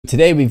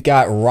Today we've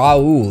got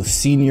Raul,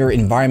 Senior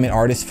Environment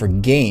Artist for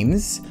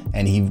Games,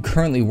 and he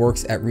currently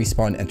works at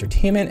Respawn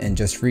Entertainment and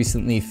just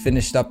recently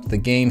finished up the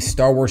game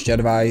Star Wars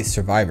Jedi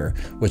Survivor,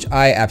 which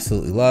I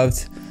absolutely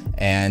loved.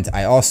 And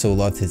I also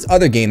loved his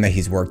other game that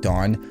he's worked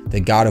on,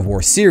 the God of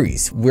War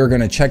series. We're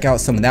gonna check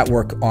out some of that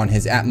work on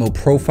his Atmo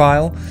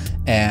profile,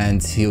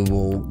 and he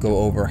will go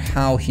over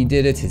how he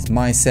did it, his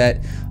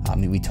mindset.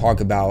 We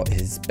talk about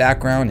his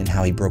background and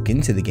how he broke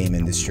into the game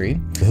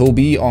industry. He'll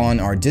be on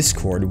our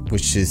Discord,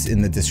 which is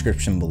in the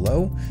description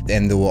below.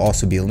 And there will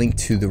also be a link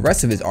to the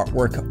rest of his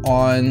artwork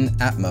on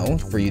Atmo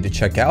for you to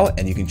check out.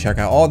 And you can check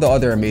out all the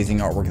other amazing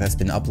artwork that's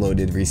been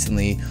uploaded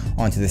recently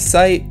onto the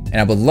site. And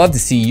I would love to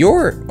see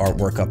your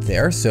artwork up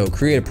there. So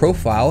create a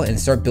profile and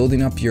start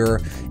building up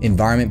your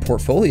environment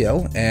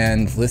portfolio,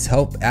 and let's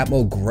help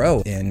Atmo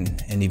grow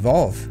and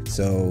evolve.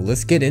 So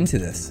let's get into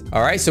this.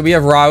 All right, so we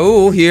have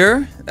Raul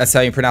here. That's how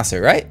you pronounce it,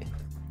 right?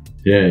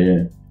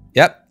 Yeah.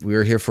 Yep, we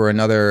were here for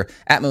another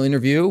Atmo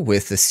interview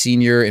with the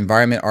senior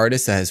environment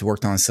artist that has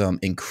worked on some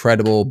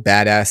incredible,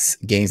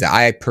 badass games that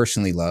I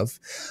personally love.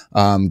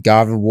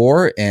 God of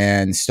War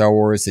and Star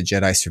Wars The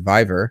Jedi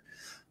Survivor,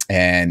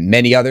 and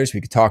many others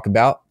we could talk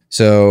about.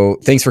 So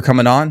thanks for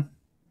coming on.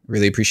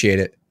 Really appreciate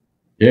it.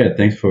 Yeah,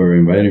 thanks for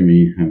inviting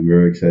me. I'm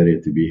very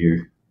excited to be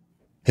here.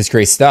 It's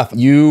great stuff.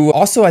 You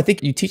also, I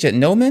think you teach at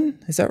Noman,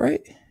 is that right?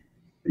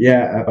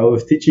 Yeah, I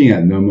was teaching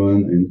at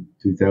Noman in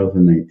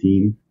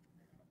 2019.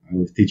 I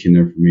was teaching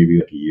there for maybe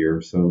like a year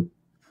or so.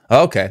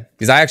 Oh, okay,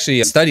 because I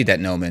actually studied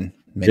at Noman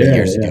many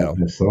years ago.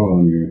 I saw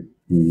on your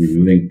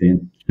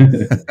LinkedIn.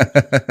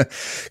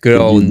 Good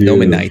old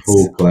Noman nights.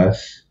 Full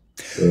class.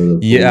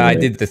 Yeah, I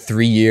did the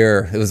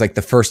 3-year. It was like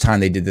the first time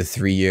they did the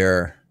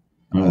 3-year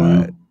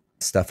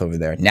stuff over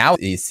there. Now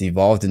it's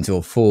evolved into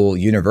a full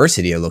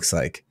university, it looks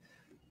like.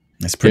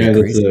 That's pretty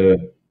crazy.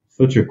 That's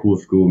such a cool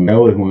school, man. I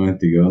always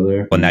wanted to go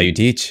there. Well, now you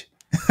teach.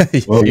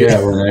 Well,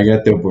 yeah, when I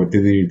got the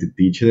opportunity to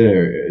teach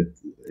there, it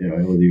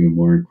was even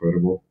more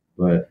incredible.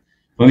 But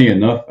funny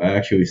enough, I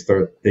actually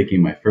start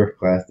taking my first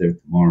class there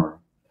tomorrow.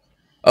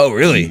 Oh,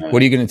 really?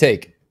 What are you going to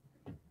take?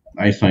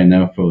 I signed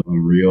up for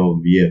Unreal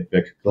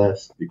VFX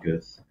class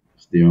because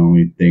it's the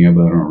only thing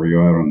about Unreal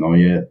I don't know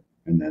yet.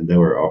 And then they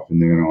were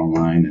offering it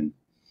online, and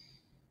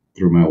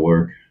through my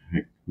work,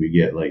 we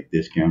get like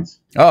discounts.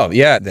 Oh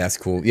yeah, that's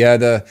cool.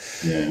 Yeah,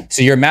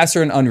 so you're a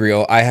master in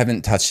Unreal. I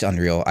haven't touched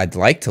Unreal. I'd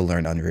like to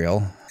learn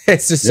Unreal.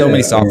 It's just so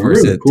many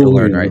softwares to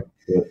learn, right?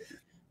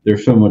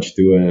 There's so much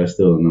to it. I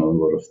still don't know a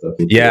lot of stuff.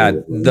 Yeah,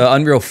 the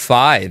Unreal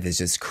 5 is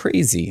just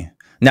crazy.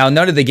 Now,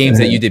 none of the games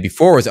that you did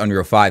before was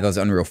Unreal 5. That was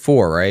Unreal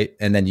 4, right?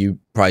 And then you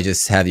probably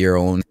just have your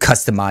own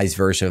customized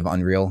version of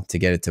Unreal to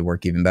get it to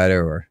work even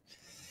better, or?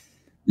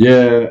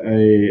 Yeah,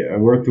 I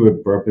worked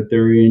with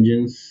proprietary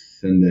engines.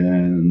 And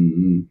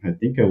then I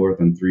think I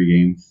worked on 3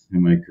 games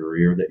in my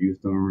career that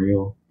used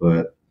Unreal,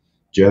 but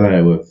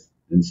Jedi was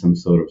in some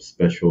sort of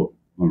special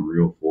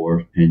Unreal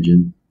 4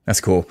 engine.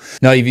 That's cool.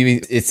 No,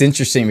 it's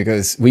interesting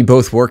because we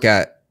both work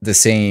at the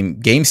same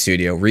game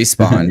studio,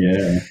 Respawn,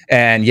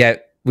 and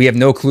yet we have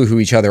no clue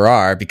who each other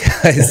are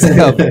because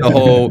of the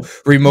whole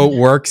remote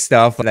work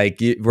stuff.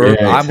 Like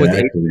I'm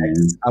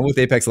with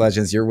Apex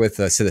Legends, you're with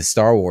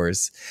Star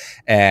Wars,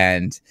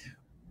 and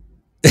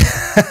it's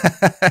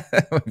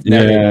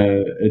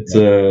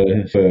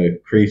a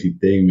crazy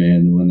thing,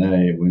 man.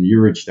 When you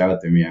reached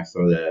out to me, I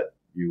saw that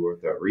you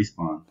worked at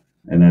Respawn,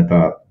 and I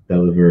thought that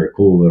was very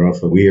cool, but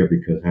also weird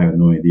because I have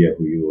no idea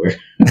who you were.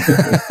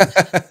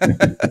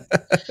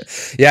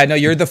 Yeah, no,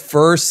 you're the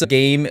first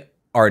game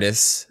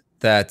artist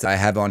that I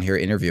have on here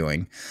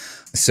interviewing.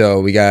 So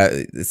we got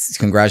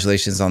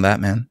congratulations on that,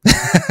 man.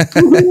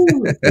 Do I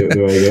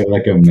get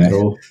like a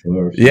medal?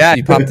 Yeah,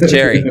 you popped the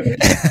cherry.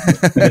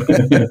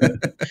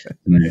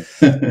 Nice.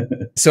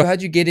 So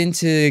how'd you get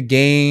into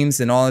games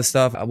and all this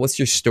stuff? What's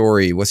your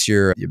story? What's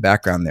your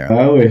background there?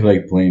 I always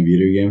liked playing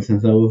video games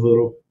since I was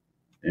little.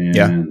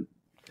 And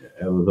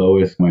it was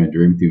always my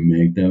dream to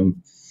make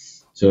them.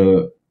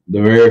 So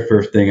the very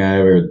first thing I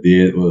ever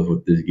did was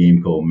with this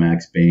game called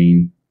Max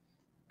Payne.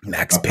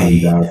 I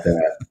found out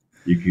that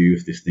you could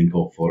use this thing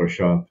called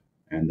Photoshop,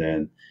 and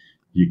then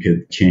you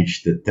could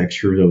change the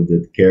textures of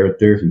the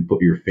characters and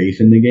put your face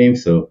in the game.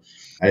 So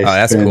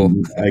that's cool.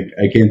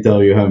 I can't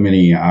tell you how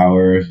many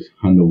hours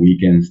on the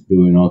weekends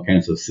doing all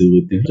kinds of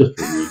silly things just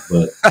for me.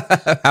 But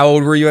how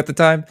old were you at the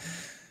time? I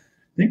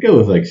think I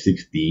was like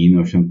 16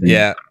 or something.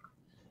 Yeah,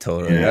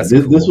 totally. Yeah,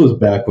 this was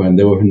back when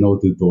there were no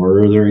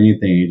tutorials or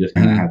anything. You just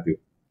kind of had to,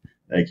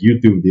 like,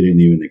 YouTube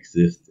didn't even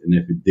exist, and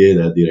if it did,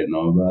 I didn't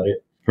know about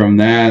it. From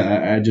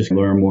that, I just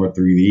learned more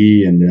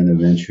 3D, and then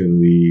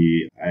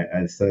eventually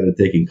I started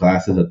taking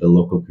classes at the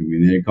local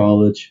community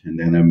college, and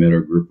then I met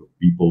a group of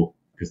people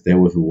because there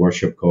was a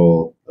workshop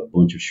called A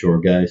Bunch of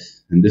Short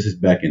Guys, and this is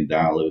back in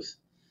Dallas,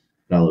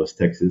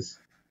 Texas.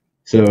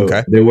 So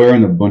they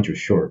weren't a bunch of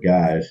short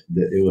guys.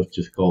 It was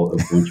just called A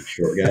Bunch of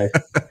Short Guys.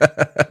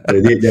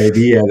 the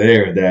idea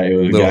there that it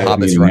was little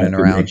hobbits running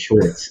around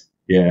shorts.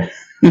 Yeah.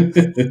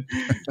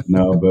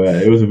 No,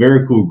 but it was a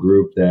very cool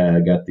group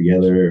that got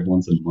together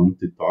once a month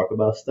to talk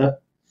about stuff.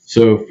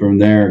 So from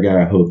there, I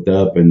got hooked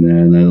up, and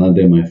then I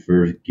landed my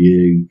first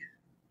gig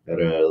at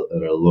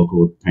a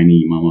local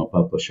tiny mama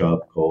papa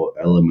shop called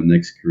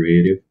LMNX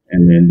Creative,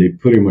 and then they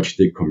pretty much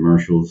did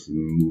commercials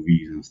and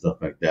movies and stuff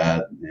like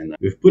that, and it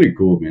was pretty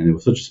cool, man. It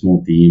was such a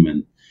small team,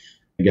 and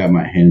I got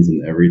my hands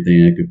on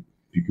everything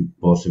you could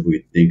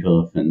possibly think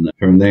of, and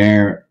from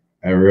there.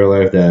 I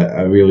realized that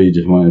I really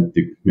just wanted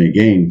to make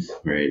games,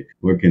 right?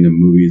 Working in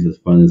movies as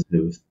fun as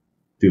it was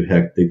too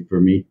hectic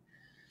for me.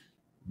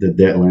 The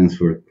deadlines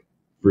were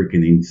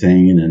freaking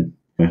insane, and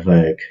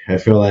I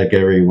feel like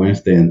every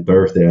Wednesday and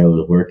Thursday I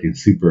was working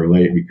super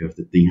late because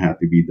the thing had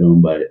to be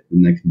done by the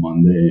next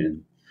Monday,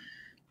 and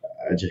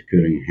I just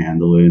couldn't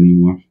handle it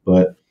anymore.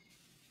 But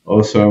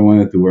also I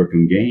wanted to work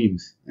on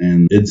games,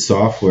 and id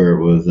Software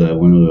was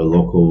one of the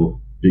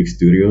local big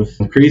studios.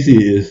 What's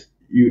crazy is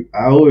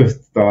I always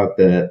thought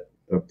that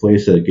a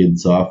place like id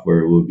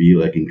Software would be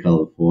like in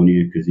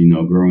California, because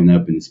growing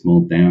up in a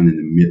small town in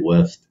the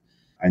Midwest,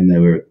 I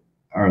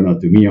don't know,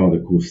 to me all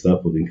the cool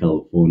stuff was in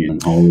California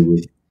and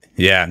Hollywood.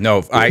 Yeah,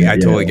 no, I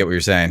totally get what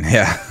you're saying.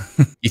 Yeah.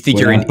 You think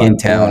you're in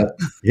town.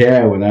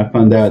 When I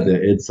found out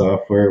that id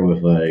Software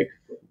was like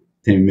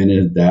 10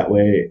 minutes that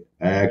way,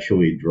 I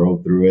actually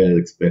drove through it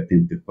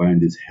expecting to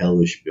find this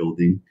hellish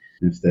building.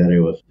 Instead, it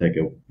was like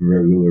a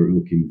regular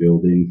looking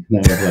building. And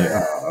I was like,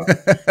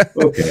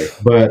 oh, okay.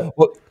 But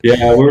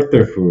yeah, I worked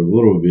there for a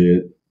little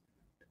bit.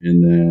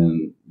 And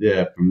then,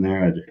 from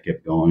there, I just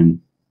kept going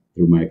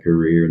through my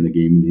career in the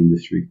gaming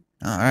industry.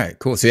 All right,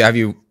 cool. So have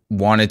you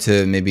wanted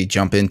to maybe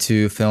jump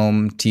into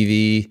film,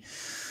 TV,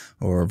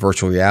 or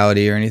virtual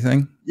reality or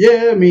anything?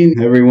 Yeah, I mean,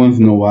 every once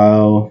in a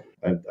while,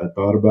 I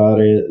thought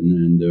about it, and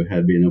then there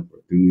had been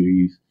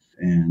opportunities.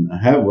 And I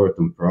have worked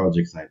on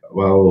projects.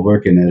 While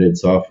working at id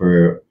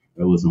Software,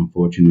 I was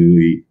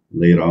unfortunately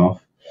laid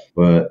off,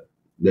 but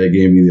that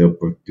gave me the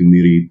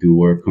opportunity to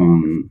work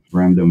on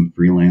random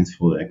freelance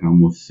for like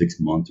almost 6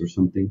 months or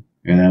something.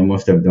 And I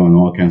must have done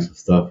all kinds of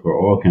stuff for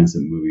all kinds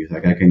of movies.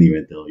 Like, I can't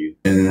even tell you.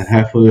 And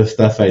half of the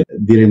stuff I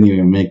didn't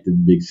even make the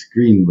big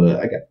screen, but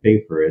I got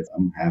paid for it.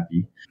 I'm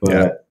happy.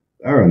 But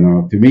I don't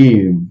know. To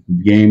me,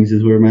 games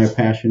is where my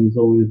passion's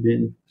always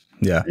been.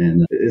 Yeah.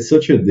 And it's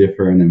such a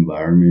different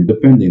environment,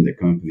 depending the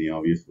company,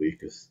 obviously,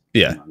 because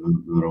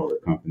not all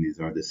the companies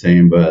are the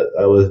same. But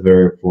I was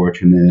very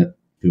fortunate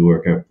to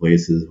work at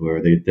places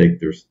where they take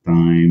their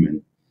time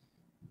and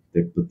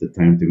they put the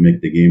time to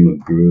make the game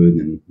look good.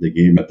 And the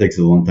game, it takes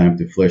a long time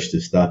to flesh the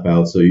stuff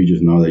out. So you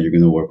just know that you're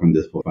going to work on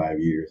this for 5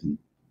 years. And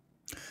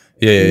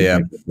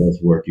the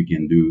best work you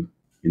can do.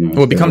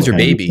 Well, it becomes your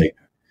baby.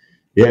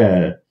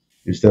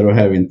 Instead of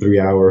having 3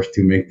 hours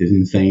to make this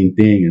insane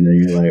thing, and then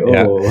you're like,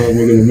 how am I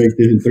going to make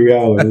this in 3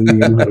 hours? I don't even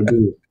know how to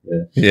do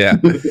it.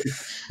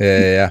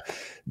 Yeah.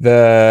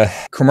 The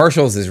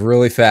commercials is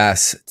really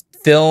fast.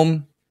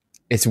 Film,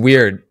 it's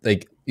weird.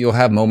 Like, you'll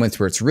have moments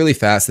where it's really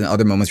fast and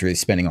other moments where you're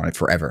spending on it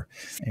forever.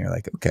 And you're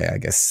like, okay, I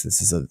guess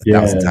this is a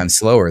thousand times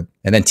slower.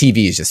 And then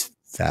TV is just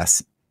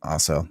fast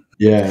also.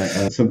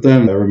 Yeah.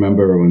 Sometimes I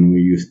remember when I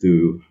used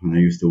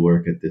to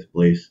work at this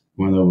place,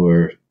 one of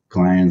our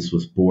clients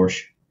was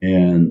Porsche.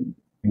 And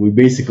we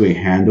basically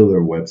handle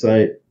their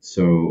website.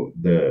 So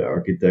the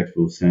architects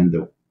will send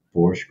the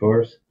Porsche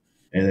cars.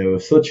 And it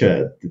was such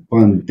a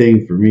fun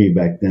thing for me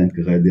back then,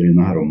 because I didn't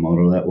know how to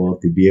model that well,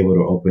 to be able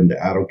to open the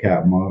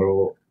AutoCAD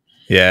model.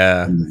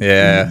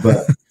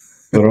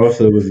 But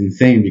also it was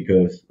insane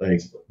because,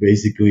 like,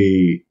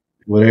 basically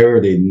whatever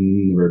they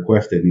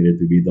requested needed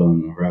to be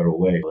done right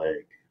away.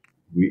 Like,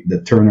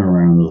 the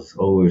turnaround was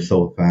always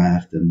so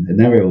fast, and it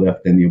never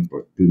left any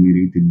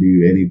opportunity to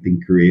do anything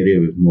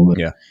creative. It was more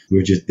like we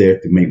were just there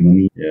to make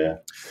money.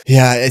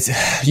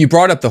 You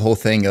brought up the whole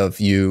thing of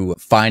you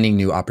finding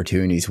new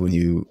opportunities when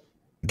you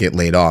get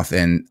laid off,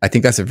 and I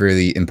think that's a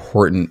really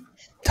important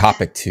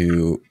topic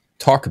to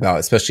talk about,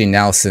 especially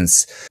now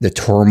since the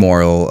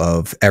turmoil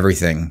of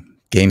everything: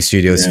 game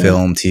studios,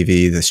 film,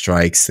 TV, the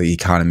strikes, the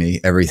economy,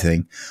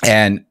 everything.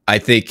 And I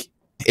think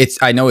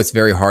I know it's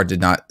very hard to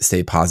not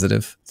stay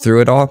positive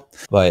through it all,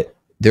 but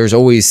there's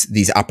always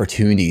these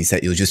opportunities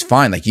that you'll just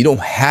find. Like, you don't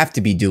have to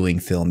be doing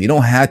film. You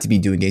don't have to be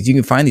doing games. You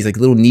can find these like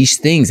little niche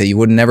things that you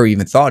would never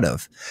even thought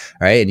of,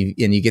 right? And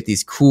you get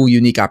these cool,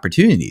 unique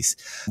opportunities.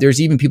 There's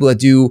even people that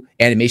do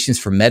animations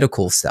for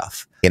medical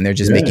stuff, and they're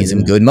just making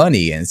some good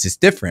money, and it's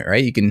just different,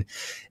 right?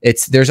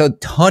 There's a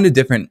ton of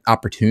different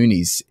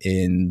opportunities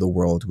in the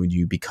world when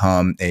you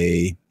become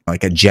a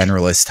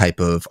generalist type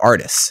of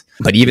artist.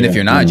 But even if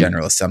you're not a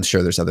generalist, I'm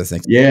sure there's other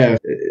things. Yeah,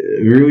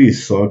 it really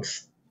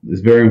sucks.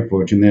 It's very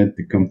unfortunate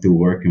to come to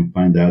work and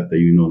find out that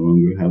you no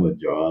longer have a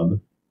job.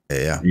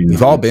 Yeah.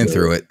 We've all been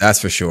through it. That's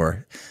for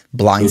sure.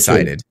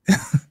 Blindsided.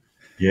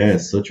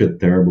 It's such a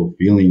terrible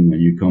feeling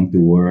when you come to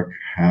work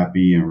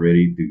happy and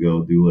ready to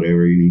go do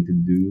whatever you need to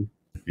do,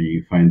 and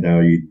you find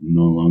out you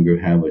no longer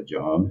have a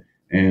job.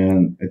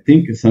 And I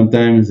think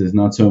sometimes it's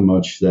not so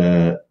much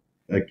that,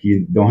 like,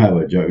 you don't have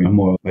a job. You're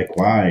more like,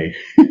 why?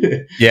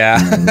 Did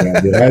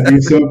I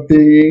do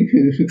something?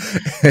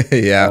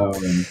 Yeah.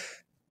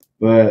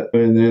 But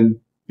and then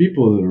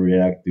people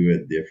react to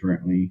it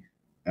differently.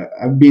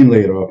 I've been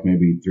laid off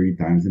maybe 3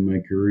 times in my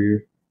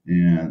career,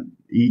 and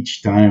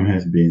each time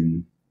has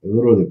been a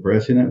little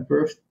depressing at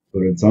first,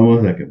 but it's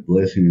almost like a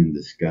blessing in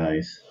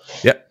disguise.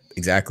 Yep,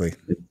 exactly.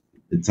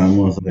 It's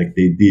almost like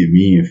they did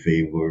me a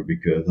favor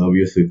because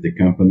obviously if the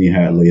company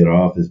had laid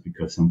off, it's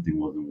because something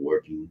wasn't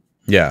working.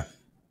 Yeah.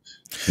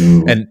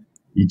 So And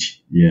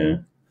yeah.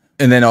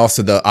 And then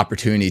also the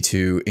opportunity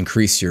to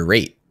increase your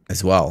rate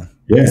as well.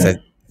 Yeah.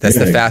 That's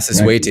yeah, the fastest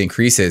exactly. way to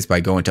increase it is by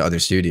going to other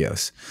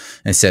studios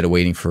instead of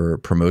waiting for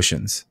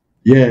promotions.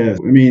 Yeah.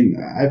 I mean,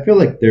 I feel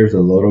like there's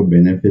a lot of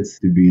benefits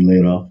to being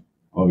laid off.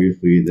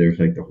 Obviously, there's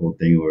like the whole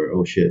thing where,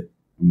 oh shit,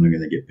 I'm not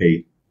going to get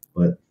paid.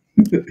 But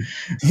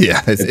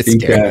yeah, it's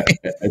scary.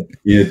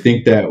 I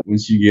think that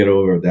once you get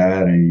over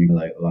that and you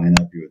like line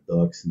up your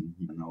ducks and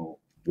you know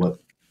what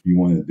you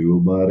want to do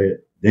about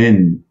it,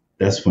 then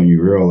that's when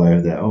you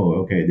realize that, oh,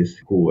 okay, this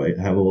is cool. I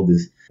have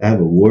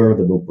a world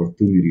of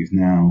opportunities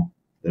now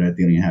that I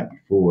didn't have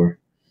before.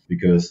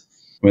 Because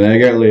when I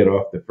got laid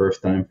off the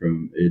first time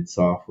from id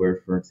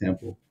Software, for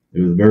example,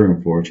 it was very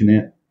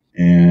unfortunate.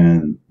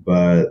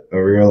 But I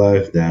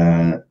realized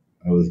that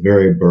I was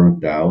very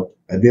burnt out.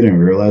 I didn't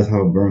realize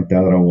how burnt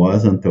out I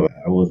was until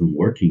I wasn't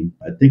working.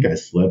 I think I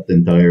slept the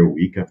entire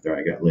week after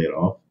I got laid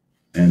off.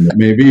 And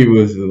maybe it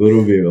was a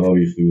little bit,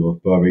 obviously, it was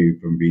probably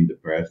from being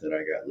depressed that I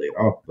got laid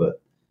off.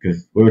 But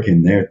because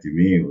working there to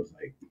me, it was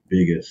like the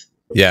biggest,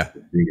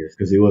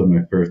 because it was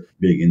my first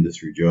big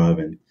industry job.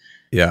 And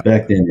yeah,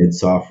 back then, id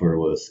Software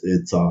was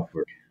id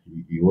Software.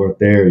 You worked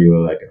there, you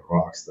were like a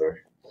rock star.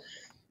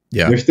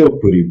 Yeah. They're still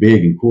pretty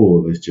big and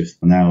cool. It's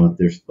just now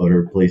there's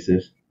other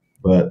places.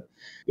 But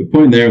the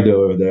point there,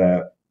 though, is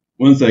that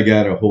once I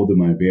got a hold of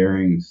my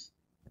bearings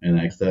and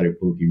I started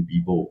booking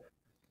people,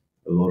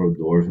 a lot of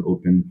doors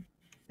open,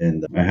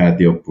 and I had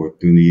the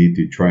opportunity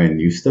to try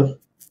new stuff.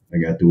 I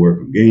got to work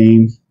on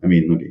games. I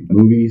mean, okay,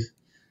 movies.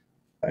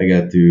 I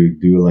got to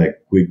do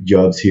like quick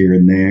jobs here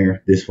and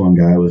there. This one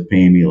guy was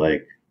paying me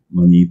like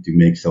money to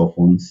make cell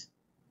phones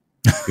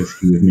because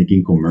he was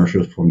making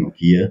commercials for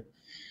Nokia.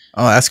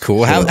 Oh, that's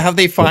cool. So, how'd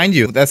they find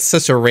you? That's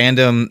such a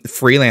random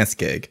freelance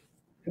gig.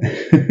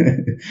 That's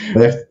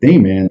the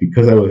thing, man,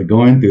 because I was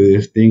going through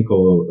this thing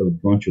called a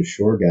bunch of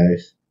short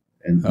guys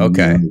and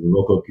okay. the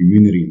local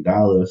community in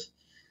Dallas.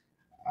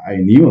 I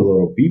knew a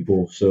lot of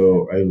people,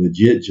 so I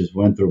legit just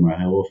went through my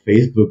whole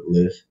Facebook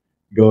list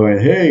going,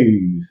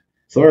 hey,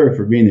 sorry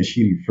for being a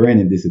shitty friend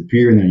and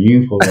disappearing on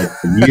you for like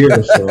a year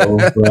or so.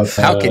 But,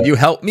 how can you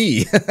help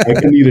me? I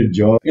can need a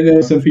job. And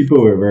then some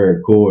people were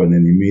very cool. And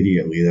then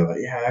immediately they're like,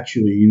 yeah,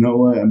 actually, you know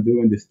what? I'm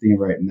doing this thing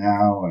right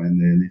now.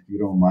 And then if you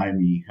don't mind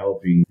me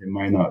helping, it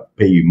might not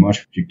pay you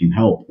much, but you can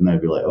help. And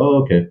I'd be like,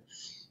 oh, okay.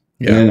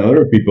 Yeah. And then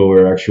other people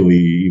were actually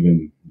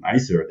even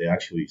nicer. They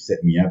actually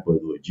set me up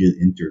with legit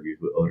interviews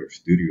with other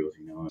studios,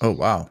 you know. Oh,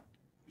 wow.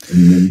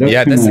 And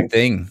that's the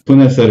thing. When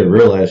I started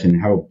realizing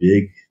how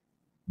big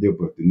the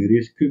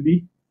opportunities could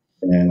be,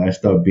 and I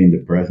stopped being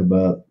depressed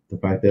about the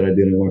fact that I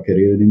didn't work at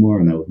it anymore,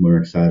 and I was more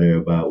excited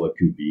about what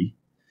could be.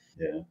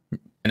 Yeah.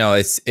 No,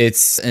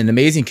 it's an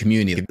amazing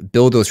community.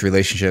 Build those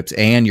relationships,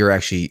 and you're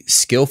actually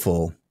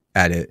skillful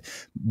at it.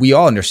 We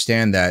all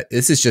understand that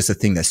this is just a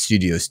thing that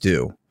studios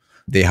do.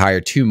 They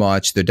hire too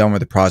much, they're done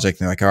with the project,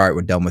 and they're like, all right,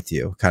 we're done with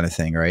you, kind of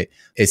thing, right?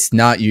 It's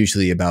not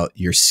usually about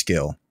your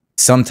skill.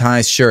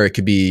 Sometimes, sure, it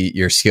could be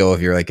your skill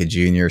if you're like a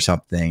junior or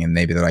something, and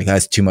maybe they're like,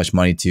 that's too much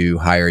money to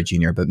hire a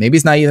junior, but maybe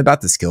it's not even about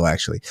the skill,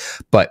 actually.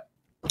 But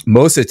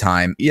most of the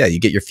time, yeah, you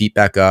get your feet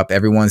back up.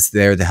 Everyone's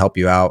there to help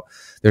you out.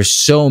 There's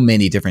so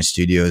many different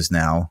studios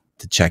now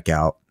to check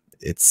out.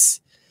 It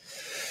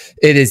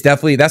is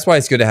definitely, that's why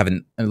it's good to have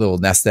a little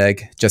nest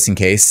egg just in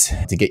case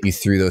to get you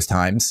through those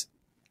times.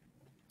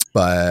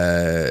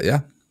 But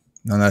yeah,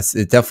 no, that's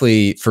it.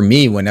 Definitely for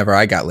me, whenever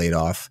I got laid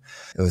off,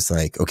 it was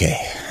like, okay,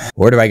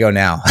 where do I go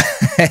now?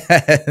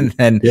 And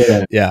then,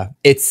 yeah,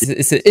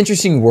 it's an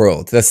interesting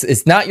world.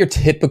 It's not your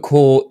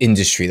typical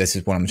industry. This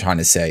is what I'm trying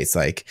to say. It's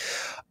like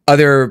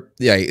other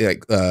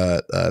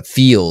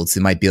fields.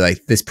 It might be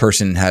like this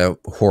person had a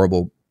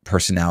horrible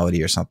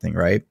personality or something,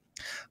 right?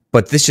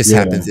 But this just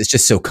happens. It's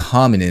just so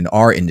common in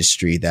our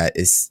industry that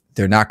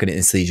they're not going to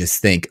instantly just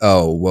think,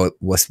 oh,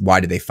 why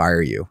did they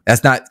fire you?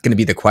 That's not going to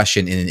be the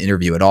question in an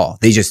interview at all.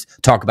 They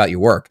just talk about your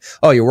work.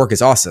 Oh, your work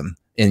is awesome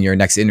in your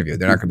next interview.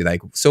 They're not going to be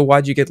like, so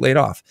why'd you get laid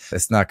off?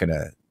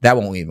 That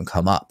won't even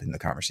come up in the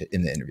conversation,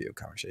 in the interview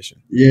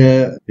conversation.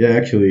 Yeah.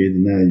 Actually,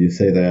 now that you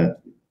say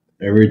that,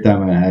 every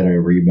time I had a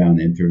rebound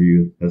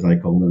interview, as I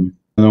call them,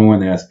 no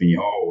one asked me,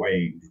 oh,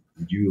 wait,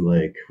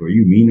 were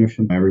you mean or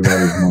something?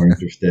 Everybody's more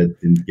interested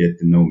in get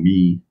to know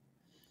me.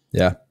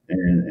 Yeah.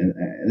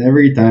 And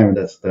every time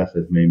that stuff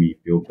has made me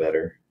feel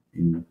better.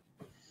 You know?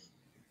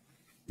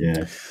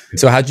 Yeah.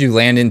 So how'd you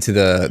land into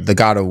the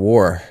God of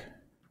War?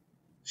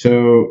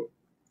 So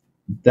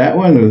that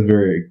one was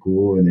very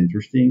cool and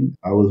interesting.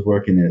 I was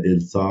working at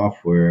id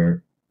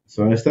Software.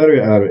 So I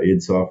started out at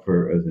id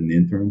Software as an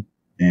intern,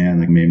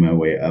 and I made my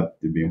way up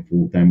to being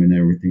full-time and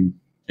everything.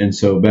 And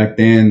so back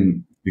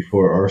then,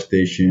 before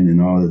ArtStation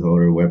and all these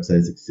other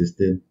websites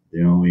existed,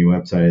 the only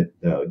website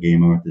that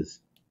game artists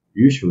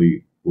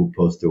usually will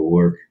post their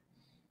work.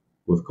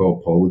 Was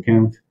called Poll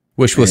Account.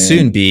 Which will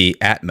soon be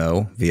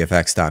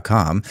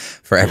atmovfx.com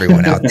for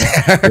everyone out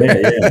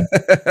there.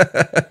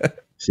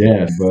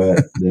 Yeah,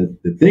 but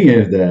the thing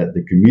is that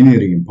the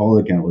community in Poll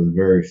Account was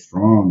very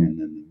strong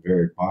and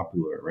very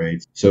popular,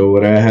 right? So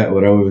what I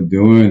was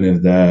doing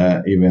is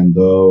that even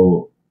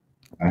though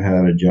I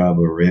had a job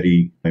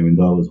already, even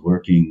though I was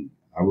working,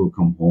 I would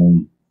come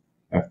home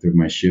after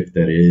my shift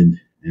at id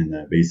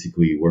and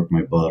basically work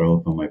my butt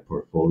off on my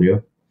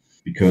portfolio,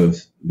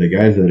 because the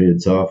guys that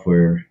did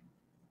software,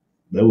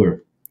 they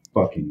were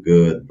fucking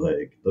good.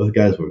 Like, those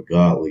guys were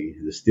godly.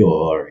 They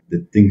still are.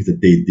 The things that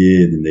they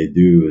did and they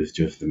do is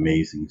just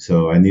amazing.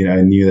 So I knew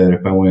that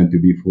if I wanted to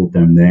be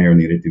full-time there, I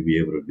needed to be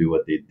able to do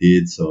what they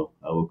did. So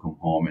I would come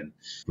home and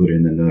put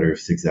in another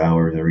 6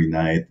 hours every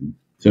night.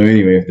 So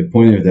anyway, the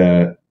point is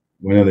that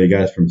one of the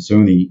guys from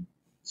Sony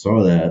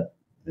saw that,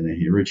 and then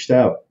he reached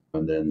out.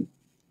 And then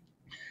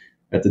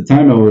at the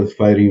time I was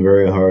fighting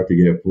very hard to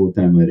get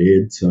full-time at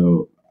id.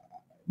 So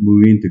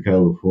moving to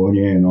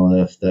California and all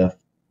that stuff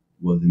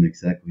wasn't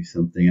exactly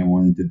something I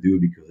wanted to do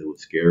because it was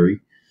scary.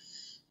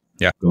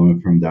 Yeah. Going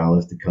from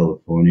Dallas to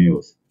California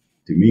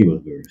to me,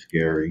 was very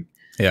scary.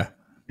 Yeah.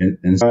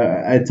 And so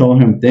I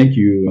told him, thank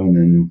you. And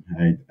then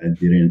I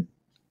didn't,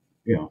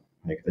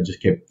 I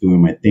just kept doing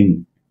my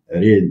thing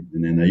at id.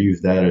 And then I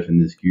used that as an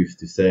excuse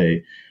to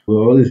say, well,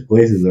 all these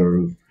places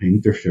are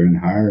interested in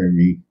hiring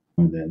me.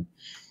 And then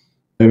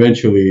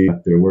eventually,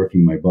 after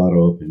working my butt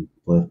off and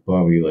plus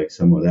probably like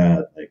some of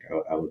that, like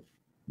I was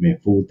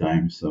made full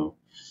time. So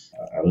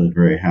I was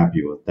very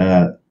happy with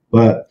that.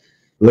 But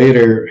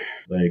later,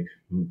 like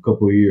a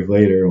couple of years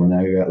later, when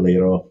I got laid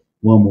off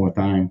one more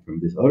time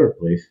from this other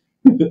place,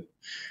 it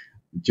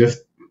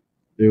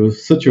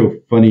was such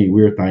a funny,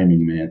 weird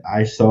timing, man.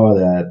 I saw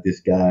that this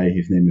guy,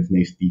 his name is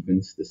Nate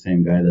Stephens, the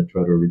same guy that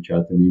tried to reach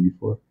out to me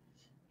before.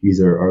 He's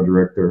our art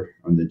director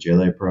on the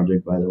Jedi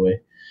project, by the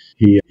way.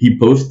 He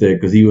posted,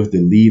 because he was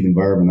the lead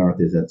environment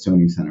artist at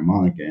Sony Santa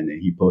Monica, and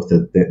he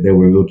posted that they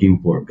were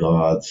looking for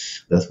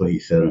gods. That's what he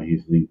said on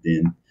his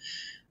LinkedIn.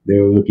 They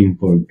were looking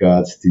for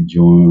gods to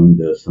join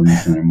the Sony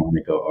Santa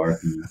Monica art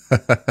team.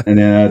 And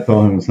then I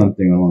told him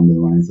something along the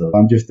lines of,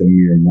 I'm just a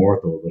mere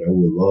mortal, but I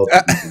would love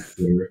to be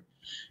considered.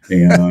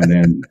 And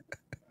then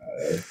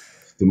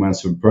to my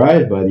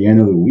surprise, by the end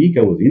of the week,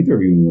 I was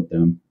interviewing with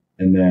them.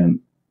 And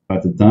then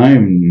at the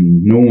time,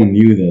 no one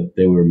knew that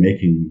they were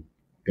making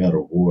God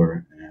of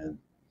War. And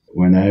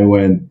when I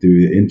went to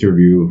the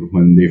interview,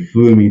 when they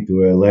flew me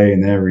to LA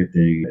and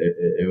everything,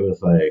 it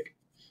was like,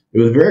 it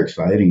was very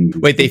exciting.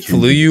 Wait, they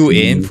flew you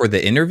in for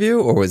the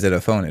interview, or was it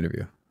a phone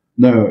interview?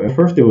 No, at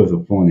first it was a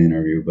phone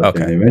interview, but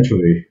then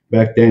eventually,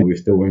 back then we're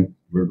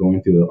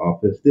going to the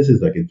office. This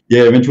is like,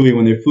 eventually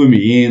when they flew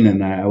me in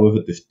and I was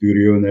at the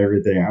studio and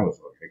everything, I was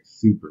like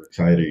super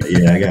excited.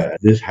 Yeah,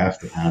 this has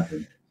to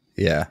happen.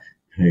 Yeah.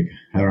 Like,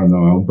 I don't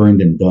know, I'll burn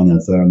them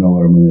donuts. I don't know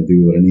what I'm going to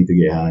do, but I need to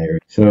get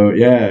hired. So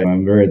yeah,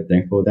 I'm very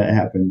thankful that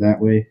happened that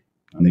way.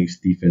 Nate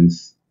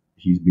Stephens,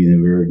 he's been a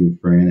very good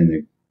friend and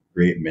a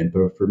great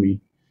mentor for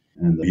me.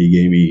 And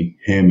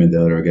him and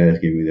the other guys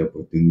gave me the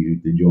opportunity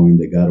to join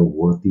the God of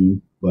War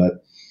team.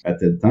 But at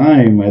the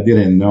time, I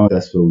didn't know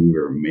that's what we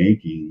were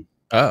making.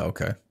 Oh,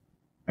 okay.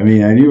 I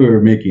mean, I knew we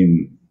were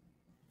making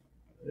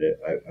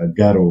a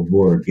God of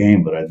War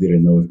game, but I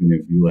didn't know it was going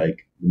to be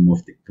like the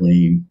most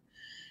acclaimed.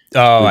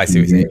 Oh, I see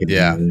what you're saying.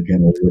 Yeah. It was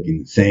kind of looking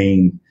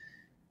insane.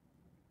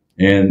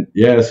 And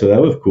yeah, so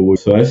that was cool.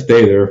 So I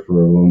stayed there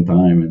for a long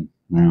time, and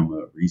now I'm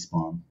at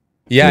Respawn.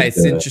 Yeah,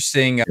 it's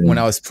interesting. Yeah. When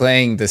I was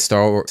playing the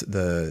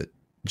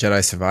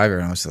Jedi Survivor,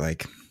 and I was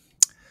like,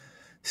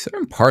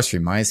 certain parts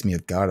reminds me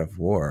of God of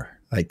War,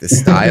 like the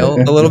style,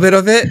 a little bit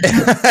of it.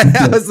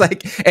 I was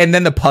like, and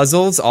then the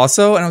puzzles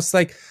also, and I was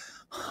like,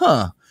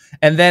 huh.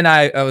 And then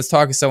I was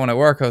talking to someone at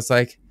work. I was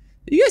like,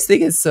 do you guys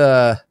think it's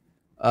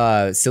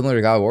similar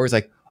to God of War? It's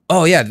like,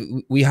 oh yeah,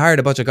 we hired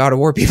a bunch of God of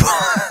War people.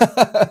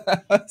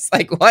 It's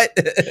like, what?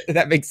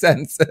 That makes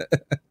sense.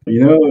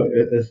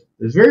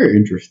 It's very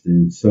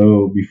interesting.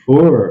 So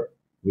before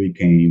we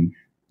came,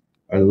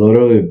 a lot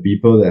of the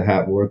people that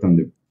had worked on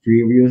the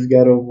previous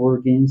God of War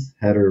games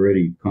had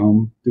already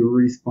come to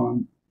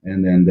Respawn,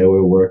 and then they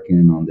were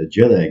working on the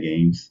Jedi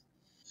games.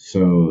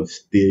 So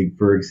Stig,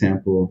 for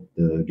example,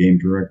 the game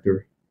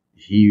director,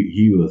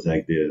 he was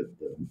like the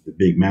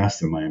big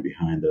mastermind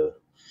behind the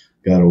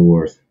God of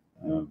War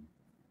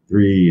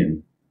 3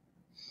 and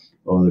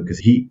all that,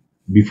 because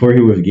before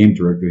he was a game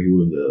director, he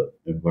was an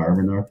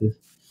environment artist.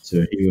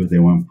 So he was the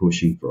one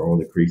pushing for all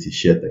the crazy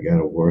shit that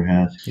God of War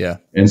has. Yeah.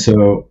 And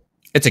so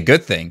it's a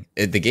good thing.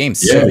 The game's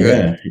so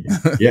good.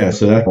 Yeah.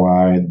 So that's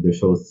why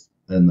there's a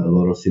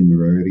lot of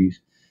similarities.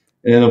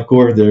 And of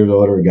course, there's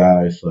other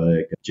guys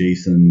like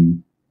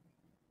Jason,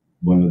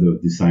 one of the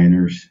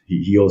designers.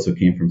 He also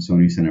came from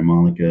Sony Santa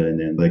Monica, and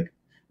then like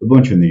a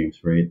bunch of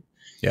names, right?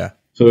 Yeah.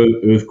 So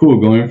it was cool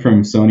going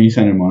from Sony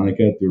Santa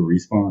Monica to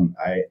Respawn.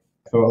 I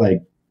felt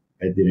like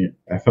I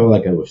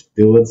was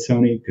still at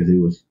Sony because it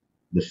was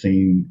the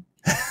same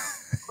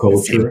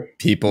culture.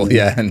 People,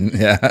 yeah, and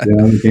yeah. The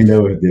only thing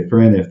that was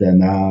different is that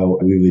now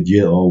we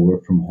legit all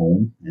work from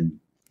home, and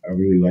I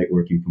really like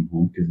working from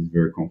home because it's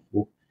very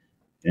comfortable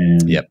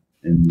and Yep.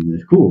 and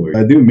it's cool.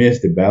 I do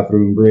miss the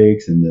bathroom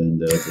breaks and then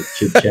the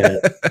chit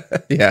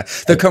chat. Yeah,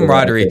 the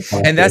camaraderie.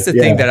 And that's the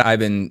thing Yeah.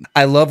 that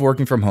I love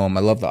working from home.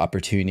 I love the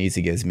opportunities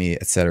it gives me,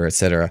 et cetera, et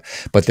cetera.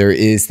 But there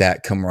is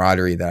that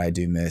camaraderie that I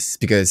do miss,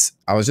 because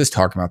I was just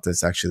talking about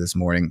this actually this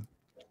morning,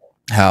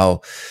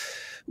 how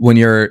when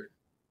you're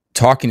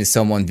talking to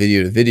someone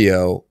video to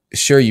video,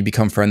 sure, you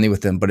become friendly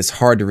with them, but it's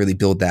hard to really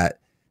build that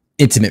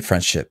intimate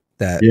friendship,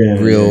 that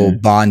real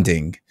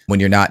bonding when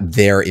you're not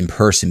there in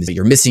person.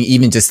 You're missing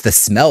even just the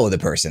smell of the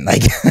person.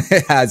 Like,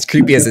 as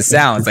creepy as it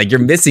sounds, like you're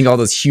missing all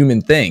those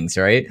human things,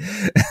 right?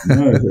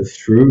 No, that's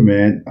true,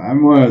 man.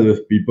 I'm one of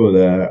those people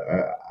that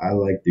I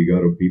like to go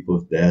to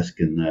people's desk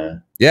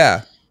and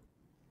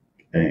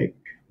like,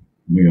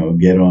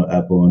 get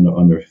up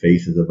on their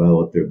faces about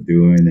what they're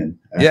doing and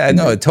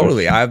no,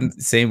 totally. I'm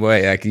the same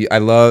way. Like, I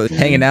love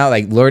hanging out,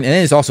 like learn, and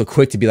then it's also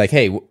quick to be like,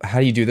 hey, how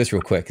do you do this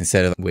real quick,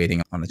 instead of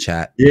waiting on the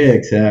chat. Yeah,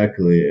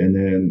 exactly. And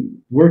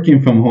then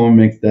working from home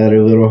makes that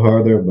a little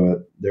harder,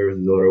 but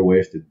there's other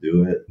ways to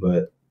do it.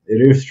 But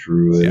it is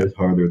true. It is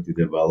harder to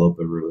develop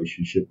a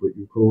relationship with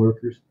your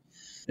coworkers.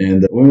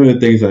 And one of the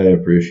things I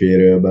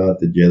appreciated about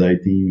the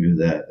Jedi team is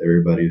that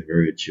everybody's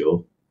very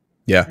chill.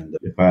 Yeah. And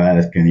if I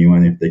ask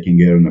anyone if they can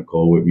get on a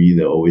call with me,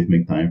 they'll always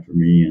make time for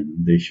me,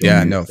 and they show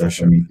me the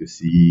stuff I need to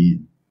see.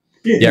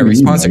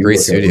 Respawn's a great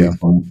studio.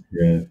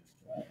 Yeah.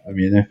 I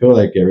mean, I feel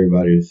like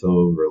everybody is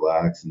so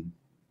relaxed, and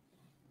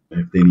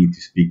if they need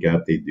to speak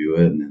up, they do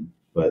it.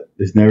 But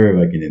it's never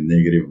like in a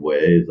negative way.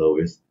 It's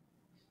always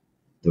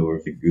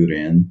towards a good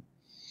end.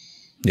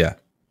 Yeah.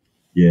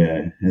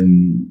 Yeah.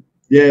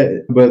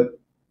 But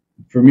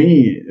for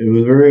me, it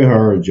was very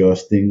hard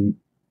adjusting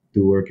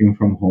to working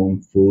from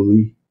home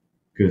fully.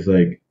 Because,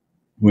 like,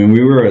 when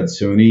we were at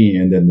Sony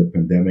and then the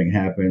pandemic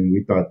happened,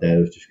 we thought that it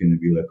was just going to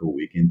be like a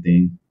weekend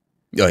thing.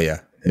 Oh, yeah.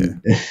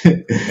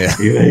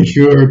 You're like,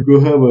 sure, go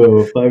have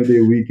a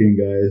 5-day weekend,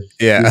 guys.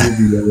 Yeah. We'll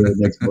be there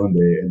next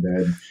Monday. And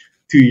then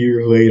 2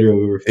 years later,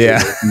 we were still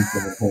working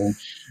from home.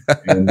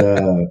 And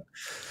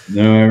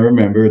no, I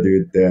remember,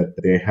 dude, that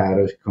they had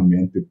us come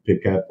in to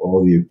pick up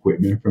all the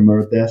equipment from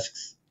our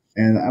desks.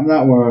 And I'm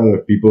not one of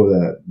the people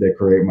that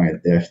decorate my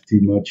desk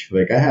too much.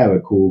 Like, I have a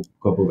cool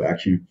couple of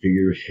action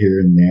figures here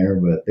and there,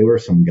 but there were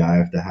some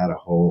guys that had a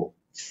whole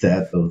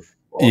set of.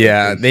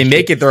 They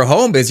make it their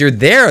home because you're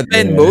there.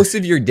 Then most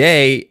of your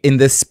day in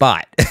this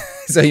spot,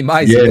 so you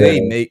might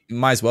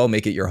as well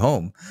make it your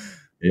home.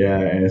 Yeah,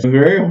 and it's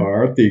very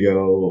hard to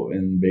go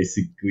and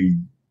basically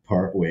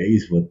part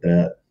ways with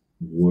that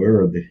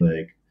word.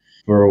 Like,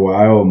 for a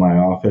while, my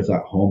office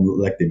at home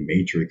looked like the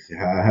Matrix.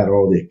 I had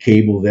all the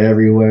cables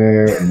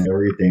everywhere, and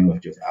everything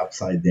was just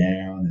upside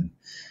down, and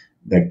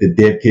like the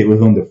dev kit was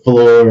on the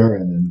floor,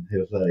 and then it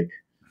was like,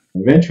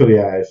 eventually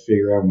I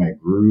figured out my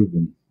groove,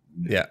 and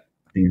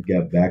things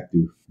got back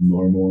to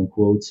normal in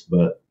quotes.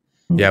 But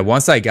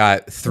once I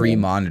got 3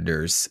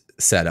 monitors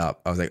set up,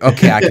 I was like,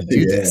 okay, I can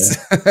do this.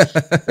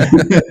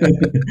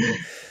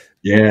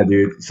 Yeah,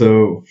 dude.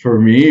 So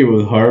for me, it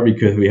was hard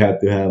because we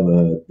had to have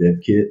a dev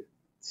kit.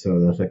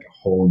 So that's like a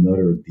whole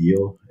nother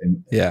deal.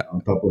 And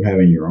on top of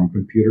having your own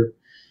computer.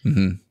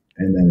 Mm-hmm.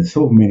 And then there's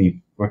so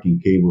many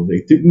fucking cables.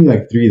 It took me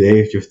like 3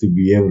 days just to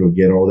be able to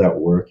get all that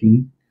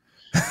working.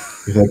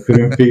 Because I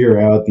couldn't figure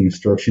out the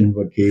instructions,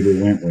 what cable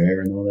went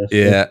where and all that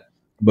stuff.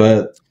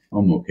 But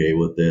I'm okay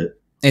with it.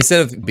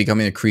 Instead of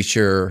becoming a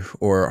creature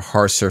or a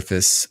hard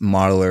surface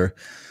modeler,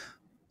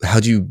 how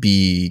do you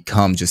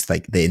become just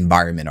like the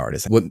environment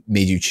artist? What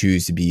made you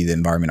choose to be the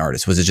environment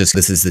artist? Was it just,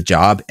 this is the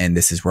job and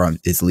this is where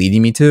it's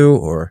leading me to,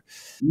 or?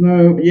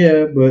 No,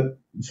 but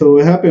so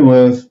what happened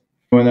was,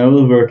 when I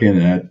was working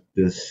at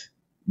this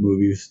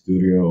movie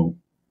studio,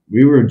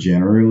 we were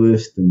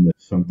generalists, and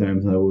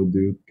sometimes I would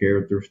do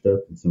character stuff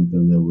and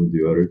sometimes I would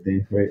do other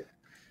things, right?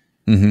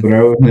 Mm-hmm. But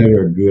I was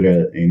never good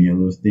at any of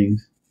those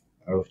things.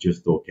 I was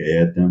just okay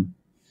at them.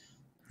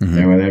 Mm-hmm.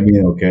 And when I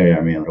mean okay, I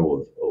mean I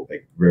was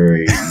like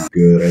very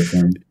good at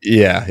them.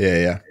 Yeah.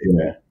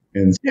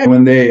 And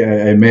one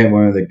day I met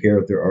one of the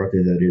character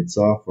artists that did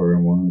software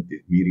in one of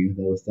the meetings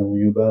I was telling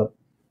you about.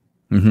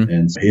 Mm-hmm.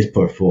 And his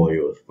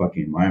portfolio was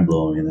fucking mind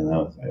blowing, and I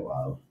was like,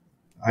 wow,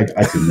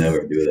 I could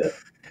never do that.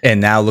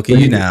 And now look at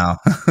you now.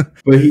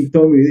 But he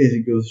told me this.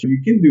 He goes,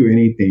 you can do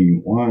anything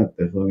you want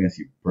as long as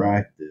you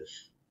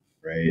practice,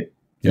 right?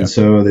 Yeah. And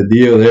so the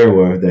deal there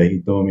was that he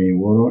told me,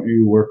 well, don't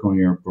you work on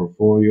your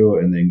portfolio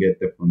and then get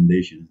the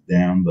foundations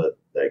down, but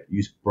like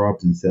use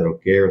props instead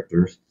of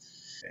characters,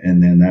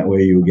 and then that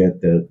way you'll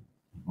get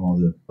all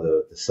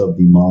the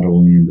sub-D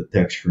modeling, the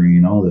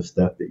texturing, all the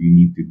stuff that you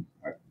need to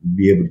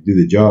be able to do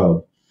the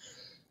job.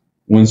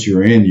 Once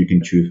you're in, you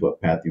can choose what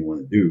path you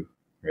want to do,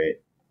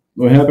 right?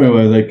 What happened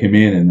was I came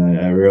in and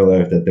I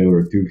realized that there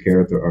were 2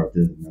 character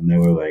artists and there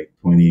were like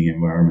 20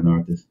 environment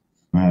artists.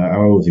 I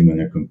wasn't going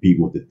to compete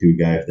with the 2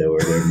 guys that were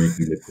there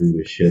making the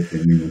coolest shit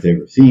that anyone's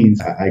ever seen.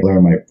 I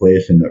learned my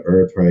place in the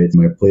earth, right?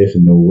 My place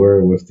in the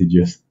world was to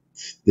just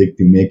stick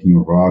to making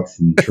rocks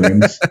and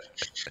trims.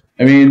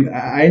 I mean,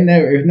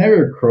 it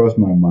never crossed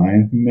my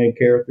mind to make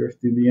characters,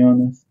 to be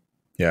honest.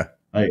 Yeah.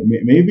 Like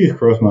maybe it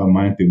crossed my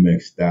mind to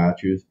make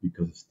statues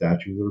because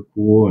statues are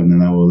cool, and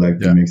then I would like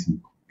to make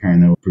some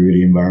kind of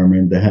pretty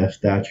environment that has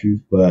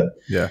statues. But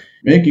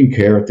making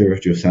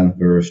characters just sounds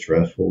very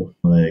stressful.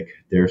 Like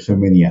there's so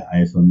many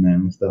eyes on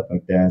them and stuff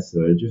like that,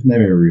 so it just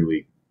never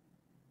really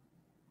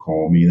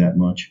called me that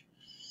much.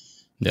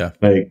 Yeah.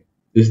 Like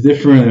it's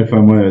different if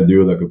I'm going to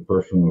do like a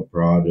personal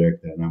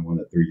project and I want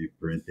to 3D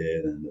print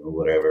it and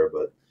whatever,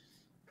 but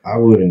I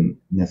wouldn't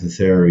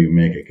necessarily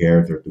make a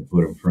character to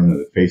put in front of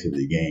the face of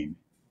the game,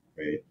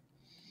 right?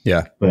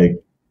 Yeah.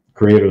 Like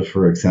Kratos,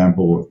 for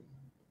example.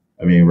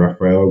 I mean,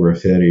 Rafael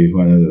Grassetti is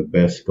one of the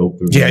best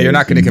sculptors. Yeah, you're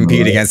not going to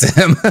compete against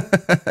him.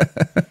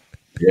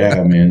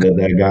 Yeah, man,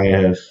 that guy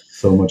has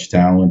so much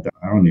talent.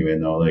 I don't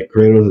even know. Like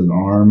Kratos'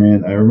 arm,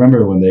 man. I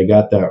remember when they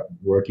got that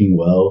working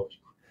well.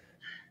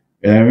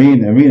 And I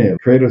mean,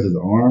 Kratos'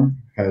 arm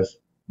has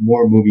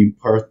more moving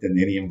parts than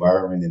any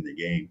environment in the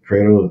game.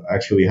 Kratos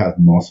actually has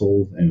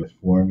muscles and was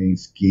forming,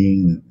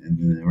 skiing, and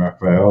then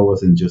Raphael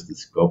wasn't just a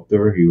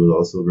sculptor, he was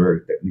also very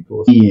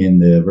technical. He and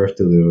the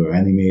rest of the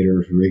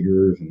animators,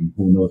 riggers, and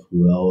who knows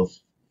who else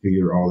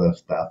figure all that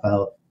stuff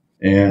out.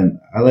 And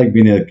I like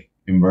being an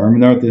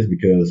environment artist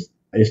because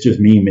it's just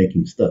me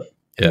making stuff.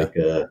 Yeah.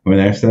 Like, when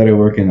I started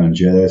working on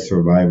Jedi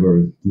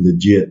Survivor,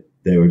 legit,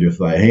 they were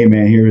just like, hey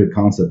man, here's the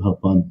concept, have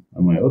fun.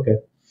 I'm like, okay.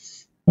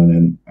 And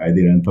then I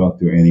didn't talk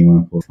to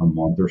anyone for a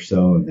month or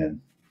so, and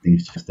then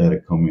things just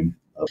started coming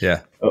up.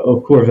 Yeah.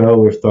 Of course, I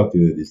always talk to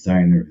the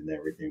designers and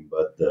everything,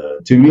 but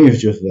to me,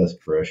 it's just less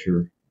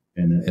pressure,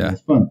 and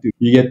it's fun too.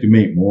 You get to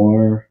make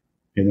more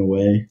in a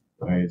way,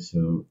 right?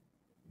 So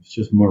it's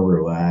just more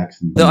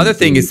relaxed. And the other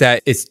thing is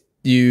that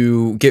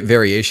you get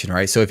variation,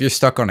 right? So if you're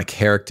stuck on a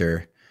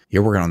character,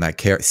 you're working on that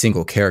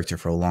single character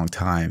for a long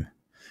time.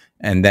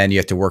 And then you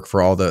have to work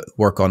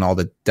on all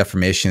the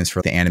deformations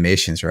for the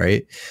animations,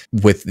 right?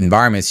 With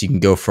environments, you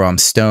can go from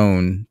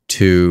stone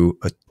to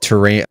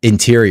terrain,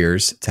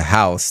 interiors to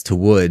house to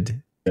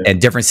wood, and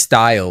different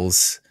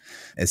styles.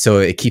 And so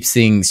it keeps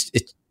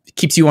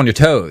you on your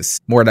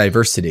toes, more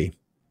diversity.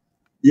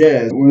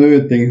 Yeah, one of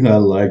the things I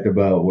liked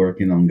about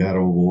working on God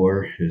of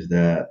War is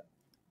that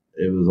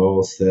it was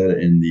all set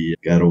in the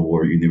God of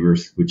War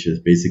universe, which is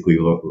basically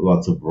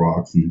lots of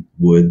rocks and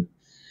wood.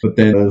 But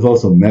then there's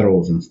also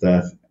metals and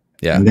stuff.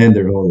 Yeah. And then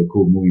there's all the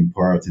cool moving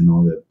parts and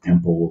all the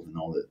temples and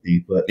all that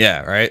things. But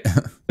yeah, right.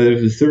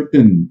 There's a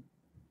certain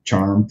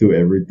charm to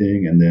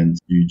everything, and then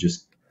you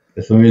just,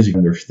 as long as you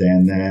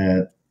understand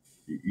that,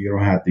 you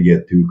don't have to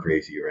get too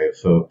crazy, right?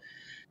 So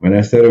when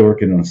I started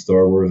working on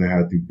Star Wars, I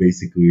had to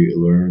basically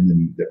learn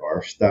the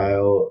art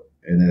style,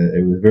 and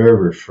it was very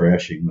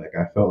refreshing. Like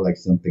I felt like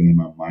something in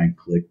my mind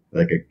clicked,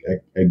 like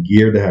a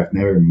gear that I've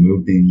never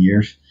moved in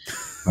years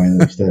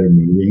finally started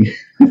moving.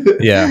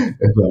 Yeah.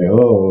 It's like,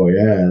 oh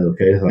yeah,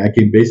 okay, so I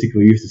can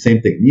basically use the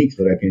same techniques,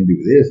 but I can do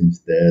this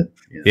instead.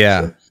 You know?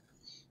 Yeah.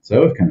 So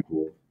that was kind of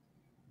cool.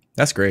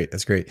 That's great.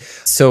 That's great.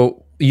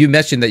 So you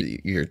mentioned that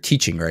you're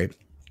teaching, right?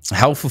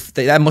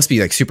 That must be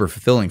like super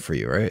fulfilling for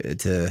you, right?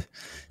 To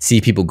see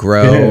people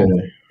grow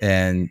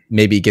and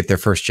maybe get their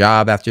first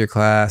job after your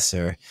class,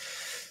 or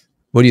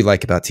what do you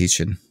like about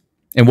teaching?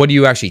 And what do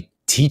you actually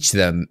teach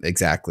them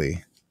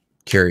exactly?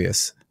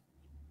 Curious.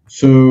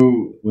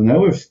 So when I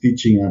was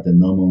teaching at the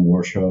Noman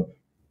workshop,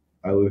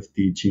 I was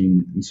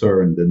teaching,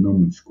 sorry, in the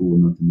Noman school,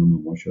 not the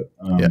Noman workshop.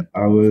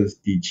 I was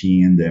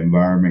teaching in the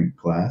environment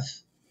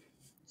class.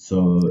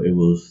 So it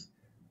was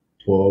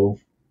 12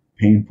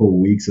 painful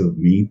weeks of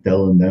me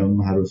telling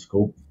them how to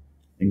sculpt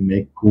and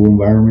make cool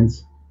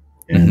environments.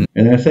 And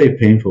I say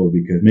painful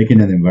because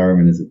making an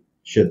environment is a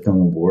shit ton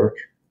of work.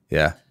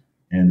 Yeah.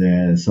 And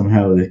then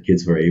somehow the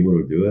kids were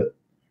able to do it.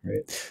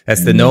 Right.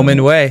 That's the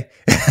Noman way.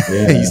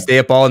 Yeah. You stay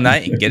up all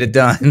night and get it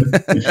done.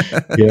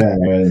 Yeah.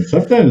 And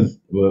sometimes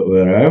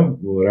what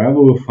I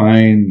will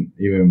find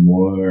even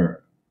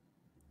more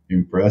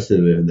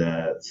impressive is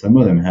that some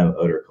of them have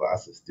other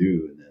classes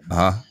too.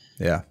 And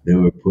then they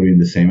were putting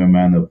the same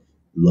amount of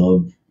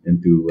love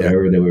into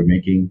whatever they were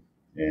making,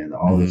 and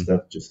all this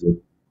stuff just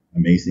looked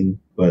amazing.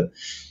 But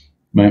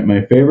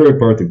my favorite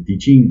part of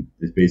teaching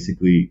is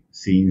basically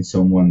seeing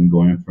someone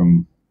going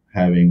from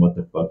having what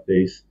the fuck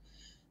face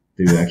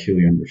to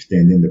actually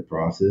understanding the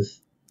process.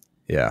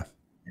 Yeah.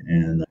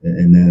 And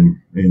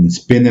then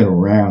spin it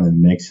around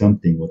and make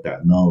something with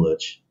that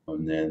knowledge.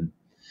 And then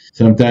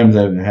sometimes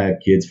I've had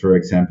kids, for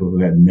example, who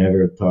had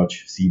never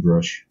touched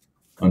ZBrush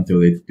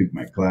until they took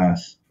my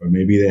class, or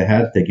maybe they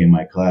had taken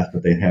my class,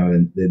 but they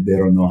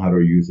don't know how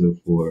to use it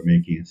for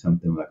making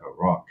something like a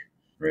rock.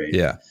 Right.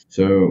 Yeah.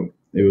 So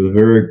it was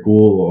very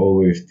cool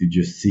always to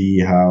just see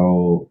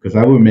how, because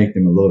I would make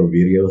them a lot of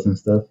videos and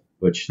stuff,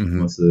 which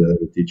most of the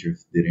other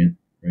teachers didn't,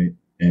 right?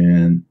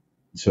 And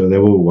so they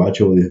will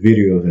watch all these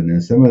videos, and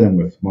then some of them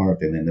were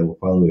smart, and then they will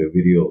follow a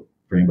video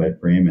frame by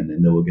frame, and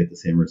then they will get the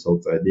same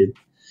results I did.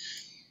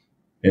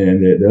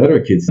 And the other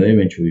kids, they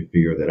eventually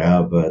figured it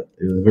out, but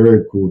it was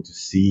very cool to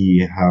see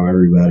how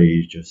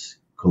everybody just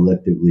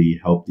collectively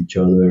helped each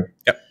other.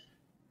 Yep.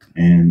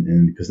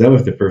 And because that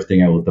was the first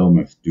thing I would tell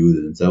my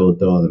students. I would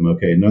tell them,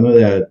 okay, none of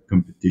that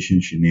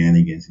competition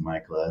shenanigans in my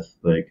class.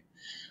 Like,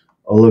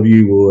 all of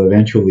you will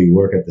eventually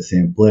work at the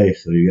same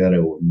place, so you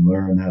gotta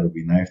learn how to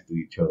be nice to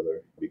each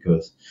other.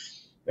 Because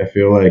I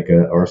feel like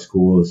our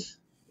school is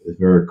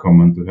very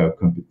common to have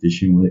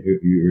competition with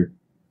your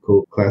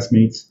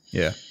classmates.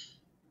 Yeah.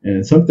 And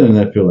it's something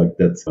that I feel like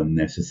that's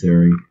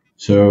unnecessary.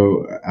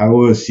 So I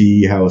will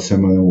see how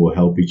some of them will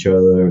help each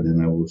other, and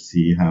then I will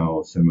see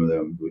how some of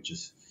them will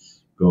just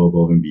go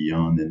above and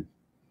beyond and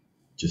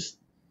just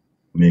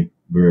make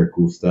very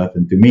cool stuff.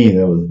 And to me,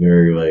 that was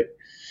very like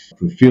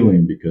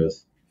fulfilling,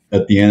 because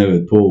at the end of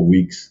the 12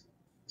 weeks,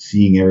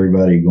 seeing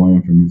everybody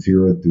going from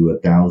 0 to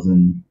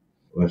 1,000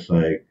 was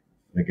like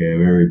a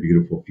very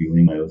beautiful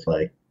feeling. I was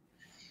like,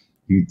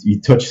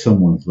 you touch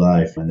someone's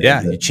life, and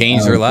Yeah, you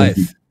change their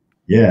life.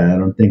 I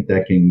don't think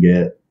it can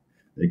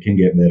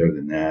get better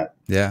than that.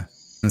 Yeah,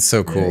 that's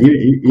so cool.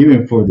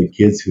 Even for the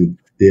kids who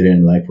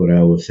didn't like what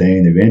I was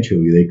saying,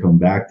 eventually they come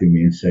back to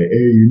me and say,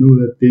 "Hey, you know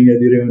that thing I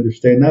didn't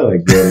understand? Now I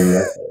get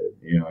it."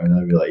 And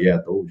I'd be like, "Yeah,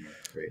 I told you."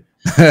 Great.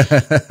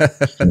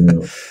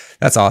 So,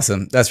 that's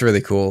awesome. That's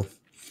really cool.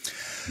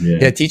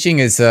 Yeah, teaching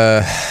is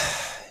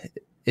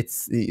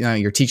it's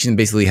you're teaching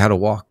basically how to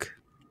walk,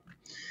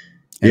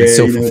 and it's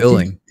so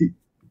fulfilling.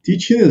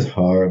 Teaching is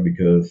hard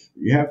because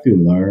you have to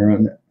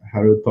learn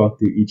how to talk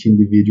to each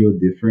individual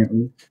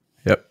differently.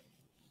 Yep.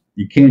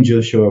 You can't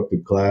just show up to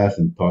class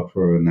and talk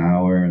for an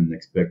hour and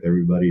expect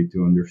everybody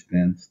to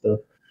understand stuff.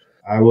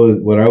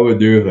 What I would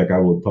do is, like, I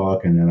will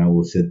talk, and then I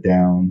will sit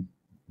down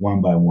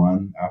one by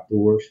one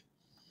afterwards,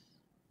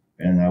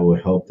 and I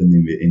will help them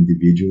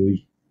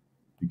individually,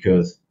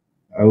 because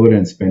I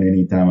wouldn't spend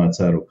any time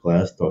outside of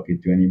class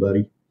talking to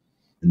anybody.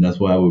 And that's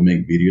why I would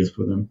make videos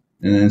for them.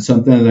 And then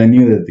sometimes I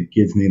knew that the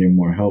kids needed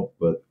more help,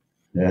 but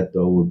I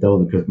will tell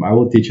them, because I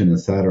will teach on a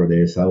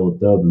Saturday, so I will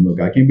tell them, look,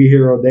 I can be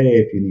here all day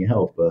if you need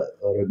help, but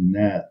other than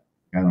that,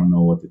 I don't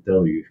know what to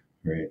tell you,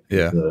 right?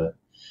 Yeah.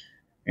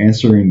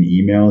 Answering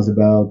emails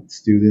about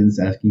students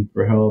asking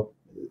for help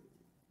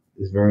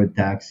is very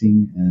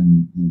taxing,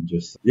 and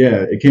just,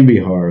 it can be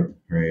hard,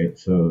 right?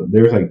 So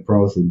there's like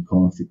pros and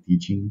cons to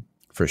teaching.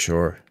 For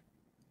sure.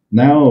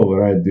 Now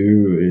what I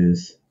do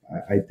is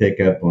I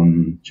take up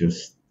on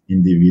just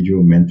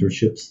individual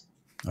mentorships.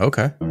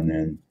 Okay. And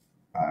then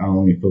I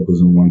only focus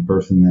on one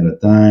person at a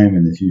time,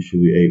 and it's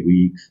usually 8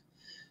 weeks.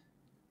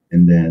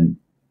 And then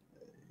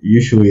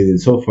usually,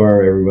 so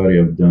far, everybody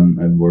I've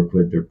worked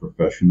with, they're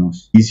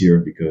professionals. Easier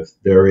because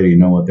they already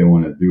know what they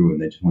want to do,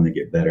 and they just want to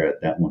get better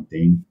at that one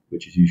thing,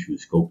 which is usually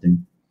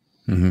sculpting.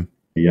 Mm-hmm.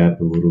 Yap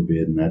a little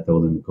bit, and I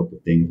tell them a couple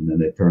of things, and then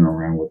they turn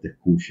around with the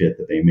cool shit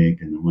that they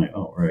make, and I'm like,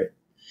 oh, right.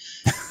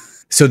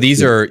 So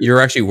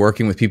you're actually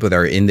working with people that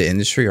are in the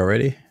industry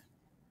already?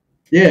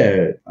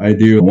 Yeah, I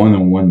do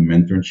one-on-one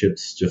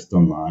mentorships just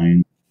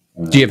online.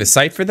 Do you have a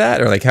site for that,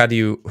 or like how do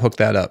you hook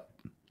that up?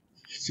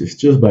 It's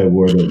just by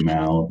word of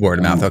mouth. Word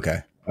of mouth,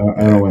 okay.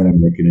 I don't want to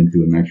make it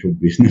into an actual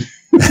business.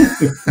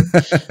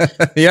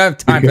 You don't have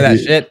time for that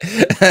shit.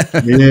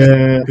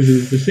 Yeah, because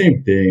it's the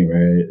same thing,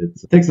 right?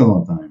 It takes a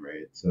long time,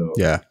 right? So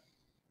yeah,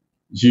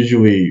 it's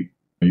usually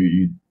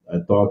I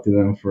talk to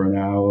them for an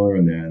hour,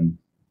 and then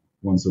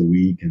once a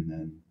week, and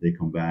then they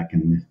come back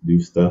and do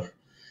stuff.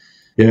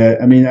 Yeah,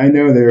 I mean, I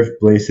know there's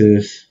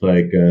places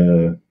like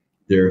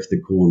there's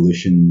the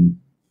coalition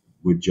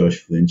with Josh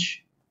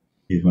Flinch.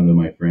 He's one of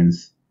my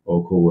friends,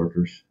 all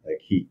co-workers. Like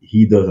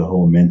he does a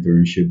whole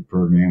mentorship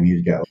program.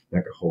 He's got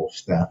like a whole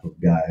staff of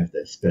guys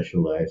that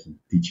specialize in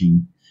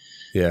teaching.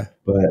 Yeah.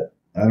 But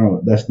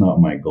that's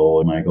not my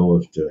goal. My goal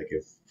is to, like,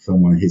 if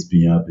someone hits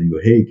me up and go,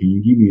 hey, can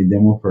you give me a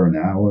demo for an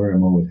hour?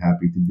 I'm always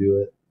happy to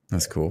do it.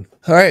 That's cool.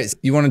 All right.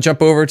 You want to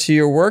jump over to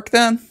your work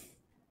then?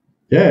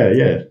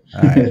 Yeah.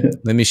 All right.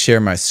 Let me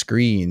share my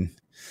screen.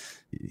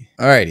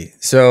 All righty.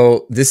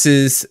 So this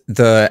is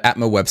the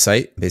Atmo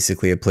website,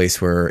 basically a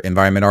place where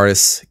environment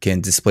artists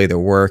can display their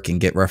work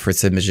and get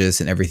reference images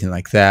and everything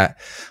like that.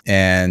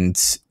 And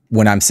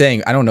when I'm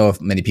saying, I don't know if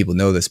many people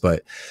know this,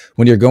 but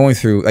when you're going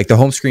through, like, the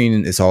home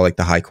screen is all like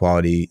the high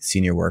quality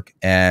senior work.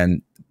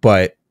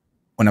 But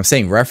when I'm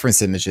saying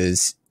reference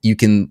images, you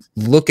can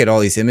look at all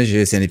these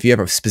images, and if you have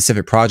a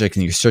specific project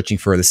and you're searching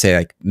for, let's say,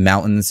 like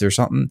mountains or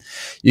something,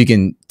 you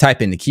can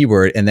type in the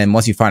keyword, and then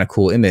once you find a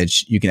cool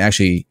image, you can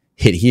actually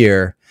hit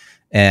here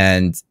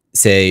and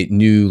say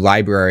new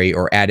library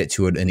or add it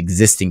to an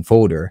existing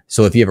folder.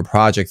 So if you have a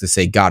project, let's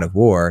say God of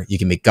War, you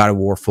can make God of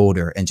War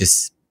folder and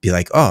just be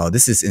like, oh,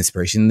 this is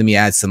inspiration. Let me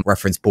add some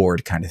reference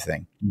board kind of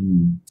thing.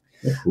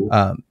 That's cool.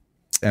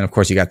 And of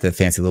course, you got the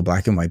fancy little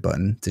black and white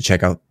button to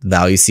check out the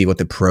values, see what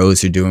the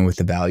pros are doing with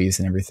the values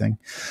and everything.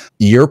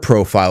 Your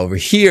profile over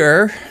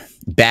here,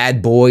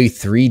 Bad Boy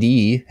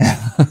 3D.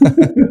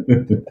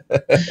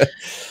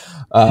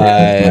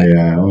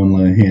 My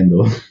online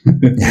handle.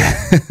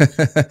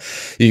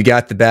 You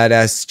got the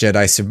Badass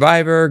Jedi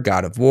Survivor,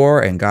 God of War,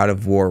 and God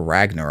of War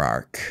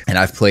Ragnarok. And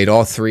I've played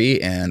all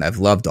three, and I've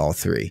loved all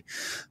three.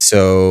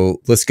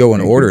 So let's go in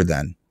order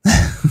then.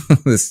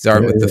 Let's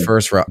start with the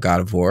first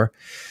God of War.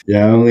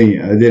 Yeah,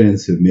 I didn't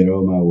submit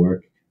all my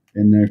work.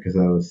 in there because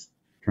I was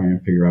trying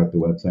to figure out the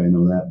website and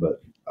all that,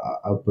 but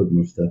I'll put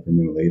more stuff in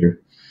there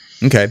later.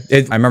 Okay.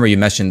 I remember you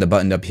mentioned the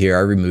button up here.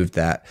 I removed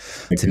that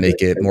to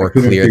make it more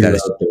couldn't clear figure that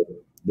it's out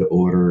the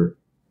order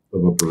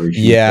of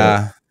operation.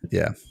 yeah.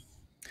 Yeah.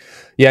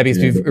 Yeah, because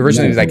we've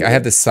originally nice like I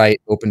have the site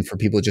open for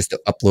people just to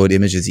upload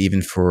images,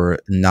 even for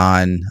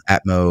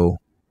non-Atmo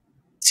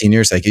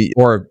seniors, like,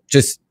 or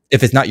just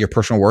if it's not your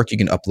personal work, you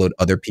can upload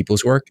other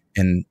people's work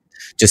and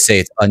just say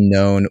it's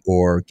unknown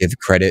or give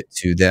credit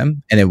to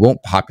them, and it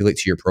won't populate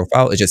to your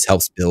profile. It just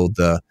helps build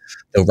the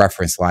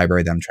reference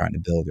library that I'm trying to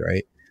build,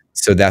 right?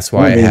 So that's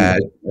why I had.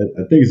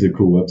 I think it's a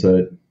cool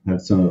website. I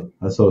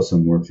saw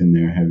some work in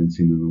there. I haven't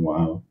seen it in a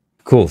while.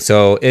 Cool.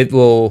 So it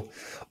will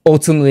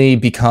ultimately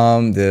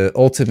become the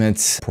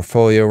ultimate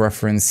portfolio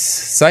reference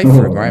site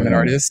for environment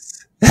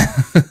artists.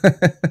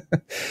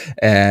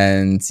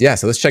 And yeah,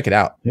 so let's check it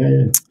out.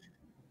 Yeah.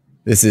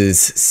 This is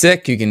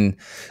sick. You can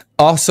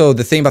also,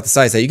 the thing about the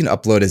site is that you can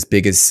upload as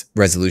big as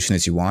resolution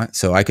as you want.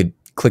 So I could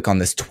click on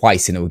this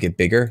twice and it will get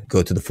bigger,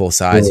 go to the full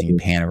size, and you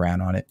pan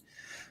around on it.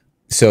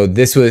 So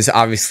this was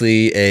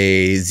obviously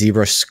a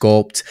Zebra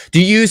sculpt. Do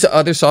you use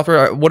other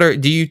software?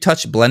 Do you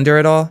touch Blender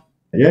at all?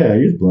 Yeah, I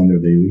use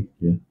Blender daily.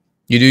 Yeah.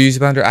 You do use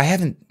Blender? I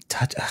haven't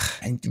touched.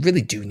 I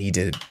really do need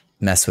to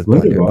mess with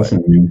Blender. Blender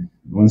awesome, man.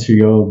 Once you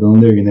go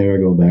Blender, you never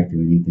go back to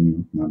anything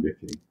else. Not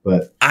different.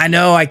 But I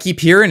know, I keep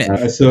hearing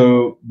it.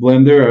 So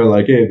Blender, I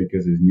like it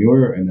because it's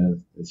newer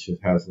and it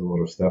just has a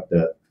lot of stuff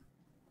that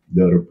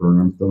the other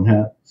programs don't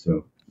have.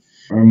 So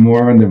I'm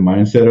more in the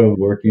mindset of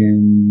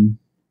working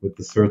with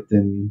a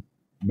certain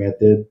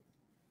method.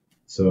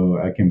 So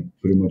I can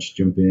pretty much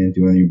jump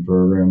into any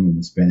program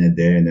and spend a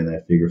day, and then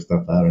I figure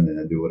stuff out, and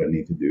then I do what I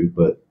need to do.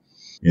 But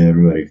yeah,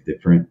 everybody's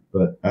different.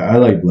 But I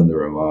like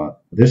Blender a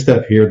lot. This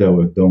stuff here that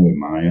was done with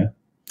Maya.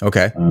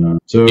 Okay.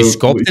 So you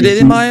sculpted it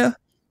in Maya?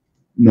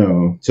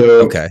 No.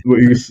 So okay. What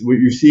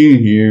you're seeing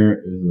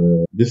here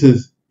is this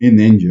is in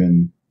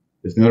engine.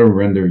 It's not a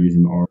render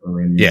using R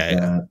or anything like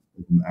that.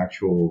 It's an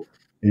actual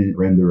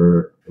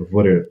renderer of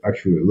what it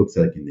actually looks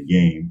like in the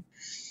game.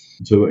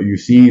 So what you're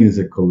seeing is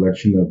a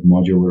collection of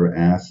modular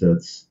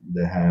assets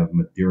that have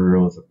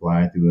materials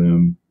applied to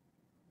them.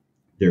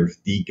 There's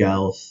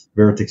decals,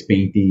 vertex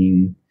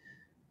painting,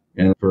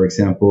 and for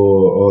example,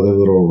 all the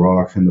little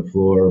rocks on the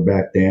floor.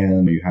 Back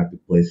then, you had to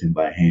place them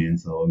by hand,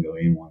 so I'll go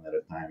in one at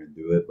a time and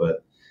do it.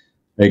 But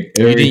like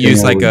you didn't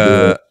use like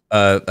a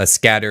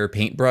scatter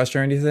paintbrush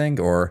or anything,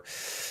 or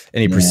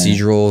any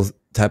procedural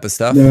type of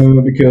stuff?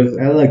 No, because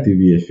I like to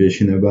be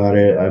efficient about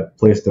it. I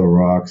place the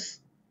rocks.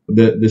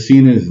 The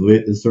scene is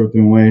lit a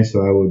certain way,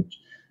 so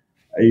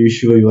I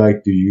usually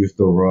like to use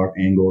the rock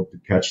angle to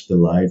catch the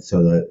light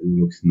so that it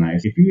looks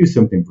nice. If you use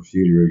something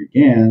procedural, you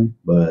can,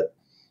 but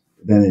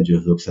then it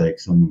just looks like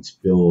someone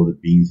spilled the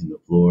beans on the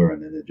floor,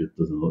 and then it just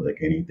doesn't look like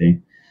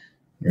anything.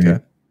 Right?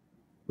 Okay.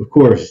 Of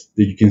course,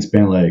 you can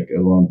spend like a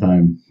long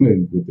time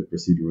with the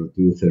procedural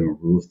tools and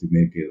rules to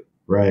make it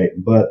right,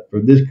 but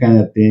for this kind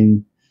of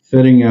thing,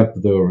 setting up the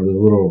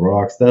little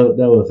rocks, that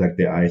was like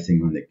the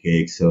icing on the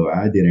cake. So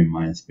I didn't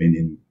mind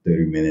spending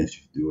 30 minutes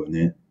just doing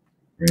it.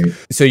 Right.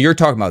 So you're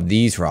talking about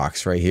these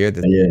rocks right here?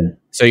 Yeah.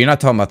 So you're not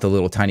talking about the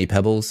little tiny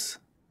pebbles?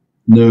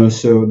 No,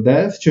 so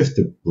that's just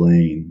a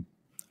plane.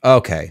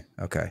 Okay.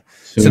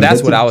 So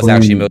that's what I was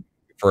actually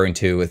referring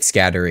to with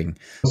scattering.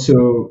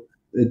 So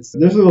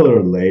there's a lot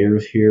of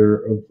layers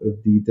here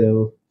of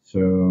detail.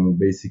 So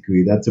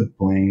basically that's a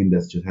plane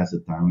that just has a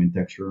tiling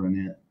texture on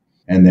it.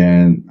 And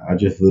then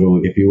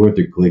if you were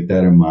to click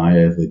that in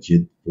Maya, it's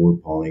legit 4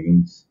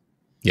 polygons.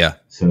 Yeah.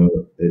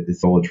 So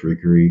it's all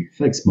trickery. It's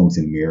like smokes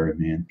and mirror,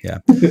 man. Yeah.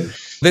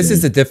 This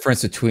is the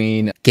difference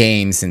between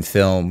games and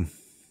film,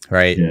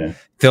 right? Yeah.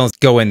 Films,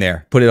 go in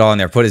there, put it all in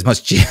there, put as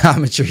much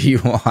geometry you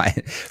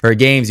want. For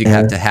games, you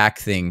have to hack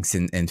things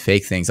and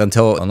fake things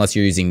unless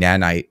you're using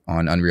Nanite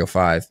on Unreal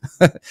 5.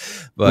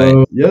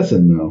 But yes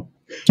and no.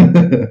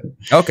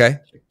 Okay.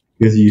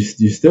 Because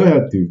you still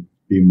have to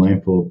be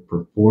mindful of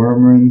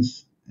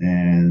performance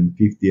and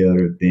 50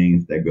 other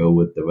things that go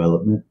with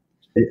development.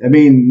 I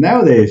mean,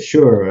 nowadays,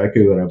 sure, I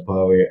could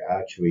probably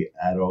actually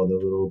add all the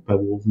little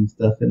pebbles and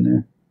stuff in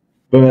there.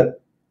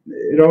 But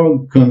it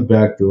all comes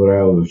back to what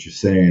I was just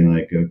saying,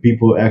 like, are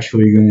people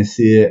actually going to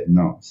see it?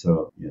 No.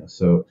 So, yeah,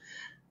 so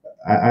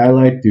I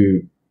like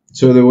to,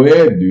 so the way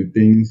I do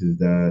things is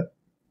that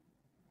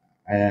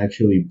I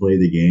actually play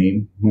the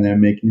game when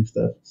I'm making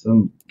stuff.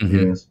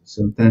 Sometimes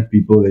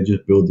people, they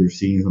just build their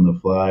scenes on the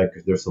fly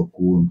because they're so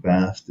cool and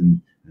fast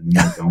and then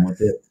they're done with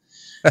it.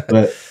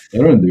 But I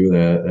don't do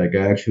that. Like,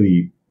 I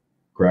actually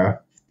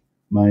craft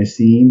my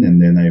scene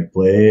and then I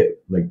play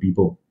it like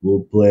people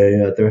will play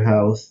at their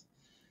house.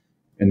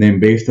 And then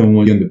based on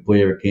what's on the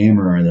player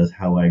camera, that's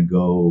how I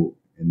go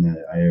and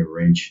I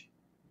arrange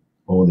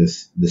all the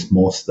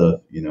small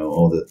stuff,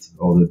 all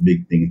the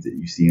big things that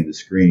you see on the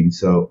screen.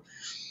 So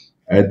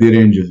I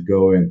didn't just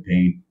go and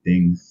paint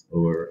things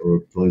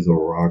or place a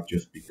rock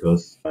just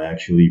because. I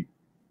actually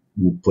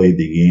will play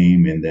the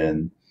game and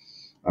then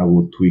I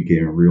will tweak it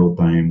in real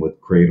time with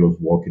Kratos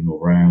walking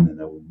around, and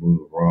I will move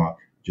the rock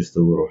just a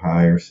little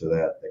higher so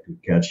that I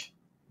could catch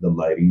the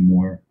lighting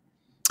more.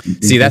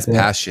 See, that's Like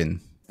that.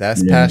 passion.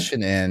 That's Yeah.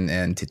 passion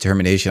and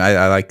determination.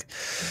 I like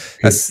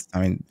that's.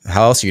 I mean,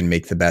 how else are you gonna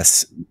make the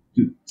best?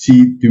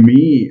 See, to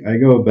me, I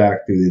go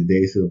back to the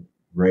days of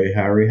Ray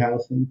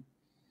Harryhausen.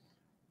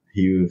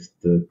 He's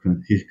Hello.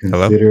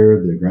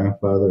 considered the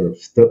grandfather of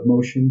stop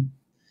motion.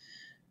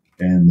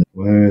 And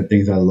one of the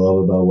things I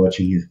love about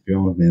watching his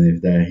films, man,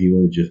 is that he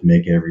would just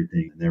make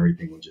everything, and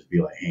everything would just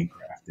be like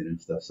handcrafted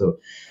and stuff. So,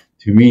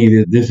 to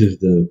me, this is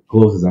the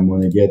closest I'm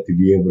going to get to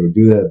be able to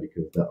do that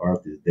because the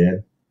art is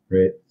dead,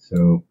 right?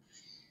 So,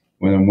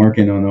 when I'm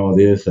working on all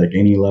this, like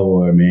any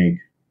level I make,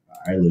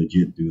 I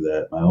legit do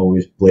that. I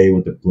always play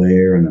with the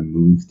player and I'm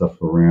moving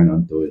stuff around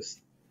until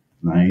it's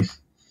nice.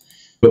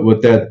 But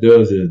what that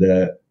does is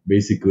that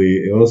basically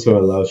it also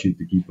allows you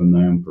to keep an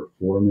eye on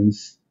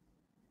performance.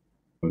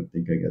 I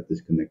think I got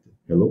disconnected.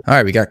 Hello? All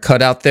right, we got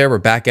cut out there. We're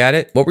back at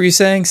it. What were you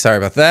saying? Sorry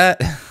about that.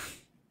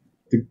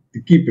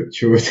 To keep it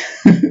short,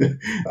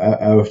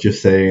 I was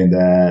just saying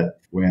that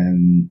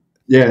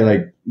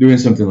like doing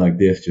something like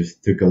this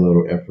just took a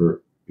little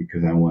effort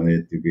because I wanted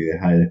it to be the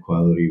highest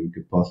quality we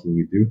could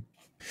possibly do.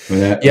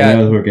 When I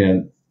was working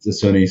at the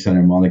Sony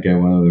Santa Monica,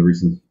 one of the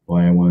reasons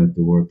why I wanted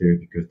to work there is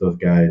because those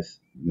guys,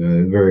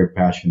 they're very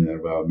passionate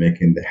about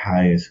making the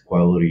highest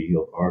quality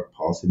of art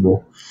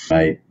possible.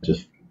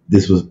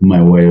 This was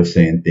my way of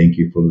saying thank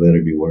you for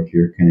letting me work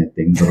here kind of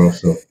thing, but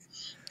also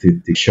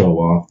to show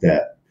off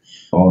that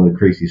all the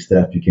crazy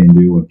stuff you can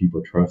do when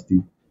people trust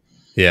you.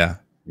 Yeah.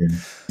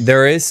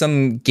 There is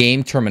some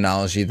game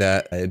terminology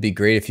that it'd be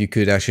great if you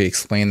could actually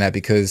explain that,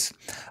 because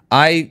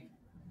I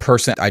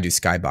do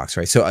skybox,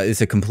 right? So it's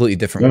a completely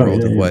different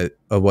world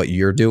of what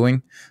you're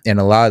doing. And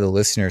a lot of the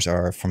listeners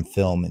are from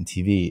film and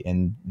TV,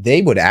 and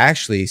they would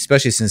actually,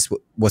 especially since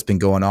what's been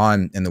going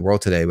on in the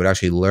world today, would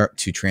actually learn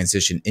to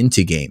transition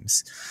into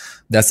games.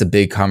 That's a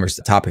big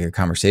topic of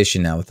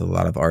conversation now with a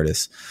lot of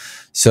artists.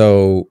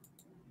 So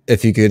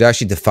if you could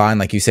actually define,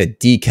 like you said,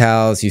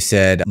 decals, you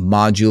said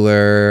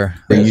modular,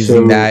 are you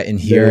using that in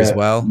here as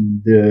well?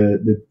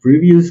 The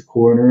previous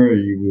corner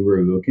we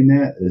were looking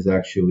at is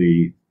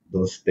actually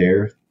those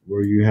stairs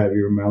where you have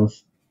your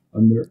mouse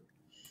under.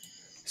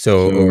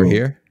 So over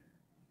here?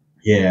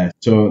 Yeah.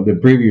 So the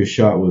previous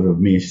shot was of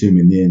me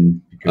zooming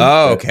in.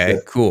 Okay,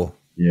 cool.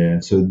 Yeah.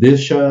 So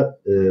this shot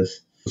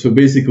is, so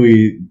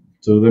basically,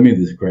 so let me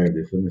describe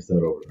this. Let me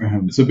start over.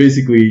 So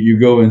basically, you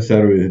go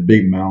inside of this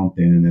big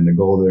mountain, and the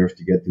goal there is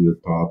to get to the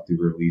top to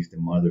release the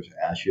mother's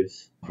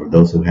ashes, for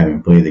those who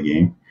haven't played the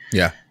game.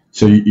 Yeah.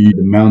 So the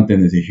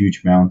mountain is a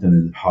huge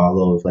mountain. It's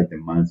hollow. It's like the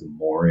Mines of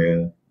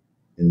Moria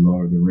in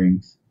Lord of the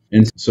Rings.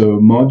 And so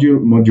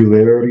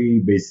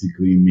modularity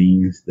basically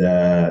means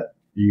that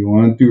you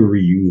want to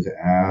reuse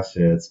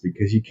assets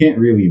because you can't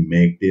really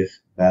make this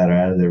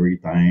badass every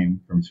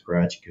time from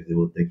scratch because it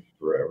will take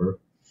forever.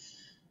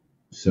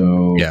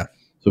 So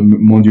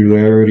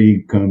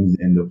modularity comes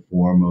in the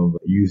form of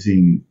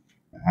using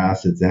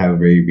assets that have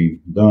already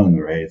been done,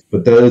 right?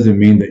 But that doesn't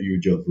mean that you're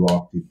just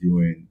locked to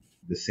doing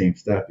the same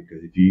stuff,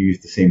 because if you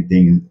use the same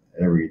thing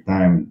every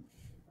time,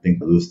 things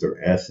lose their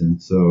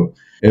essence. So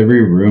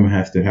every room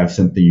has to have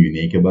something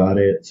unique about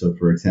it. So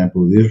for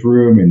example, this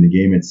room in the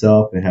game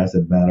itself, it has a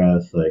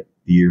badass like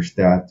deer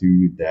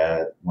statue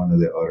that one of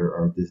the other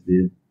artists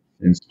did.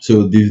 And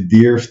so this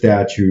deer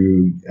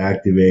statue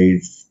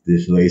activates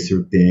this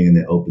laser thing, and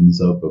it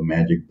opens up a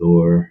magic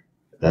door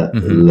that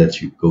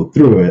lets you go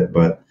through it.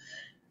 But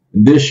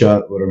in this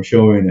shot, what I'm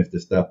showing is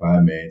the stuff I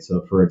made.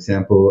 So for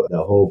example,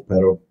 the whole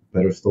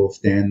pedestal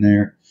stand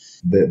there,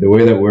 the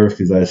way that works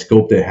is I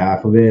sculpted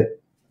half of it,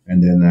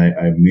 and then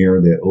I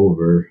mirrored it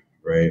over,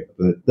 right?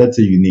 But that's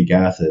a unique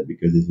asset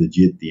because it's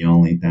legit the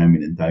only time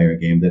in the entire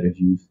game that it's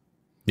used.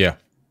 Yeah.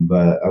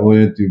 But I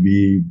wanted it to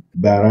be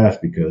badass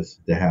because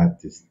they had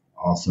this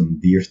awesome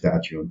deer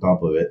statue on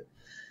top of it.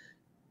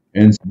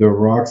 And the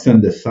rocks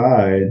on the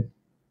side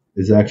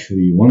is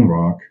actually one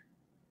rock,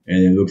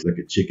 and it looks like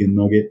a chicken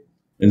nugget.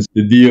 And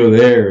the deal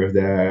there is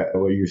that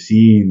what you're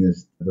seeing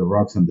is the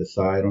rocks on the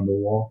side on the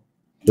wall.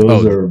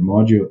 Those are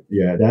modular.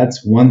 Yeah,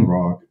 that's one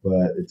rock,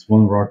 but it's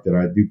one rock that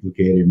I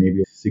duplicated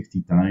maybe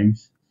 60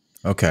 times.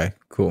 Okay,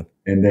 cool.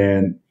 And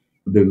then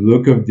the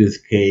look of this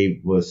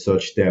cave was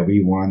such that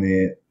we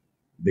wanted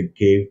the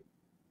cave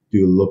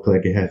to look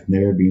like it has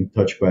never been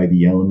touched by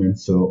the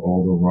elements. So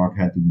all the rock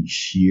had to be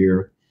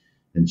sheared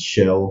and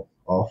shell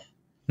off.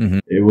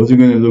 It wasn't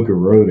going to look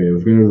eroded. It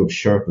was going to look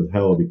sharp as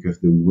hell because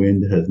the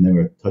wind has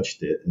never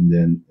touched it. And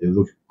then it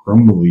looked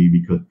crumbly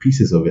because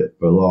pieces of it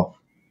fell off.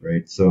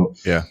 Right, so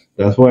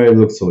that's why it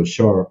looked so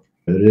sharp.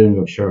 But it didn't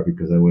look sharp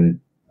because I wanted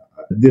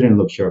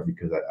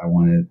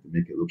to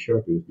make it look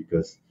sharp. It was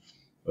because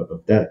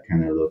of that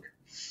kind of look.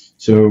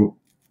 So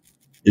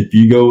if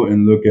you go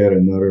and look at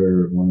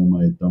another one of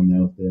my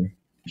thumbnails there,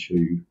 I'll show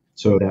you.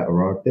 So that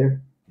rock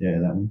there, yeah,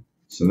 that one.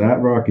 So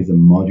that rock is a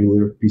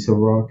modular piece of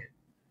rock,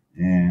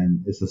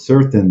 and it's a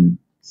certain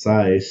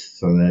size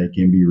so that it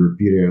can be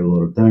repeated a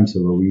lot of times.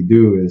 So what we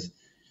do is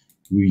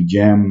we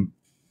jam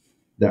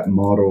that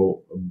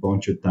model a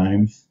bunch of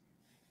times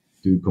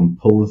to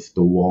compose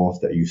the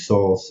walls that you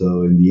saw.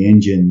 So in the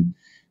engine,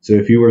 So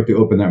if you were to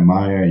open that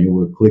Maya and you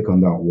would click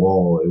on that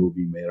wall, it would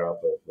be made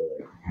up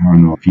of, I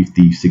don't know,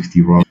 50,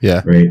 60 rocks,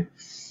 Yeah. right?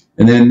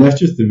 And then that's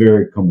just a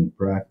very common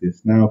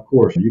practice. Now, of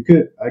course,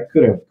 I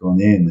could have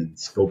gone in and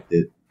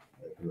sculpted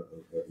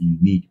a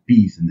unique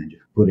piece and then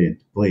just put it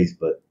into place,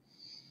 but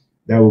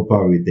that would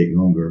probably take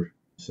longer.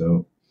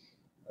 So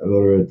a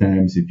lot of the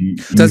times, if you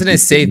doesn't it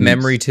save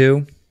memory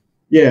too?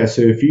 Yeah.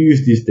 So if you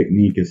use this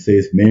technique, it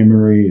saves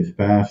memory, it's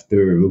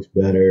faster, it looks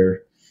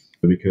better,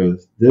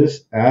 because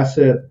this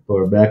asset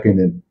for back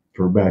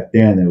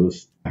then it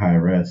was high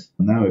res.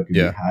 Now it could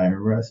be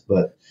higher res,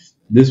 but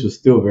this was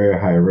still very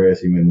high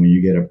res even when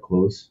you get up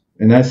close.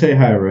 And I say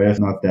high res,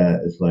 not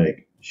that it's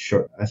like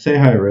short. I say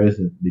high res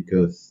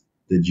because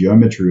the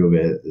geometry of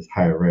it is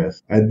high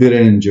res. I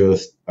didn't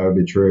just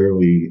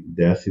arbitrarily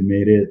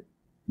decimate it,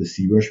 the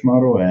ZBrush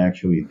model. I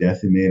actually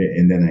decimated it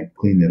and then I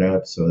cleaned it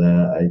up so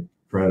that I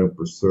try to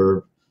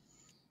preserve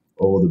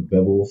all the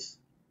bevels.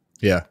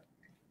 Yeah.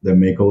 That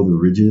make all the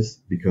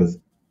ridges, because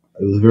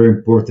it was very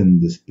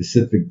important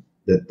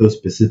that those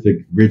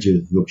specific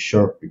ridges look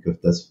sharp, because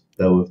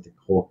that was the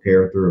whole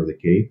character of the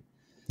cave.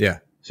 Yeah.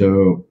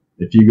 So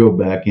if you go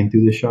back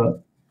into the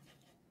shot,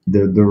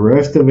 the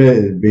rest of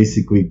it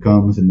basically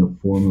comes in the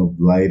form of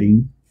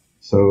lighting.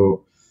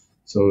 So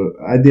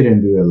I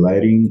didn't do the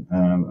lighting.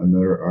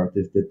 Another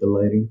artist did the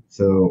lighting.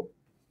 So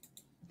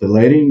the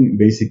lighting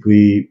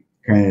basically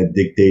kind of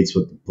dictates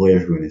what the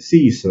player's going to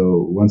see. So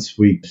once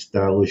we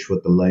establish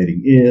what the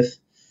lighting is,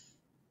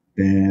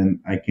 then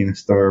I can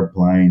start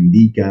applying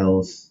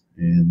decals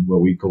and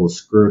what we call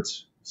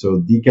skirts.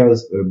 So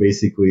decals are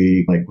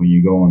basically like when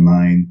you go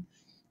online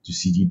to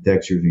CG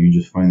textures and you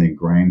just find a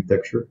grime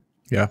texture.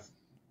 Yeah.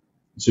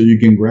 So you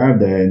can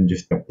grab that and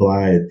just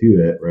apply it to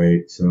that,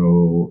 right?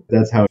 So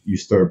that's how you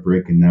start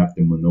breaking up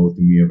the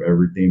monotony of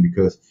everything,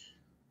 because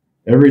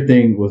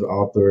everything was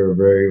altered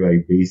very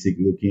like basic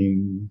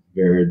looking,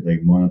 very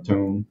like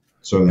monotone,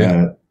 so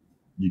that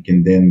you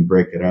can then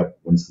break it up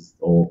once it's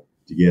all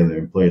together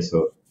in place.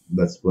 So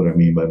that's what I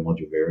mean by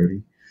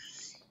modularity.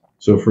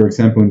 So for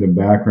example, in the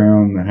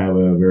background, I have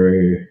a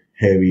very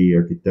heavy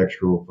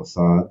architectural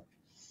facade.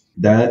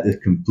 That is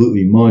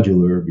completely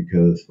modular,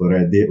 because what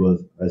I did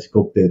was I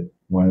sculpted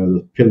one of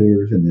those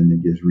pillars and then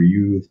it gets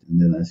reused, and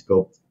then I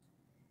sculpt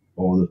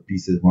all the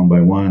pieces one by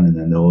one, and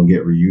then they'll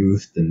get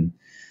reused, and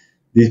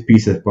these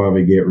pieces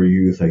probably get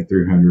reused like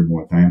 300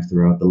 more times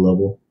throughout the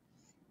level.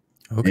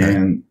 Okay.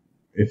 And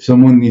if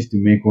someone needs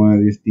to make one of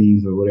these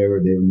things or whatever,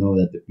 they will know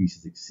that the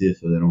pieces exist,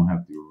 so they don't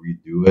have to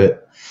redo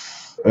it.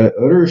 At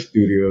other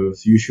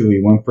studios,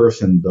 usually one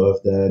person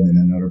does that, and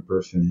another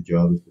person's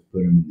job is to put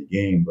them in the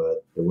game.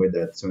 But the way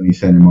that Sony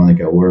Santa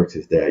Monica works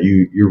is that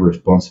you're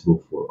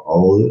responsible for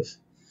all of this.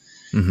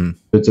 Mm-hmm.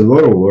 It's a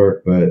lot of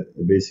work, but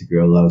it basically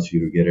allows you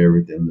to get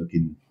everything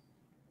looking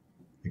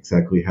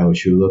exactly how it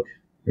should look,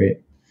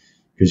 right?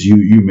 Because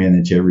you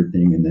manage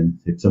everything, and then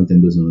if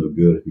something doesn't look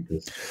good, it's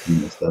because you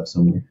messed up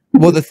somewhere.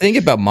 Well, the thing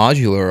about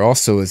modular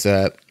also is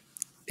that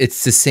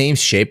it's the same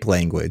shape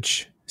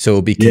language, so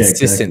it'll be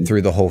consistent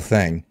through the whole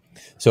thing.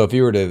 So if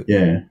you were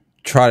to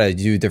try to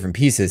do different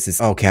pieces,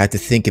 it's okay, I have to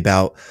think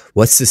about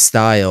what's the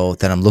style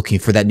that I'm looking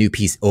for that new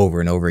piece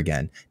over and over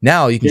again.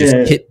 Now you can just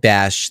kit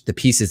bash the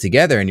pieces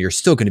together and you're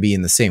still going to be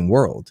in the same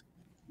world.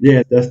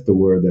 Yeah, that's the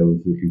word I was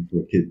looking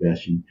for, kit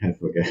bashing. I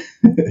forgot.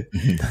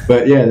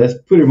 But yeah, that's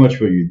pretty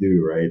much what you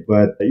do, right?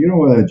 But you don't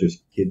want to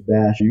just kit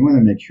bash. You want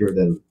to make sure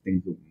that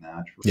things look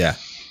natural. Yeah.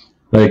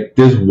 Like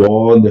this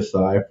wall on the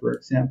side, for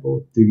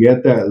example, to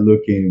get that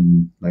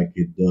looking like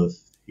it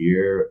does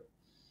here,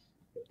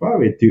 it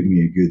probably took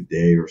me a good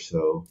day or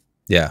so.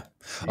 Yeah.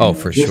 Oh,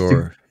 for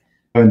sure.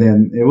 And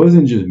then it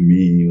wasn't just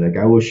me. Like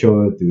I will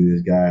show it to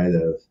this guy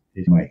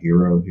he's my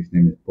hero. His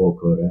name is Paul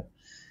Coda.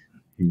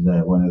 He's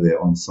one of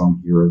the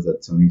unsung heroes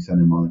at Sony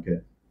Santa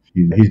Monica.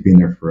 He's been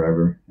there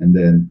forever. And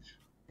then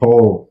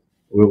Paul,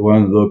 with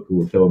one look,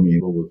 will tell me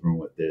what was wrong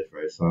with this,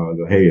 right? So I'll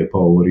go, hey,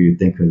 Paul, what do you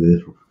think of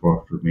this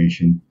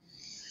formation?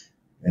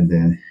 And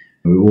then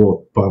we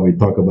will probably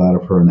talk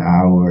about it for an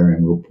hour,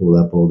 and we'll pull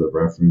up all the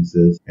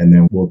references, and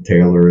then we'll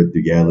tailor it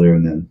together.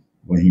 And then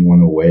when he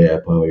went away, I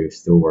probably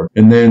still work.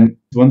 And then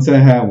once I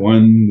had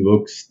one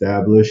look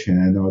established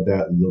and I know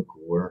that look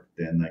worked,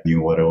 then I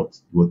knew what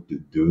to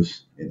do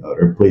in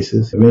other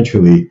places.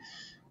 Eventually,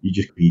 you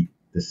just repeat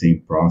the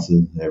same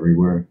process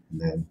everywhere,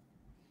 and then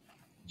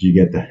you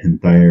get the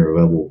entire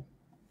level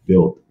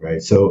built,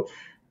 right? So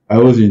I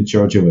was in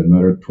charge of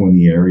another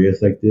 20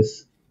 areas like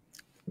this,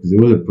 because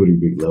it was a pretty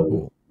big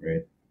level,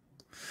 right?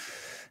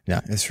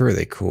 Yeah, it's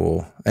really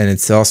cool. And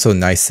it's also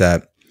nice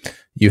that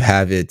you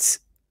have it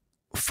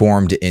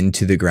formed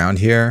into the ground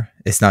here.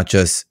 It's not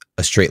just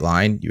a straight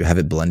line. You have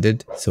it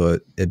blended, so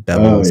it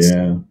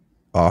bevels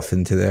off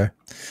into there.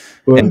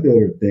 Well, and the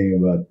other thing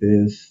about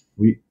this,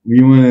 we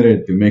wanted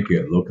it to make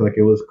it look like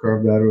it was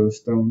carved out of a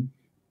stone.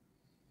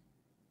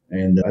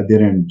 And I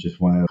didn't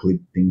just want to click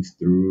things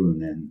through,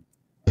 and then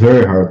it's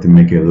very hard to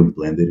make it look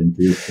blended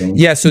into the stone.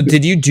 Yeah, so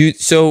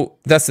so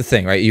that's the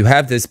thing, right? You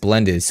have this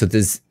blended. So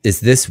is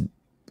this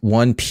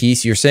one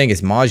piece you're saying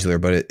is modular,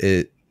 but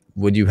it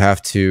would you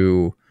have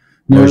to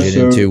No, merge it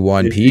so into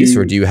one if piece,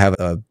 or you do you have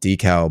a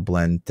decal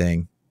blend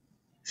thing?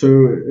 so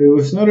it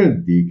was not a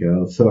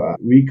decal. So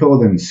we call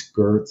them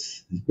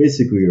skirts. It's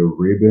basically a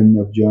ribbon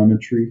of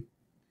geometry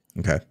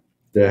Okay.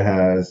 that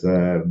has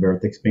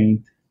vertex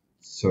paint,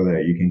 so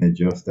that you can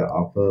adjust the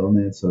alpha on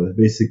it. So it's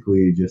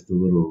basically just a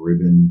little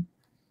ribbon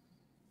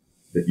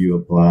that you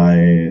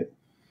apply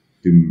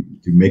to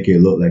make it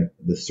look like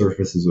the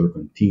surfaces are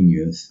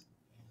continuous.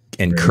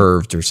 And Right.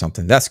 curved or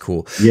something. That's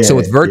cool. Yeah, So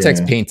with vertex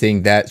yeah,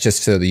 painting, that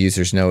just so the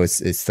users know,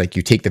 it's like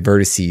you take the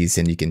vertices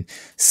and you can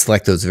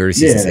select those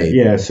vertices and yeah, say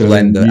yeah. So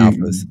blend the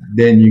alphas.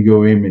 then you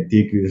go in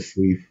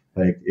meticulously,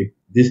 like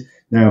this.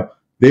 Now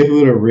this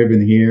little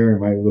ribbon here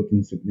might look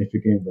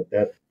insignificant, but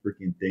that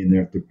freaking thing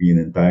there took me an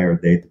entire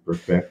day to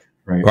perfect.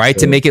 Right. Right,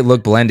 to So make it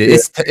look blended. yeah,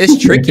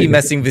 It's tricky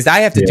messing because I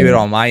have to do it yeah.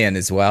 on my end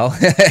as well,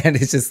 and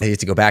it's just I have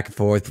to go back and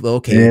forth.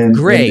 Okay, And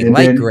gray, and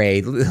light then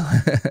gray. we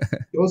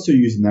also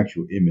use an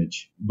actual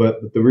image, but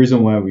the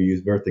reason why we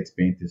use vertex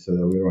paint is so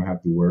that we don't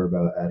have to worry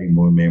about adding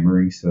more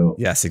memory. So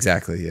Yes,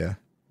 exactly. Yeah,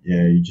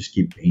 yeah, you just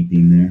keep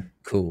painting there.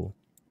 cool.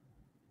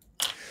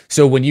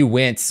 So when you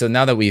went, so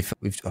now that we've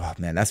oh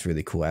man, that's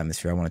really cool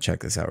atmosphere. I want to check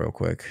this out real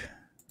quick.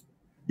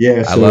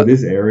 Yeah, I so love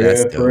this that's area,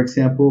 for dope.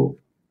 example,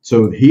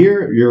 so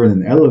here you're in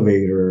an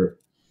elevator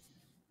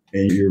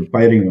and you're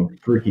fighting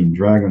a freaking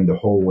dragon the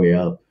whole way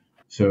up.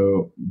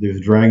 So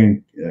there's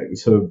dragon.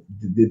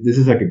 This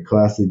is like a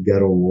classic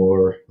God of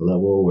War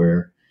level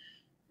where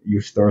you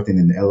start in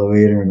an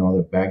elevator and all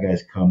the bad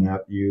guys come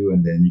at you,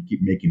 and then you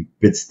keep making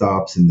pit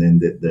stops, and then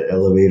the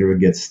elevator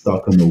gets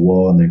stuck on the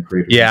wall, and then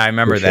Kratos Yeah, has I to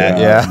remember push it that.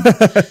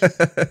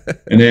 out. Yeah.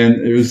 And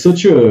then it was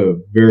such a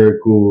very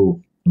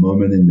cool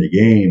moment in the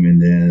game.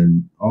 And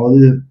then all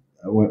this,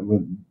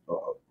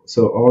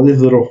 so all these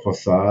little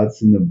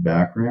facades in the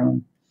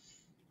background,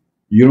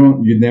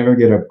 you never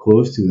get up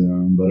close to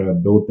them, but I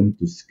built them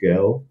to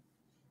scale.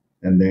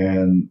 And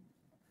then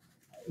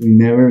we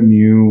never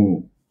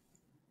knew.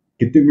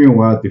 It took me a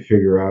while to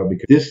figure out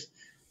because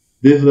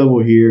this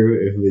level here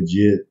is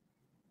legit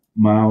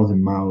miles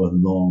and miles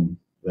long.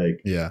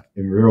 Like Yeah.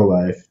 in real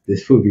life,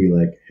 this would be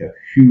like a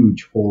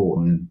huge hole,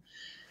 and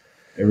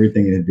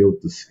everything is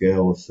built to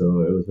scale.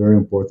 So it was very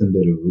important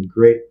that it looked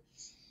great.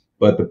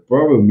 But the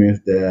problem is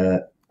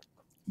that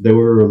there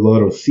were a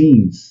lot of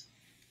seams,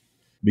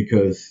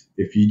 because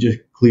if you just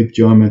clip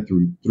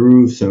geometry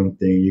through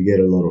something, you get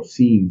a lot of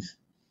seams.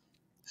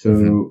 So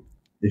Mhm.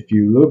 if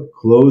you look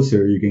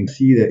closer, you can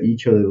see that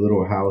each of the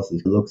little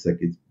houses looks like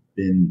it's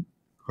been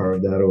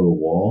carved out of a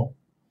wall.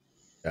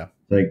 Yeah.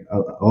 Like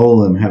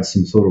all of them have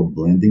some sort of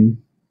blending.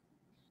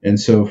 And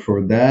so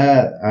for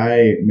that,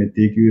 I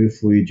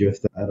meticulously,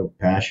 just out of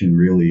passion,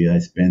 really, I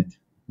spent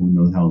who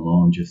knows how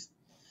long just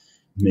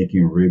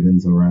making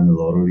ribbons around a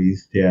lot of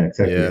these. Yeah,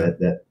 exactly.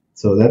 Yeah.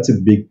 So that's a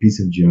big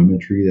piece of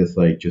geometry that's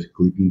like just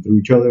clipping through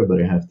each other, but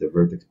it has the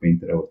vertex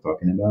paint that I was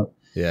talking about.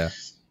 Yeah.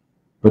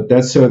 But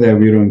that's so that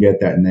we don't get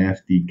that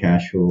nasty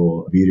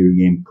casual video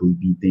game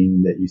clippy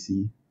thing that you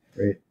see,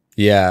 right?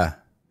 Yeah.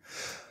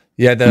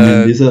 Yeah. And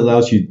then this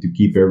allows you to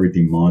keep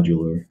everything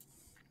modular.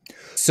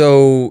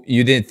 So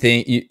you didn't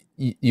think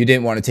you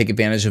didn't want to take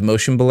advantage of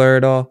motion blur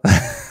at all?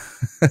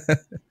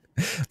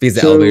 Because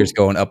the elevator's So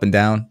going up and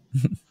down.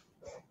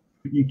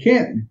 you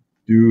can't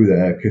do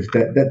that because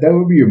that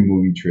would be a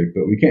movie trick,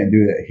 but we can't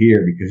do that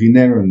here because you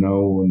never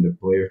know when the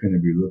player's going to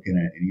be looking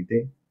at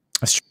anything.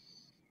 That's true.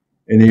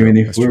 And even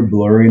if That's we're true.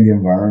 blurring the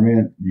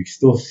environment, you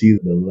still see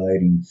the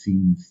lighting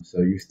scenes.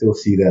 So you still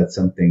see that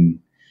something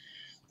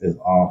is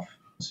off.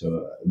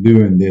 So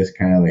doing this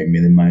kind of like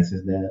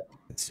minimizes that.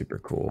 That's super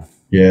cool.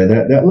 Yeah,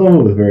 that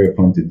level was very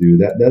fun to do.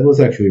 That was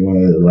actually one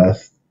of the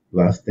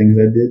last things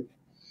I did.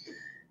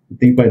 I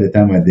think by the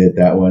time I did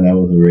that one, I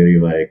was already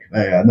like,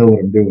 hey, I know what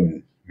I'm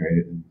doing,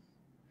 right? And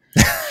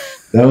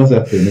that was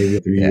after maybe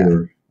 3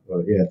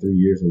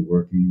 years of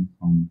working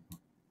on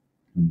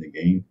the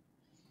game.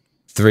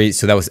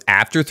 So that was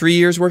after 3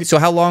 years working. So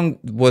how long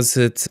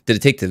did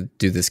it take to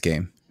do this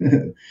game?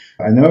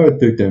 I know it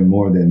took them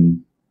more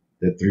than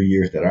the 3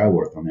 years that I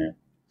worked on it.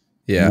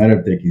 Yeah. It might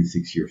have taken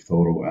 6 years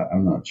total.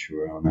 I'm not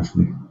sure,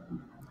 honestly.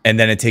 And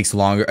then it takes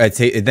longer.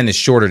 Then it's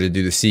shorter to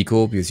do the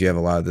sequel because you have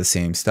a lot of the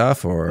same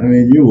stuff, or I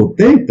mean, you will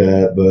think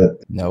that,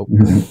 but nope.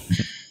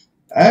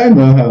 I don't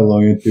know how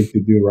long it took to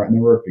do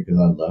Ragnarok because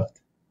I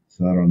left.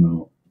 So I don't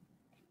know.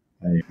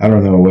 I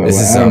don't know what This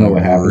is I don't know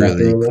what happened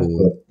really after I left,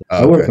 cool. but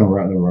I worked on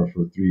Ragnarok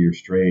for 3 years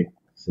straight.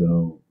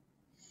 So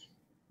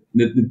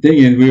the thing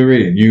is, we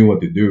already knew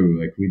what to do.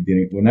 Like we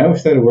didn't. When I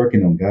started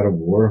working on God of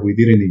War, we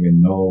didn't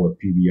even know what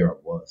PBR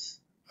was.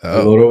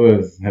 A lot of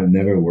us have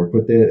never worked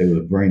with it. It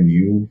was brand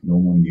new. No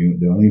one knew.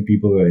 The only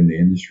people in the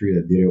industry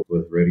that did it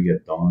was Ready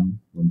at Dawn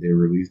when they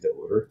released the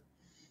order.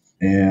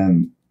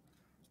 And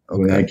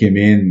when I came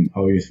in,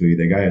 obviously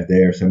the guys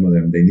there, some of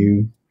them, they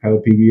knew how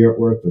PBR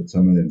worked, but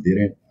some of them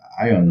didn't.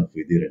 I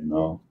honestly didn't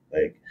know.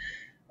 Like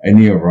I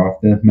knew a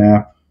roughness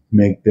map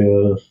make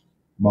the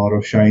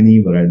model shiny,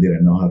 but I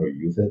didn't know how to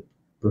use it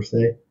per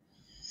se.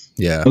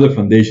 Yeah. All the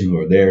foundations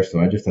were there, so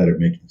I just started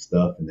making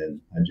stuff, and then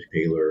I just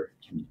tailor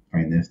and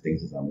finesse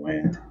things as I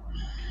went.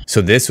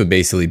 So this would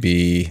basically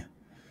be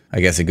I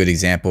guess, a good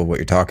example of what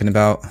you're talking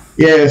about?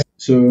 Yeah.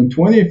 So in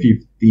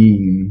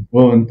 2015,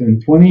 well, in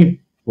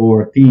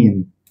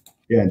 2014,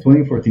 yeah, in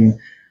 2014,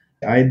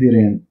 I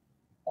didn't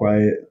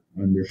quite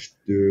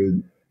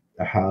understood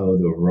how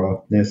the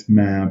roughness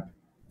map,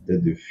 the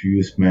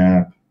diffuse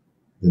map,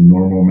 the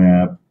normal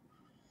map,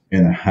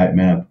 and a height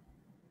map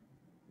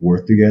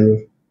work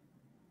together.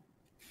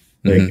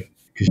 Mm-hmm. Like,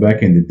 because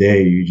back in the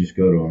day, you just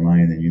go to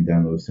online and you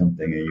download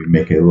something and you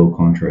make it a low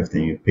contrast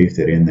and you paste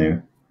it in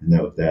there, and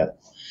that was that.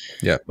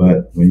 Yeah.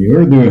 But when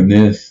you're doing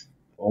this,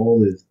 all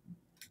these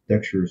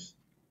textures,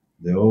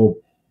 they all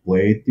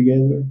play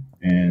together,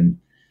 and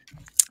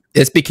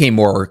This became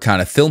more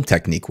kind of film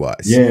technique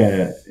wise.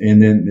 yeah.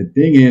 And then the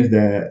thing is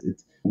that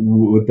it's,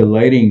 with the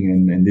lighting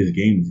and this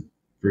game is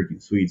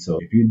freaking sweet. So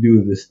if you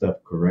do this stuff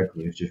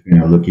correctly, it's just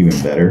gonna look even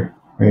better,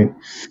 right?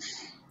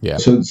 Yeah.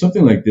 So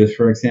something like this,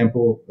 for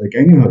example, like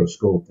I knew how to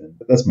sculpt, and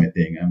that's my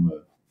thing. I'm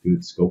a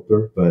good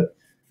sculptor, but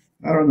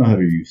I don't know how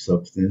to use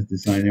substance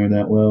designer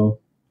that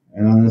well.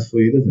 And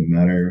honestly, it doesn't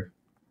matter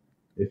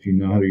if you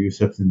know how to use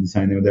substance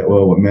designer that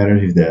well. What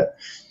matters is that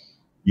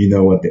you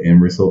know what the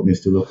end result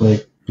needs to look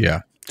like.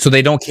 Yeah. So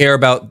they don't care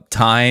about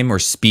time or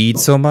speed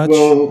so much?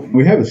 Well,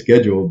 we have a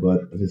schedule,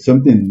 but if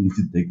something needs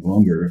to take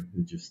longer,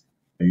 you just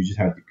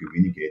have to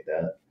communicate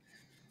that.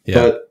 Yeah.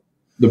 But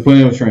the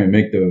point I was trying to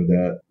make, though,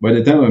 that by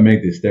the time I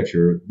make this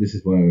texture, this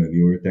is one of the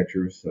newer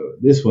textures. So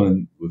this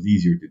one was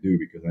easier to do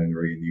because I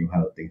already knew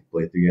how things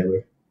play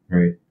together,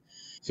 right?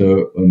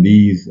 So on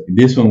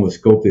this one was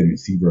sculpted in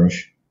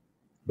ZBrush.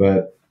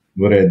 But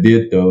what I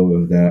did, though,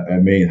 was that I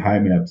made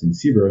height maps in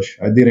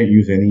ZBrush. I didn't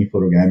use any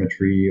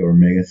photogrammetry or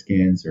mega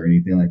scans or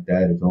anything like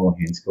that. It was all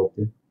hand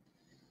sculpted.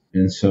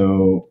 And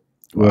so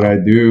what I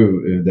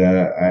do is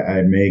that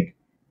I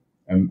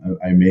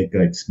make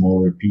like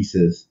smaller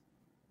pieces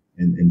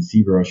in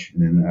ZBrush,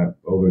 and then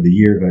over the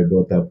years I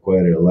built up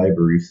quite a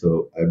library.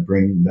 So I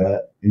bring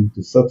that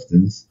into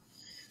Substance,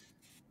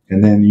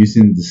 and then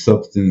using the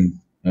Substance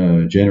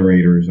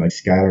generators, I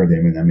scatter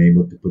them, and I'm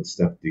able to put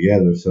stuff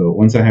together. So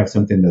once I have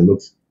something that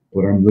looks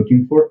what I'm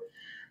looking for,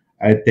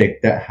 I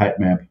take that height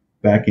map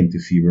back into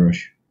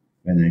ZBrush,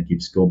 and then keep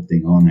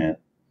sculpting on it,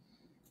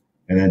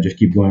 and I just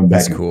keep going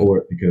back and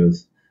forth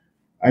because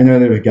I know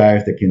there's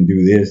guys that can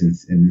do this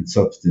in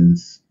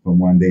Substance from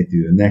one day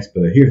to the next,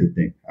 but here's the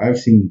thing. I've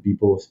seen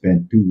people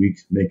spend 2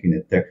 weeks making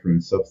a texture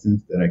in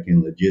Substance that I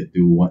can legit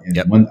do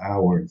in 1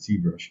 hour in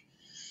ZBrush.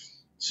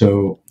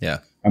 So yeah,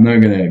 I'm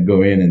not going to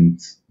go in and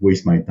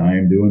waste my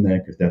time doing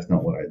that because that's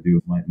not what I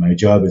do. My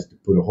job is to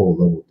put a whole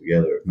level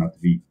together, not to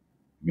be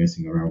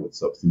messing around with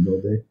Substance all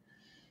day.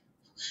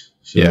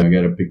 So I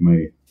got to pick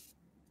my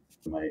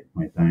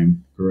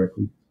time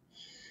correctly.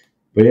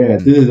 But yeah,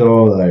 this is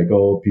all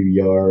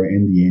PBR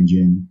in the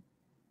engine.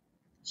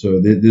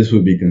 So this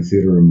would be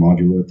considered a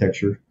modular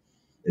texture.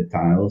 It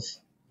tiles,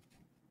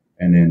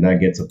 and then that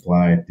gets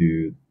applied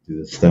to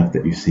the stuff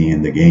that you see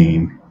in the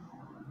game.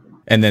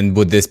 And then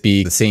would this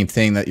be the same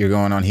thing that you're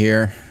going on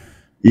here?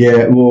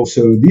 Yeah, well,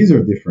 so these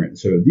are different.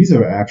 So these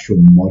are actual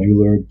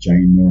modular,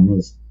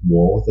 ginormous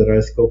walls that I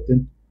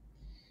sculpted.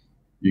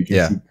 You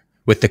can see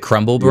with the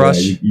crumble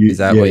brush. Is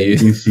that what you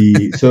can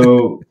see?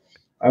 So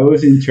I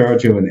was in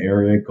charge of an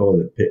area called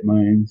the Pit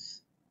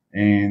Mines,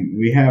 and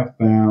we have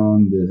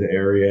found this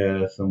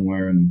area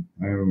somewhere in,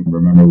 I don't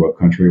remember what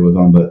country it was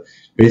on, but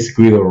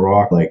basically the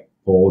rock like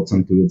folds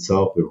onto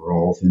itself, it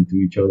rolls into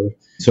each other.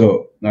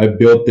 So I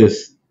built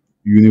this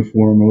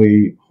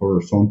uniformly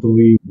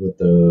horizontally with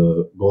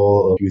the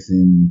goal of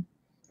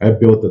I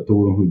built a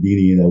tool in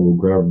Houdini that will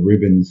grab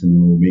ribbons and it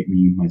will make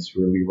me my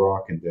swirly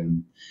rock, and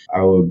then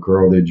I will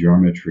grow the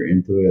geometry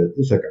into it.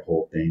 It's like a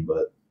whole thing,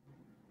 but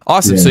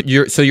awesome.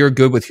 Yeah. So you're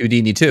good with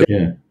Houdini too.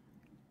 Yeah,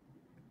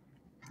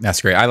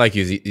 that's great. I like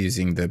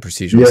using the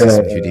procedural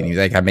system with Houdini.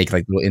 Like I make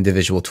like little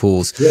individual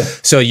tools. Yeah.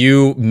 So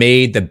you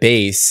made the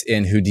base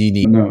in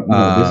Houdini. No,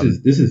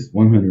 this is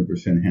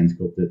 100% hand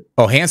sculpted.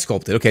 Oh, hand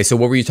sculpted. Okay. So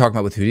what were you talking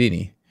about with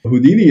Houdini?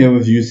 Houdini I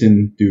was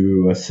using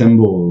to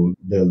assemble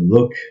the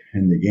look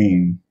in the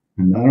game,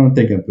 and I don't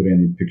think I put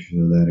any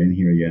pictures of that in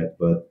here yet.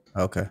 But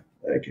okay,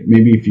 like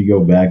maybe if you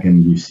go back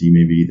and you see,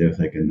 maybe there's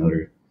like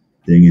another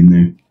thing in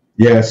there.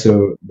 Yeah,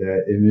 so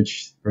that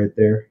image right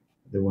there,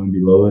 the one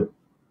below it.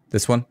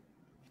 This one?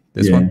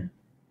 This one?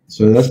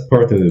 So that's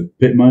part of the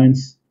Pit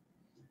Mines.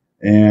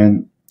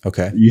 And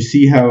okay, you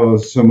see how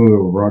some of the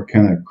rock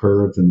kind of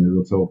curves and it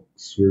looks all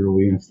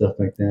swirly and stuff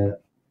like that?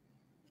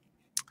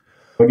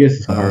 I guess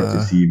it's hard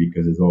to see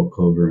because it's all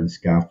cover and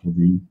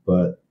scaffolding.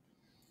 But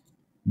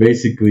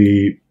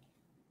basically,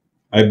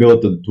 I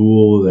built a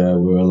tool that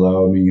will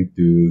allow me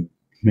to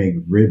make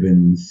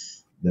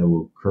ribbons that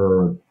will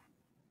curve,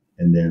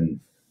 and then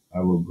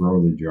I will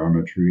grow the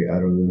geometry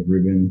out of those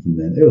ribbons, and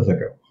then it was like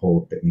a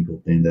whole technical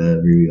thing that I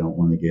really don't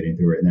want to get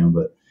into right now.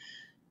 But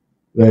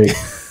like,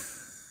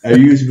 I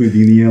use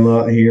Houdini a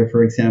lot here,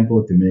 for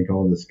example, to make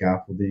all the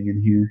scaffolding in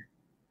here.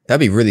 That'd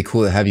be really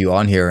cool to have you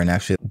on here and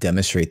actually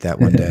demonstrate that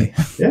one day.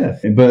 Yeah,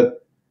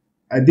 but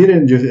I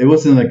didn't it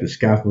wasn't like a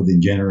scaffolding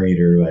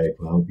generator like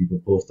how people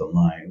post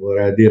online.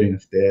 What I did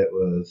instead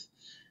was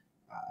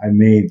I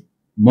made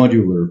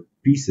modular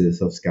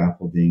pieces of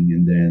scaffolding,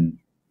 and then,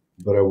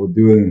 but I would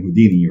do it in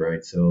Houdini,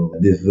 right? So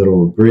this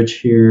little bridge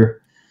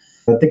here,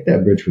 I think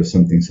that bridge was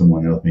something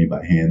someone else made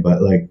by hand,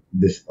 but like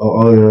this,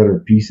 all the other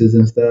pieces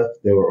and stuff,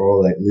 they were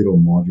all like little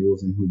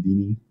modules in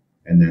Houdini,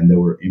 and then they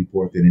were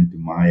imported into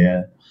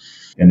Maya,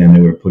 and then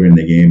they were put in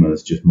the game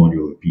as just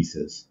modular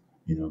pieces,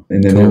 you know.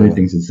 And then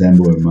everything's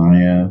assembled in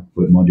Maya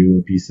with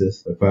modular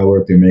pieces. If I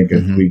were to make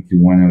a tweak to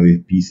one of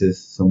these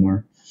pieces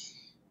somewhere,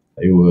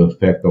 it will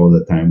affect all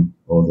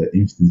the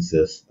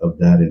instances of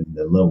that in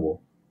the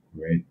level,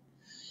 right?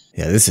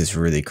 Yeah, this is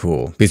really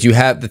cool because you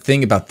have, the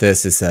thing about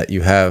this is that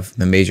you have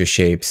the major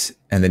shapes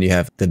and then you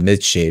have the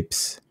mid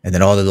shapes and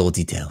then all the little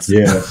details.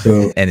 Yeah,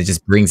 so and it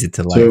just brings it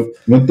to life. So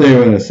one thing I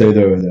want to say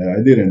though is that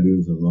I didn't do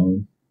this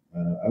alone.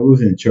 I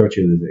was in charge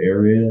of this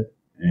area,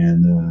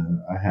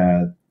 and I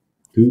had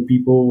 2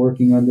 people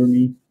working under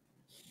me,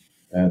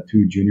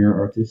 2 junior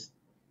artists,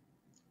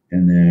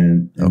 and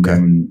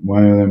then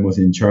one of them was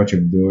in charge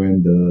of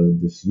doing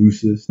the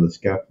sluices, the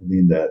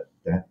scaffolding that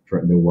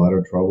the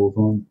water travels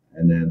on.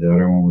 And then the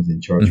other one was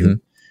in charge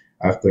of,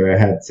 after I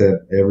had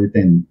set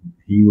everything,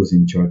 he was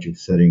in charge of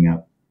setting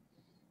up,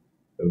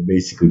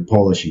 basically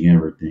polishing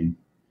everything.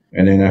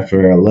 And then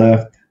after I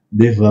left,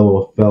 this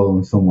level fell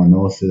on someone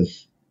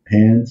else's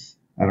hands.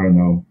 I don't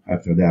know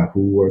after that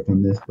who worked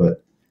on this,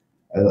 but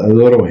a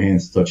little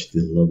hands touched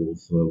this level,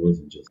 so it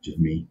wasn't just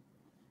me.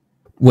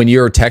 When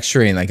you're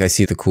texturing, like I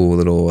see the cool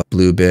little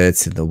blue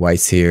bits and the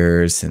whites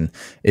here, and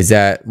is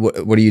that,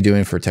 what are you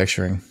doing for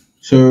texturing?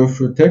 So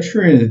for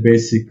texturing, it's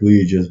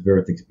basically just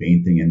vertex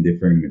painting and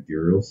different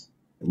materials.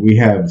 We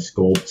have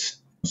sculpts.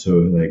 So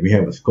like we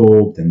have a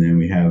sculpt, and then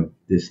we have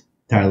this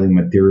tiling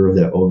material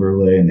that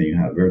overlay, and then you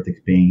have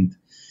vertex paint.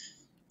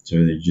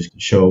 So they just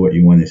show what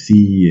you want to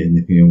see, and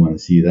if you don't want to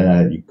see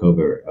that, you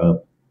cover it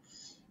up.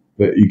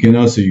 But you can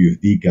also use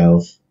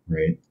decals,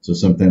 right? So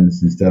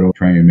sometimes instead of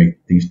trying to make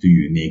things too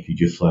unique, you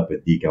just slap a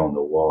decal on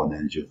the wall, and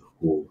then it's just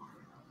cool.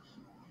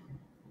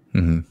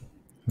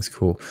 That's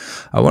cool.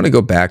 I want to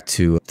go back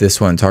to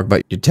this one, talk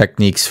about your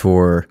techniques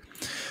for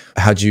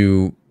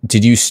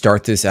did you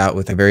start this out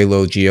with a very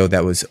low geo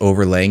that was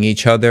overlaying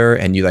each other,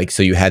 and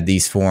so you had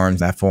these forms,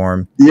 that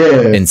form,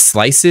 in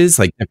slices,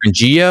 like different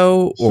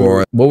geo,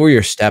 or what were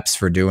your steps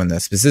for doing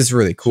this? Because this is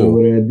really cool. So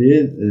what I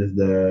did is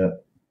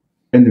that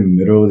in the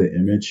middle of the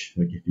image,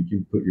 like if you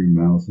can put your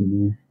mouse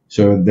in there.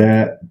 So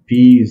that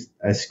piece,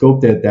 I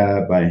sculpted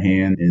that by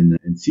hand in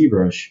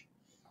ZBrush,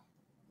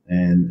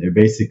 and it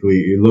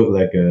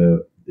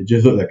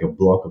just looked like a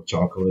block of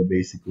chocolate,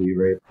 basically,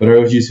 right? But I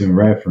was using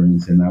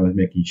reference, and I was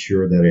making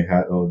sure that it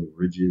had all the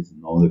ridges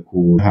and all the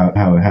cool, how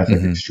it has like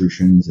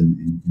extrusions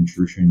and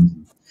intrusions.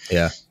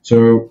 Yeah.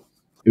 So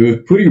it was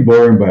pretty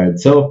boring by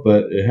itself,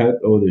 but it had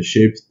all the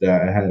shapes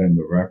that I had in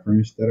the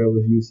reference that I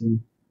was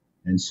using.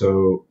 And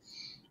so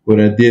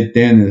what I did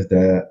then is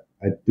that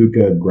I took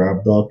a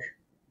grab doc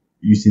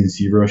using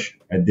ZBrush.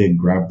 I did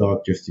grab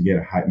doc just to get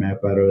a height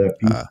map out of that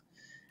piece.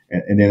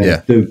 And then I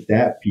took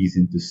that piece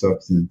into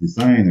Substance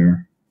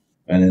Designer,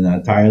 and then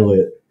I tile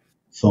it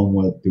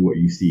somewhat to what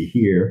you see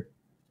here,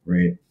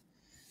 right?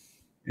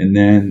 And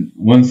then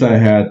once I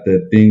had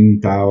the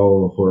thing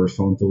tiled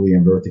horizontally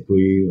and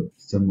vertically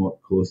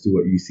somewhat close to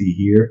what you see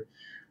here,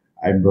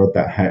 I brought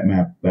that height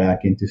map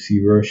back into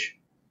ZBrush,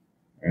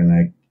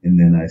 and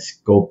then I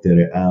sculpted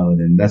it out,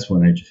 and that's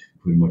when I just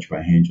pretty much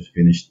by hand just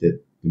finished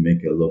it to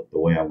make it look the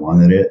way I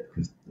wanted it,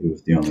 because it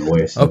was the only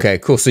way. So. Okay,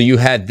 cool. So you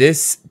had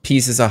this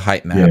piece as a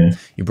height map,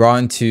 you brought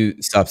into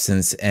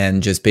Substance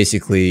and just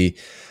basically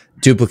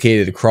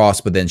duplicated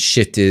across, but then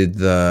shifted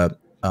the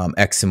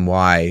X and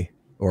Y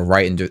or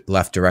right and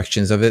left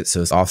directions of it,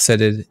 so it's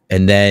offsetted,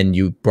 and then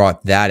you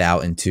brought that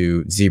out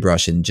into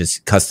ZBrush and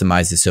just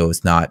customized it so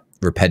it's not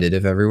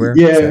repetitive everywhere.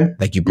 So,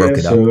 like you broke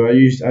it up. So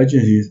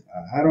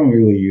I don't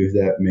really use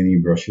that many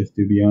brushes,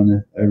 to be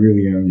honest. I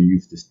really only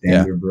use the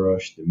standard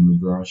brush, the move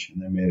brush,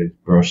 and I made a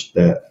brush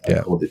that I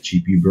call the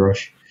cheapy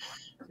brush.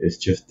 It's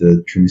just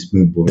the trim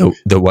smooth border.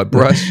 The what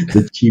brush?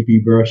 The cheapy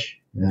brush.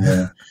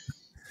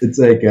 It's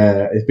like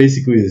it's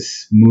basically a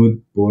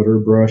smooth border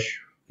brush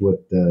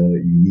with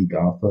the unique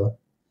alpha.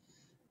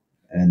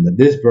 And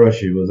this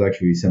brush, it was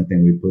actually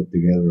something we put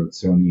together at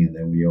Sony, and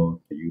then we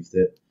all used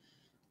it.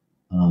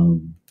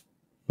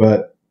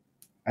 But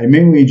I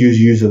mainly just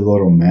use a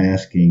little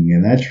masking,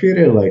 and I treat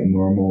it like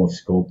normal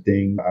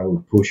sculpting. I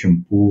would push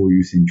and pull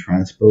using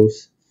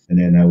transpose, and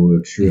then I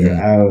would extrude it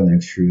out and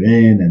extrude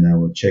in, and I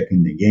would check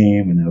in the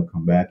game, and I would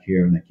come back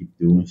here and I keep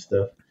doing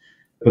stuff.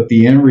 But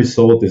the end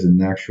result is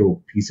an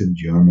actual piece of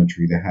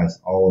geometry that has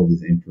all of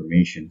this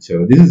information.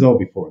 So this is all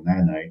before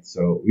Nanite,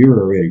 so we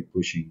were already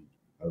pushing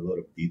a lot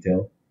of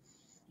detail,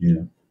 you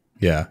know.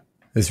 Yeah,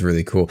 this is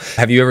really cool.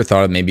 Have you ever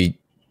thought of maybe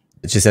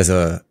just as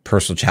a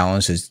personal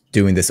challenge is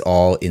doing this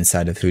all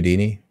inside of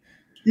Houdini?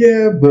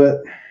 Yeah,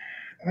 but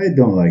I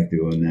don't like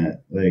doing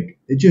that. Like,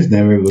 it just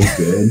never looks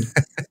good.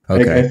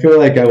 Like, I feel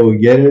like I will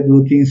get it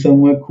looking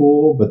somewhat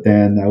cool, but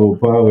then I will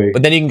probably...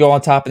 But then you can go on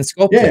top and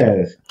sculpt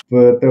it.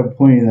 But at that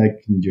point,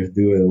 I can just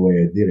do it the way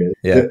I did it.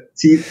 Yeah. But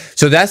see,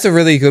 so that's a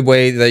really good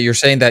way that you're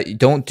saying that you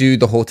don't do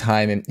the whole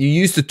time, and you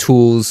use the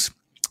tools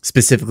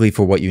specifically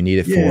for what you need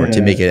it for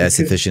to make it as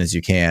efficient as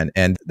you can.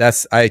 And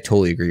I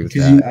totally agree with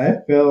that.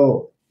 I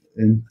fell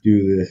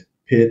into this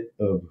pit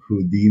of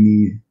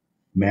Houdini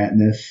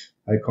madness,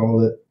 I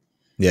call it.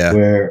 Yeah.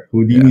 Where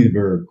Houdini is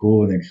very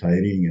cool and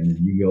exciting, and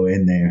then you go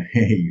in there,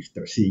 hey, you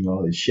start seeing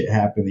all this shit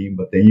happening,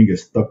 but then you get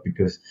stuck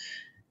because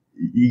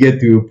you get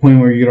to a point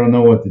where you don't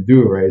know what to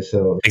do, right?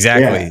 So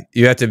exactly,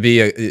 you have to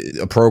be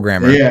a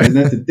programmer. Yeah, and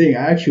that's the thing.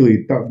 I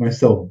actually taught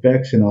myself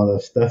Vex and all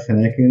that stuff,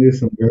 and I can do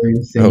some very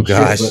insane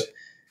shit. But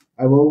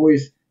I've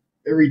always,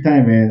 every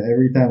time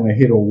I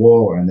hit a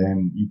wall, and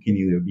then you can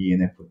either be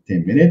in it for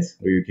 10 minutes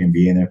or you can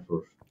be in it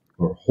for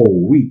a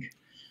whole week.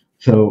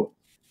 So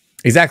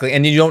exactly,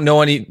 and you don't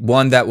know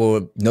anyone that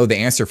will know the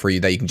answer for you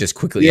that you can just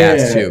quickly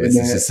ask too. It's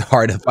just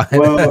hard to find.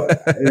 Well,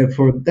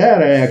 for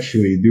that, I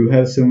actually do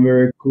have some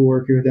very cool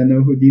workers that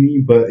know Houdini,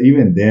 but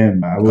even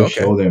them, I will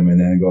show them and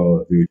then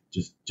go, dude,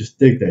 just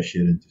take that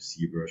shit into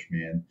ZBrush,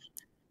 man.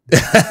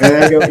 And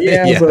I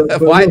go,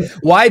 but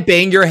why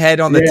bang your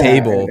head on the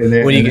table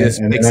when you can just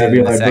fix it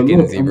in a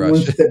second? I'm one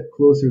step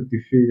closer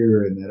to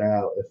figuring it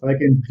out. If I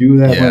can do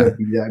that, I want to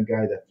be that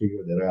guy that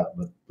figured it out.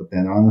 But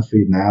then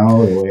honestly,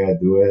 now the way I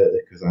do it,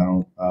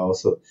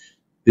 because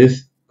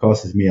this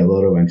causes me a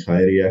lot of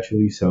anxiety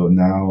actually. So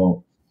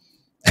now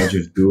I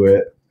just do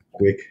it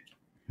quick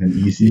and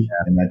easy,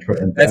 and I try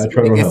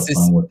to have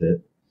fun with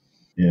it.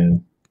 Yeah.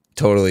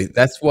 Totally.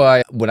 That's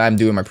why when I'm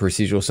doing my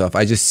procedural stuff,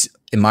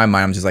 in my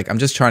mind, I'm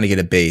just trying to get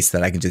a base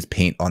that I can just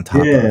paint on top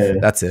of.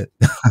 That's it.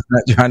 I'm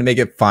not trying to make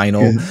it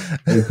final.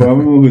 The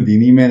problem with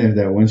Houdini, man, is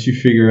that once you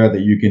figure out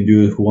that you can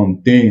do this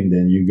one thing,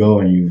 then you go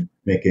and you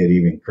make it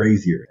even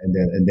crazier. And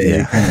then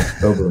you kind of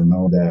struggle to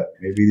know that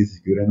maybe this is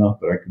good enough,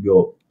 but I could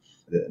go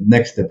the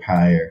next step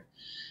higher.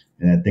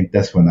 And I think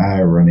that's when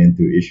I run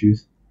into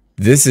issues.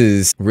 This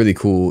is really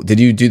cool. Did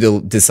you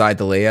decide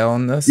the layout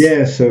on this?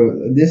 Yeah,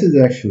 so this is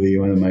actually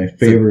one of my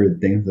favorite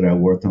things that I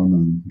worked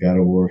on God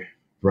of War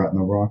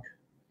Ragnarok.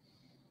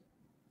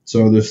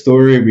 So the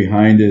story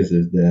behind this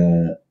is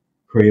that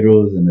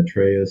Kratos and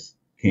Atreus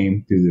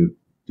came to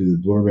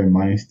the Dwarven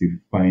mines to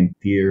find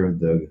Tyr,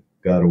 the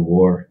god of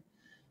war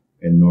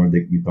in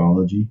Nordic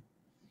mythology.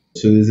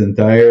 So this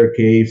entire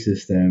cave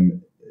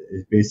system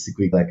is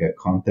basically like a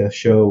contest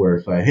show where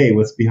it's like, hey,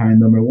 what's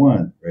behind number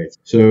one, right?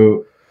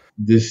 So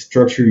this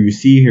structure you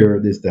see here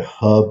is the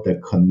hub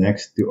that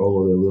connects to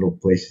all of the little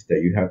places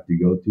that you have to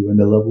go to in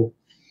the level.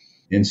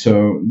 And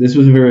so this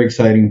was very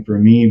exciting for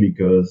me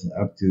because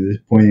up to this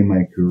point in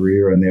my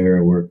career, I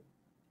never worked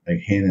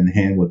like hand in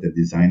hand with a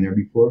designer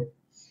before.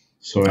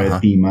 So I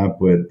team up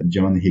with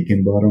John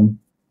Hickenbottom.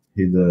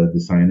 He's a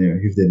designer.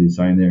 He's the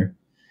designer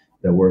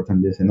that worked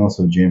on this, and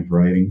also Jim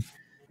writing.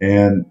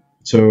 And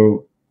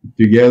so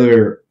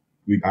together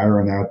we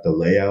iron out the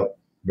layout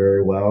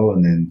very well,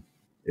 and then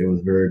it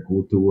was very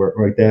cool to work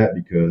like that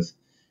because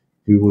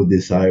we will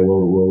decide what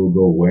will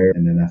go where.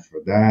 And then after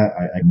that,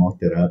 I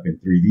mocked it up in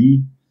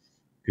 3D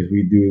because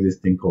we do this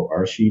thing called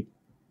R-Sheet.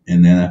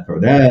 And then after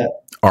that...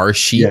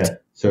 R-Sheet? Yeah.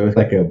 So it's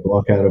like a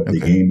block out of the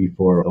game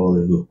before all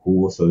this was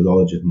cool. So it's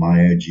all just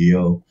Maya,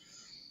 Geo,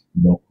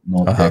 no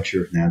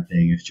texture,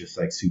 nothing. It's just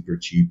like super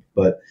cheap.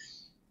 But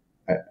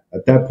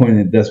at that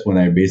point, that's when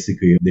I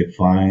basically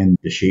defined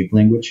the shape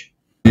language.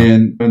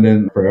 And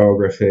then Raul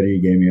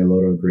Aparicio gave me a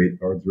lot of great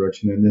art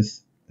direction in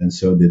this. And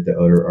so did the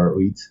other art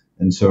leads.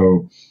 And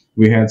so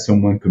we had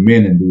someone come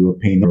in and do a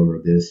paint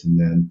over this. And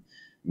then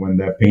when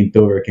that paint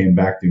over came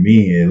back to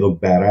me, it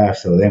looked badass.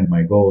 So then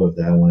my goal was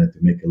that I wanted to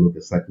make it look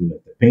exactly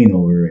like the paint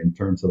over in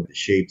terms of the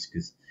shapes,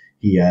 because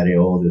he added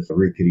all this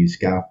rickety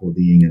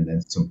scaffolding and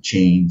then some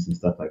chains and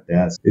stuff like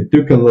that. So it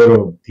took a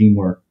little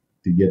teamwork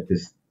to get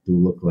this to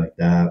look like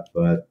that.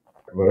 But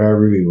what I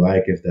really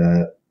like is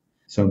that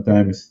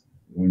sometimes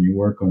when you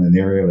work on an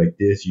area like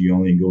this, you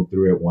only go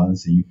through it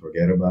once and you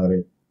forget about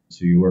it.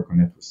 So you work on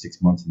it for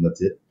 6 months and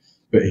that's it.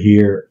 But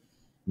here,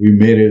 we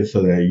made it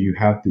so that you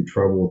have to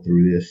travel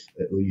through this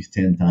at least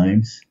 10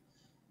 times.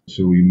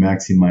 So we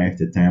maximize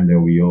the time that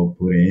we all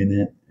put in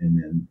it, and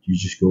then you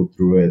just go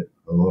through it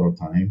a lot of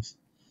times.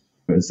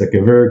 It's like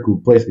a very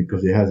cool place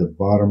because it has a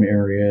bottom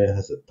area, it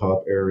has a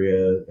top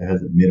area, it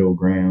has a middle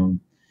ground.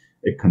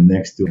 It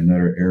connects to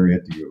another area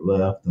to your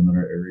left,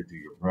 another area to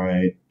your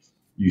right.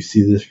 You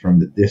see this from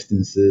the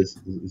distances.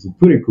 It's a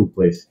pretty cool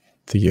place.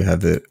 I think you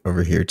have it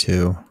over here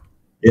too.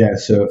 Yeah,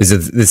 so is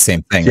it the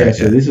same thing? Yeah, right?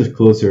 So this is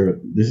closer.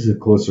 This is a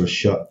closer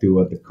shot to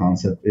what the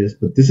concept is,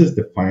 but this is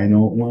the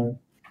final one.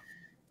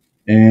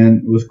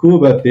 And what's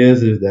cool about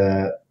this is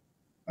that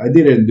I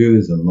didn't do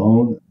this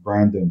alone.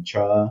 Brandon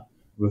Cha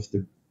was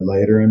the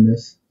lighter in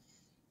this,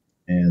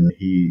 and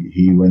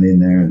he went in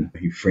there and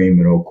he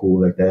framed it all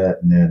cool like that.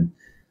 And then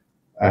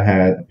I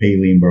had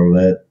Paylene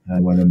Barlett,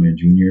 one of my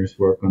juniors,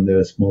 work on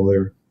the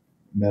smaller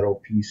metal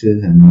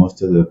pieces and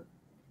most of the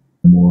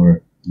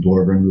more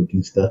dwarven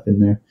looking stuff in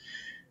there.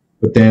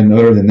 But then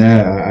other than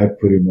that, I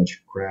pretty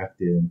much crafted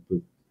and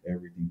put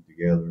everything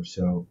together.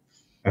 So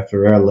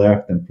After I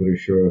left, I'm pretty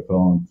sure it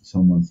fell into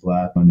someone's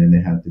lap, and then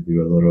they had to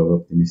do a little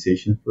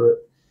optimization for it.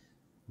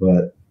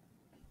 But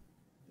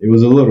it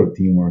was a little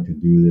teamwork to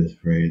do this,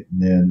 right? And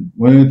then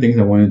one of the things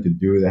I wanted to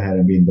do that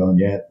hadn't been done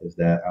yet is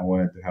that I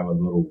wanted to have a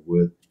little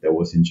wood that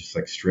wasn't just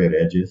like straight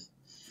edges.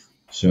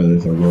 So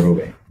there's a little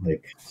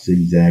like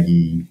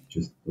zigzaggy,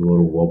 just a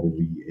little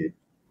wobbly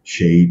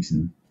shapes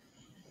and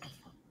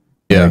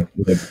Yeah.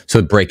 like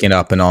So breaking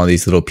up in all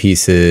these little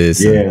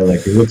pieces. yeah,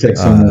 like it looks like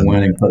someone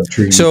went and cut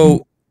trees.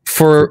 So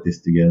for put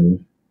this together.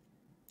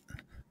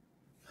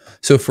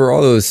 So for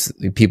all those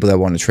people that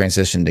want to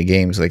transition to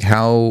games, like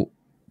how,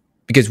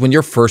 because when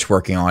you're first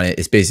working on it,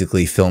 it's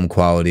basically film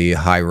quality,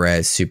 high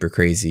res, super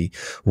crazy.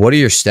 What are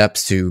your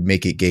steps to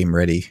make it game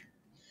ready?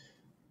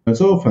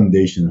 It's all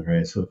foundational,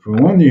 right? So for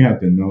one, you have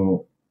to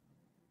know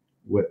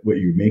what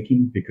you're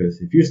making, because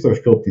if you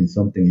start sculpting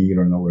something and you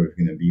don't know what it's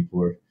going to be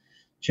for,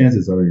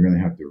 chances are you're going to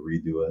have to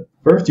redo it.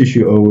 First, you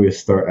should always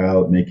start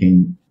out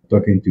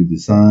talking to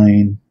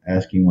design,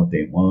 asking what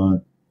they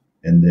want.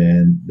 And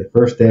then the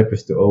first step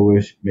is to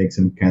always make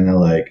some kind of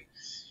like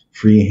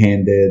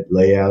free-handed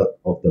layout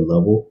of the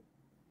level.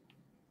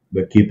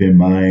 But keep in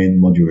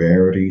mind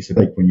modularity. So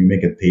like when you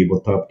make a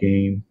tabletop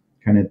game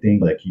kind of thing,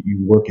 like you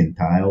work in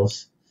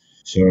tiles.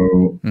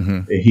 So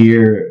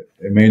here,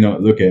 it may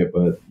not look at,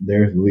 but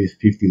there's at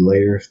least 50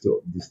 layers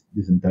to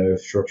this entire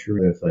structure.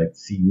 There's like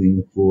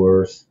ceiling,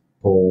 floors,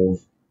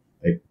 poles,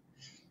 like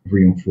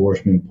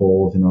reinforcement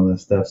poles and all that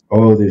stuff.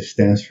 All of this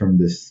stems from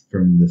this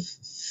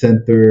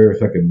center.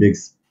 It's like a big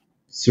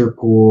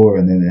circle,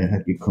 and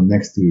then it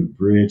connects to a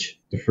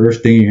bridge. The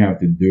first thing you have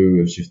to do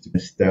is just to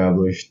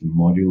establish the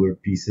modular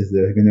pieces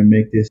that are going to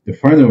make this. The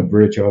final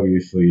bridge,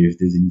 obviously, is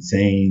this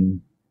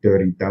insane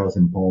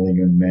 30,000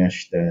 polygon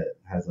mesh that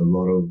has a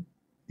lot of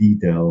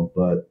detail,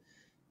 but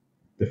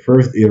the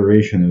first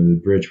iteration of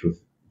the bridge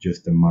was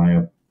just a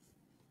Maya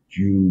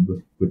cube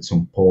with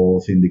some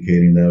poles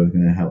indicating that it was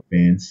going to have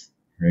fans,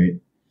 right?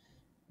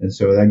 And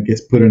so that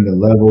gets put in the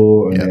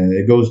level, and then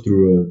it goes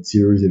through a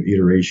series of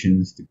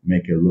iterations to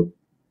make it look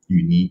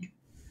unique.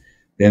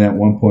 Then at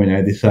one point,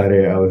 I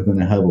decided I was going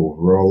to have a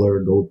roller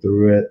go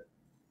through it,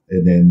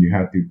 and then you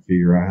have to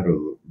figure out how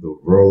the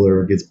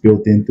roller gets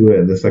built into it,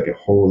 and there's like a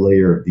whole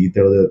layer of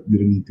detail that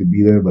didn't need to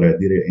be there, but I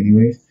did it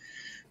anyways.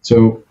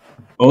 So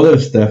all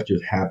that stuff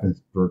just happens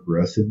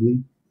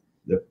progressively.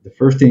 The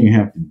first thing you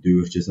have to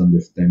do is just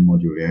understand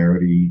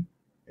modularity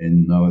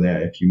and know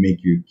that if you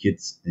make your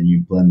kits and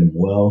you blend them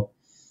well,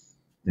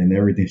 then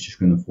everything's just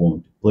going to fall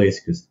into place,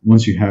 because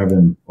once you have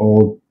them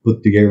all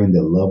put together in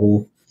the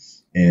level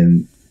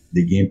and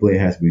the gameplay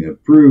has been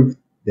approved,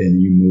 then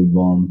you move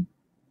on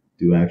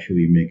to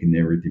actually making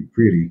everything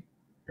pretty,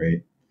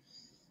 right?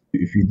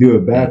 If you do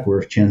it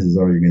backwards, chances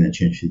are you're going to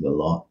change it a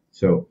lot.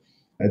 So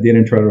I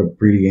didn't try to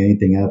pretty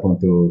anything up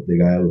until the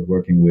guy I was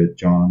working with,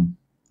 John,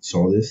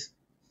 saw this.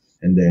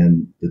 And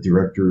then the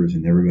directors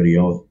and everybody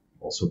else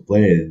also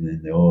played it, and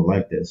then they all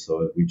liked it.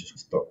 So we just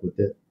stuck with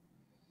it.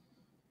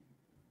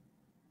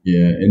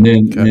 Yeah, and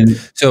then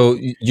so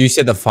you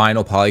said the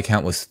final poly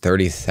count was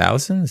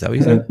 30,000. Is that what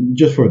you said?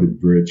 Just for the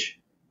bridge.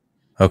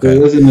 Okay,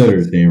 so that's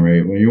another thing,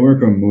 right? When you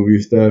work on movie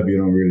stuff, you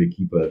don't really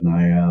keep an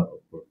eye out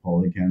for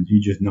poly counts. You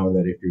just know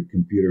that if your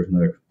computer's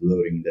not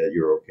exploding, that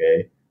you're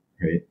okay,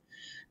 right?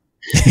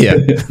 Yeah.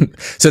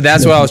 So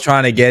that's what I was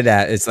trying to get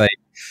at. It's like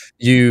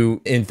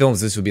you in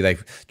films, this would be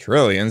like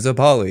trillions of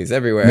polys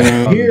everywhere.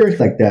 Now, here it's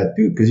like that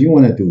too, because you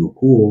want it to look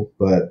cool.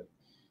 But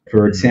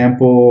for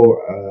example,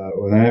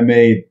 when I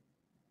made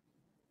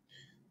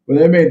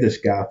the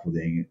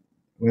scaffolding.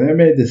 I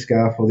made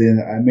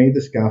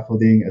the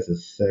scaffolding as a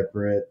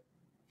separate.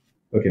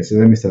 Okay, so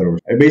let me start over.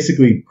 I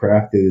basically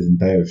crafted this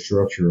entire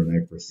structure and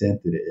I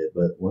presented it.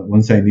 But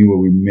once I knew what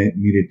we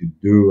needed to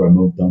do, I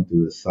moved on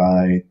to the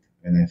side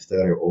and I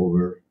started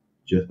over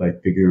just by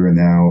figuring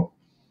out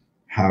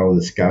how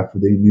the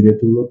scaffolding needed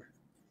to look.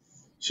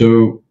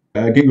 So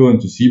I can go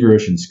into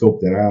ZBrush and scope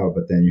that out,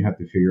 but then you have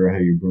to figure out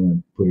how you're going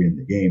to put it in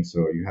the game.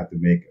 So you have to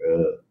make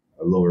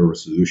a lower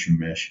resolution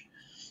mesh.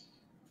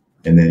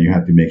 And then you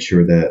have to make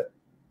sure that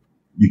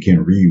you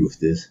can reuse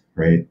this,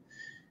 right?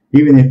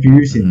 Even if you're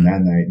using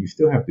nanite, you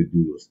still have to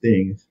do those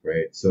things,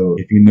 right? So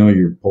if you know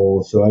your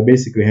poles, so I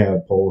basically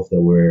have poles that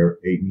were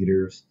 8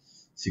 meters,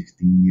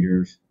 16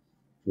 meters,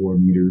 4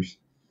 meters,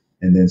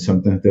 and then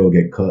sometimes they'll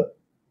get cut,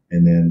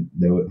 and then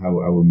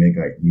I would make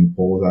like new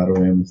poles out of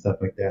them and stuff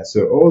like that.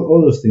 So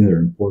all those things are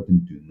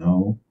important to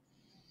know.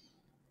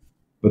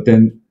 But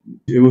then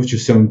it was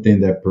just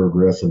something that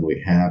progressively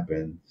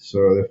happened.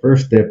 So the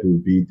first step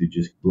would be to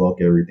just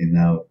block everything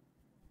out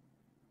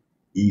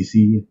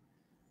easy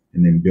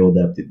and then build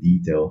up the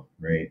detail,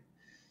 right?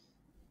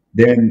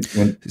 Then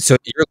so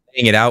you're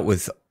laying it out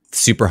with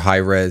super high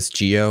res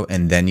geo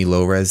and then you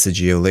low res the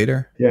geo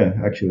later? Yeah,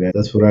 actually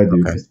that's what I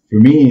do. Okay. For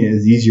me,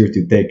 it's easier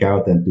to take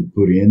out than to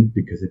put in,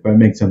 because if I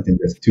make something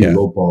that's too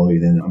low poly,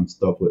 then I'm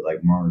stuck with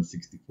like Mario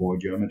 64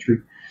 geometry.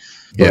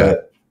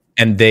 But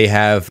and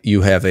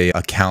you have a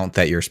account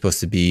that you're supposed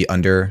to be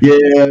under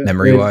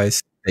memory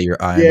wise that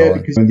you're eyeing on.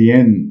 Because in the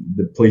end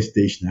the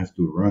PlayStation has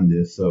to run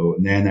this, so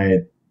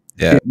nanite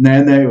Yeah.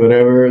 Nanite,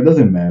 whatever, it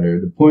doesn't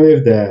matter. The point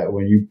is that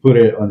when you put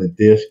it on a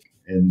disk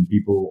and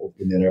people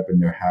open it up in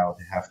their house,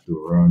 they have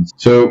to run.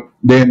 So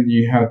then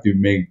you have to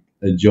make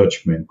a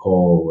judgment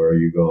call where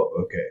you go,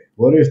 okay,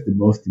 what is the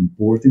most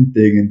important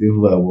thing in this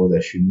level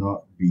that should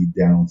not be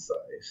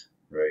downsized,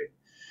 right?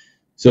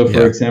 So,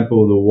 for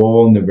example, the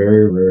wall in the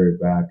very, very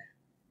back,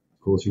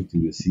 closer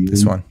to the ceiling.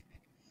 This one.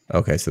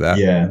 Okay, so that.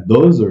 Yeah,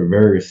 those are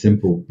very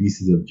simple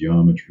pieces of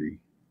geometry,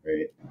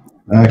 right?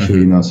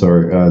 Actually, no,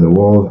 sorry. The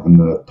wall on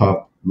the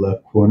top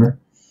left corner.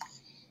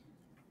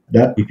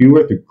 That if you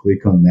were to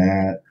click on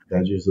that,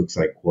 that just looks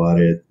like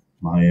quadratic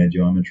Maya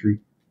geometry.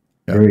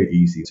 Yeah. Very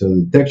easy. So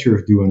the texture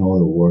is doing all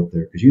the work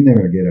there because you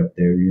never get up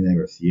there, you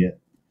never see it.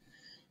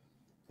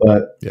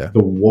 But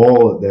the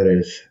wall that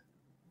is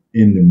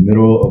in the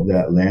middle of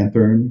that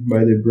lantern by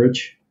the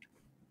bridge,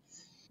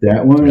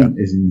 that one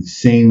is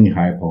insanely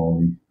high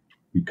poly.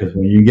 Because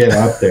when you get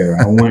up there,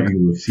 I want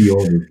you to see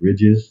all the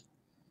ridges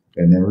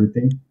and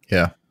everything.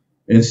 Yeah.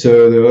 And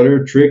so the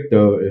other trick,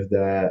 though, is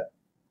that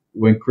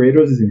when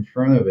Kratos is in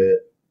front of it,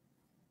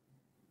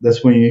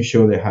 that's when you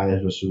show the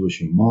highest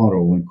resolution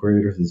model. When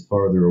Kratos is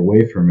farther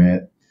away from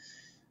it,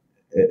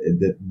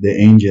 the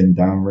engine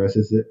down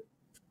rests it,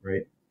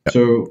 right? Yep.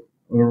 So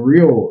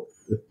Unreal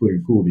is pretty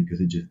cool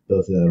because it just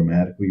does it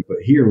automatically. But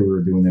here we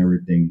were doing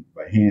everything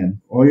by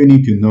hand. All you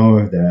need to know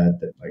is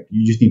that like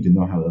you just need to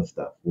know how that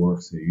stuff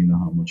works, so you know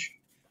how much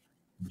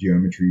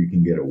geometry you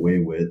can get away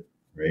with,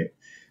 right?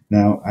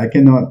 Now I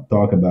cannot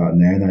talk about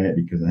Nanite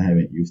because I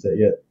haven't used that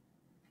yet,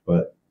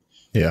 but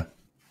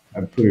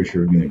I'm pretty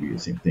sure it's going to be the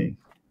same thing,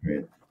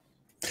 right?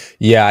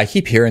 Yeah, I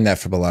keep hearing that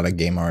from a lot of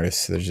game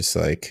artists. They're just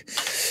like,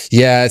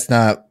 yeah, it's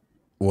not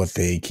what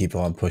they keep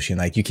on pushing.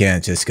 Like, you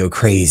can't just go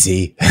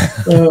crazy.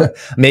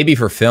 Maybe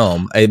for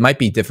film. It might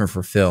be different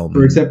for film.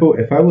 For example,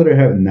 if I would have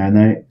had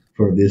Nanite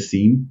for this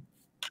scene,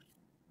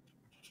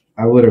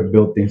 I would have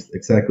built things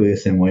exactly the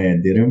same way I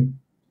did them,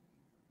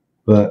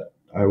 but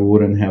I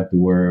wouldn't have to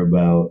worry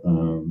about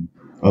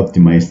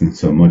optimizing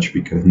so much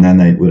because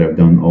Nanite would have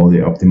done all the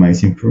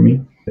optimizing for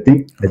me. I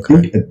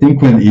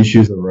think when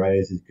issues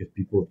arise is because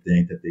people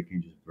think that they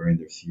can just burn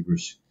their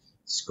receivers,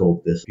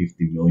 scope this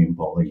 50 million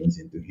polygons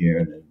into here,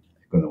 and then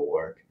it's gonna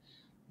work.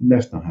 And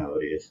that's not how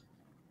it is,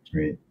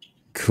 right?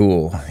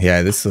 Cool.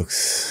 Yeah,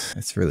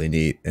 it's really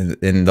neat,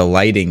 and the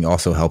lighting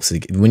also helps.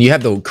 When you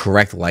have the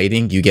correct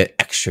lighting, you get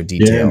extra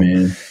detail. Yeah,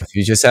 man. If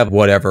you just have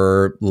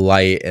whatever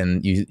light,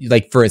 and you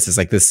like, for instance,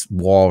 like this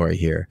wall right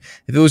here,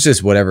 if it was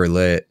just whatever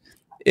lit,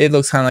 it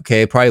looks kind of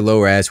okay, probably low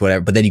res,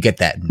 whatever. But then you get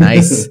that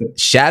nice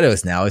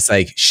shadows now. It's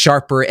like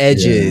sharper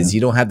edges. Yeah.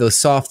 You don't have those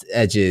soft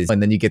edges.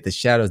 And then you get the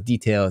shadows,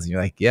 details, and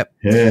you're like, yep,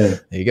 there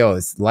you go.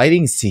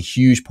 Lighting is a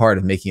huge part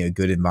of making a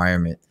good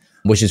environment,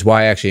 which is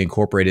why I actually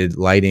incorporated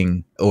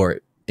lighting,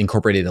 or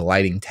incorporated a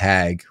lighting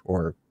tag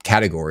or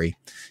category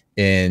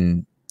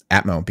in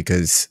Atmo,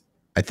 because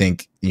I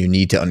think you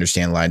need to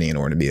understand lighting in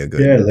order to be a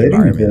good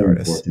environment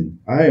artist. Important.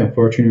 I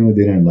unfortunately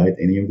didn't light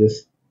any of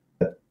this.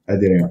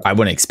 I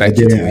wouldn't expect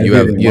you to. You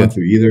have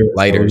either.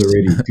 Lighters. I was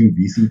already too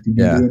busy to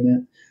be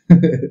doing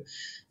that.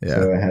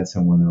 So I had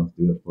someone else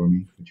do it for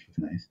me, which was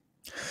nice.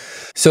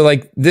 So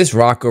like this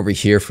rock over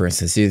here, for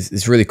instance,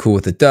 is really cool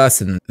with the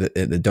dust and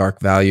the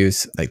dark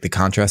values, like the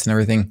contrast and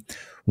everything.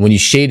 When you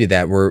shaded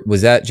that,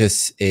 was that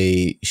just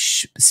a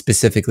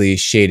specifically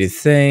shaded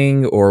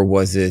thing, or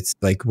was it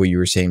like what you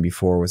were saying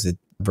before? Was it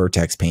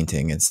vertex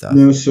painting and stuff?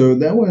 No, so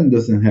that one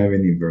doesn't have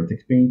any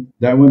vertex paint.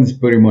 That one is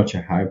pretty much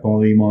a high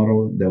poly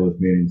model that was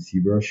made in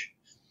ZBrush.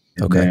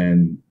 And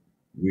then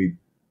we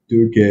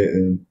took it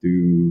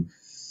into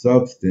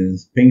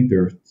Substance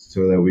Painter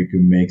so that we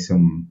could make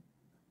some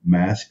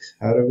masks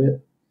out of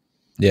it.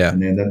 Yeah.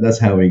 And then that's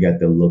how we got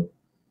the look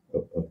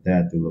of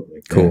that to look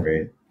like that,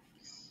 right?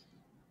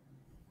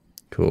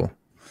 Cool.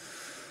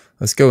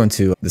 Let's go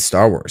into the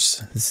Star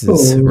Wars.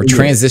 We're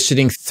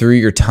transitioning through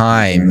your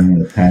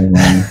time.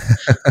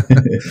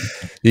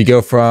 You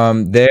go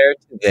from there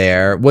to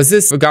there. Was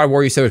this God of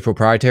War, you said, was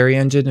proprietary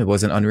engine? It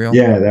wasn't Unreal?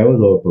 Yeah, that was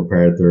all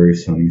proprietary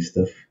Sony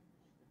stuff.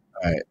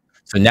 All right.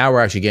 So now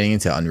we're actually getting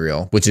into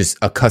Unreal, which is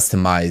a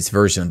customized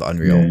version of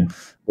Unreal,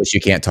 which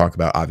you can't talk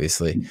about,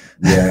 obviously.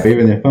 Yeah,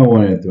 even if I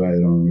wanted to, I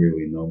don't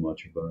really know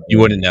much about it. You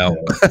wouldn't know.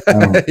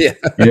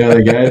 You know,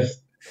 the guys,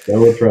 they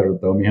would try to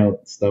tell me how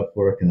stuff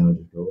works, and I would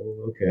just go,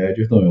 oh, okay, I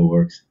just know it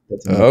works.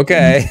 That's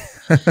okay.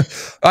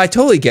 I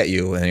totally get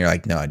you. And you're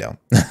like, no, I don't.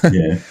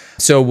 Yeah.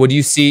 So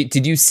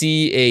did you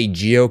see a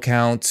geo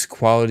count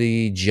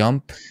quality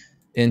jump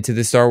into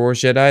the Star Wars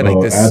Jedi?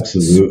 Like this?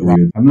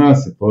 Absolutely. I'm not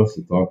supposed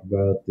to talk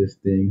about these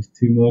things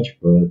too much,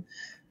 but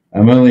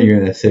I'm only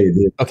going to say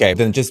this. Okay,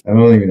 then I'm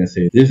only going to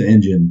say this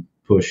engine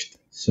pushed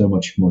so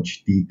much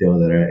detail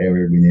that I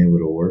ever been able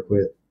to work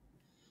with.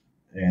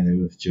 And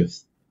it was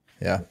just,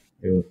 it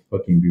was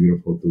fucking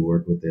beautiful to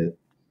work with it.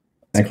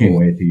 I can't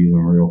wait to use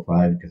Unreal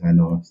 5 because I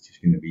know it's just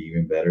going to be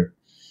even better.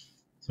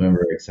 So I'm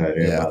very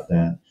excited about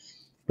that.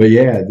 But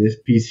yeah, this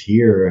piece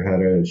here had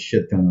a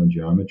shit ton of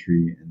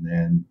geometry. And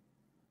then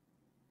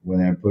when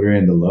I put it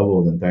in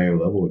the entire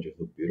level just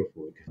looked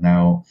beautiful. Because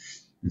now,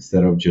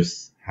 instead of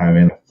just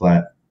having a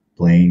flat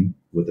plane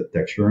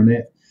texture on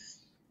it.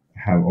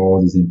 Have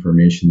all this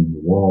information in the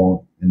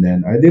wall, and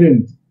then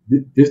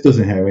this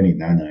doesn't have any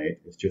nanite.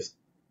 It's just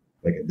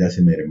like a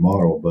decimated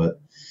model. But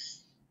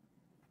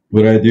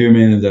what I do,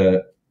 man, is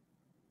that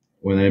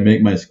when I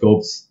make my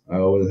sculpts, I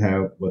always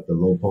have what the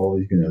low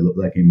poly is going to look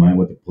like in mind,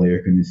 what the player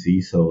is going to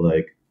see. So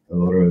like a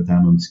lot of the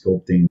time I'm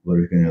sculpting what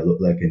it's going to look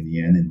like in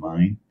the end in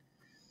mind.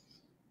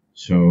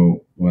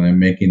 So when I'm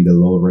making the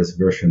low res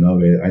version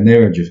of it, I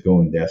never just go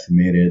and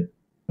decimate it.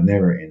 It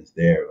never ends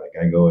there.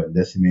 Like I go and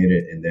decimate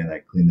it and then I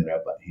clean it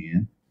up by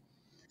hand.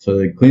 So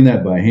to clean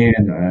that by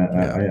hand,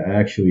 I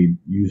actually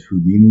use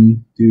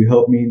Houdini to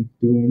help me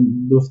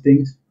doing those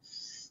things.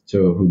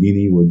 So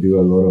Houdini will do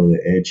a lot of the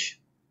edge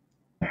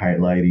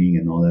highlighting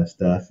and all that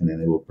stuff, and then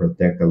it will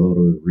protect a lot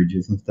of the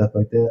ridges and stuff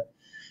like that.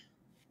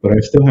 But I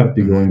still have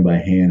to go in by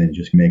hand and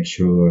just make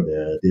sure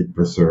that it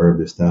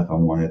preserved the stuff I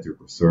wanted to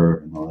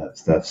preserve and all that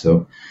stuff.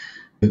 So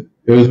it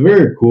was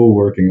very cool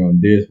working on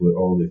this with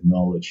all this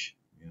knowledge.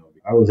 You know,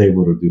 I was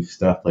able to do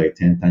stuff like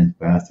 10 times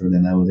faster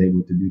than I was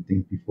able to do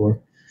things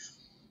before.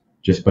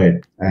 Just by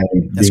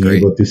being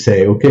able to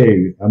say,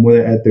 okay, I'm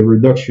going to add the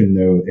reduction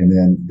node, and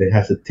then it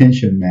has a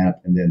tension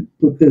map, and then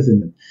put this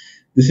in.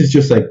 This is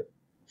just like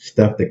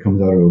stuff that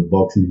comes out of a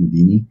box in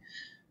Houdini.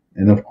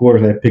 And of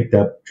course, I picked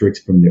up tricks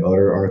from the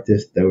other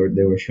artists that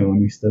were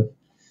showing me stuff.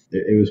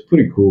 It was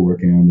pretty cool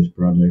working on this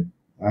project.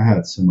 I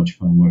had so much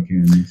fun working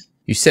on this.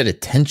 You said a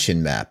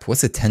tension map.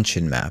 What's a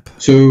tension map?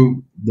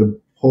 So the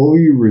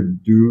poly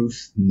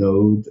reduced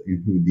node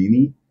in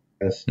Houdini,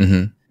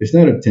 it's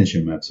not a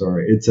tension map.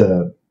 Sorry,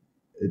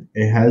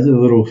 it has a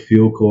little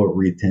field called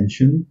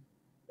retention.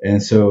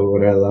 And so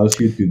what it allows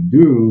you to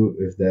do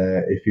is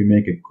that if you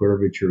make a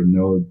curvature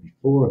node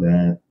before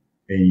that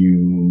and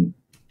you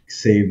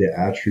save the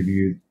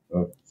attribute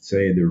of,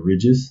 say, the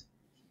ridges,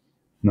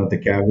 not the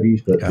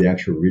cavities, but the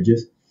actual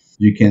ridges,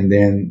 you can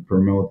then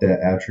promote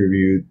that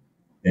attribute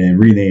and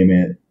rename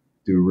it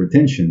to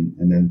retention.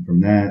 And then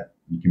from that,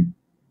 you can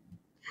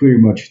pretty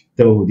much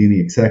tell Houdini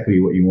exactly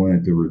what you want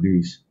it to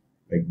reduce,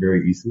 like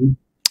very easily.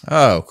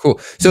 Oh, cool.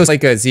 So it's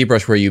like a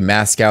ZBrush where you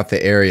mask out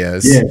the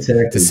areas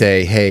to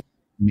say, hey,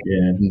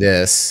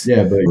 this.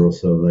 Yeah, but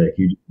also like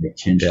you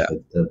change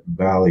the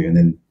value and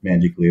then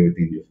magically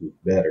everything just looks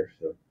better.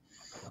 So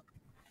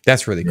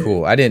that's really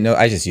cool. I didn't know.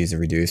 I just use the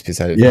reduce because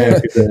I'm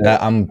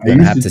going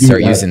to have to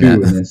start using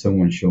that. And then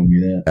someone showed me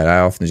that. I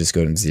often just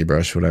go to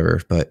ZBrush, whatever.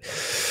 But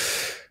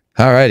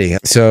alrighty.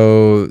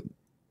 So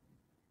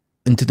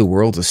into the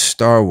world of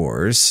Star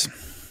Wars,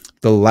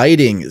 the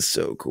lighting is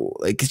so cool.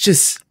 Like it's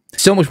just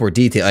so much more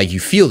detail. Like you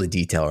feel the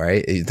detail,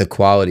 right? The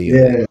quality.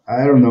 Yeah,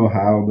 I don't know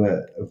how,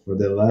 but for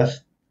the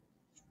last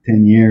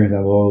 10 years,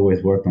 I've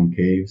always worked on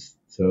caves.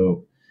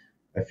 So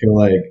I feel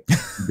like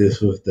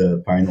this was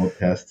the final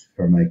test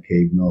for my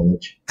cave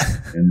knowledge.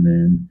 And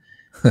then,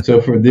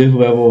 so for this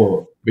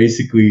level,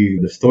 basically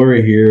the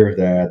story here is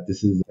that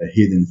this is a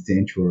hidden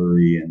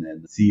sanctuary, and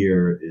then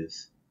Seer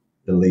is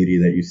the lady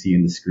that you see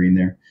in the screen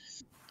there.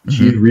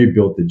 She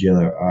rebuilt the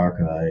Jedi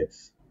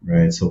archives,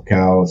 right? So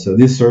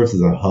this serves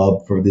as a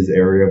hub for this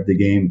area of the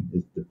game.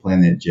 It's the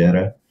planet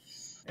Jedha.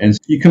 And so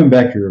you come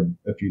back here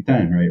a few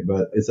times, right?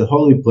 But it's a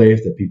holy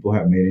place that people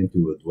have made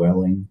into a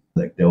dwelling.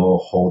 Like they all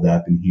hold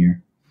up in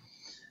here.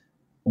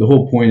 The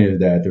whole point is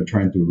that they're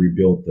trying to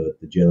rebuild the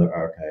Jedi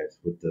archives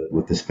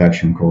with this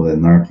faction called the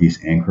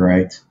Narkis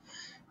Anchorites.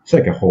 It's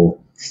like a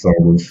whole Star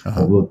Wars,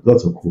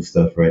 lots of cool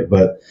stuff, right?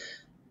 But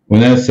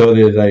when I saw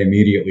this, I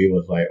immediately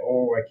was like,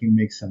 oh, I can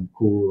make some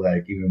cool,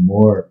 like even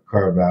more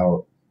carve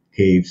out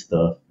cave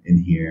stuff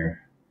in here.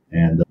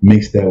 And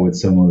mix that with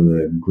some of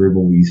the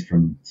Gribblies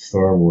from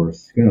Star Wars.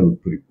 It's going to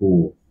look pretty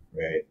cool,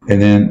 right?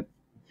 And then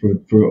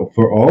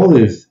for all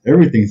this,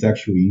 everything's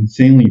actually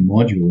insanely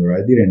modular.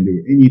 I didn't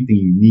do anything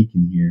unique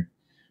in here.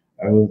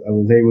 I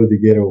was able to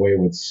get away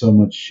with so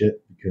much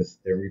shit because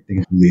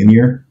everything's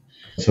linear.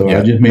 So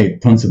I just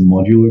made tons of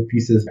modular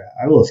pieces.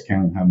 I lost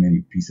count how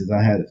many pieces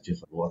I had. It's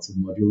just lots of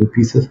modular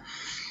pieces.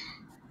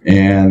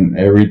 And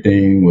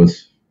everything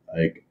was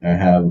like, I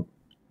have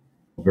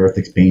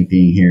vertex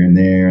painting here and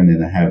there, and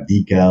then I have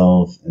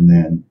decals, and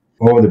then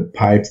all the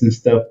pipes and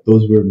stuff,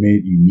 those were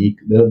made unique.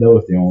 That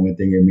was the only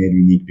thing I made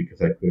unique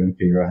because I couldn't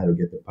figure out how to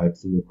get the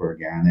pipes to look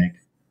organic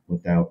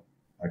without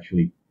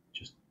actually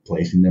just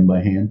placing them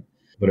by hand.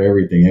 But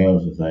everything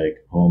else was like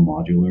all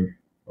modular,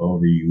 all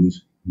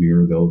reused,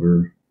 mirrored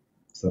over,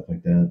 stuff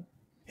like that.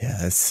 Yeah,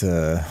 that's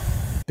a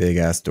big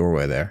ass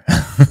doorway there.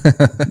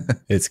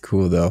 It's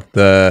cool though.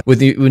 With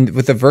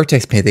the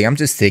vertex painting, I'm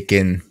just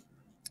thinking,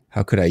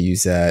 how could I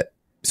use that?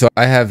 So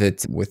I have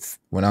it with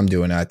when I'm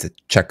doing that to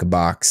check a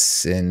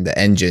box in the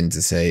engine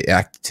to say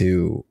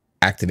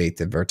activate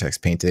the vertex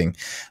painting.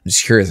 I'm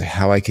just curious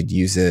how I could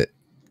use it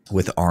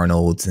with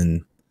Arnold's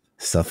and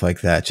stuff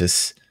like that.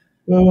 Just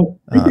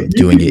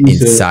doing it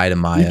inside of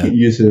Maya. You can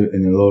use it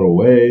in a lot of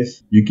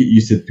ways. You can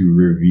use it to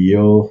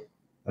reveal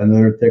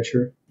another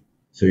texture,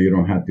 so you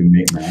don't have to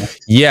make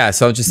masks. Yeah.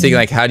 So I'm just thinking,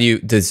 like, how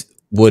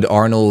would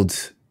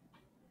Arnold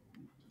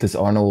Does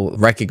Arnold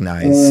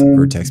recognize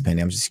vertex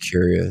painting? I'm just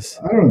curious.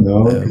 I don't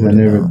know because I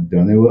never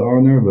done it with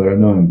Arnold, but I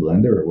know in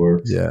Blender it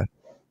works. Yeah.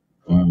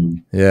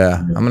 Yeah,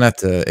 I'm gonna have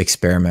to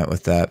experiment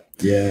with that.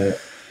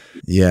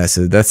 Yeah,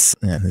 so this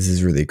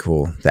is really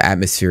cool. The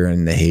atmosphere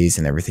and the haze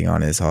and everything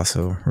on it is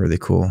also really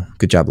cool.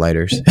 Good job,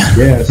 lighters.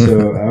 Yeah,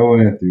 so I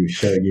wanted to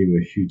give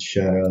a huge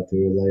shout out to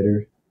a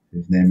lighter.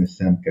 His name is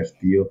Sam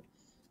Castillo,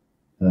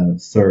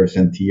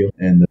 Santillo,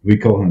 and we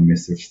call him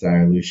Mr.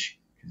 Stylish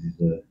because he's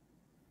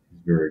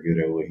very good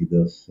at what he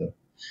does. So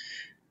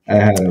I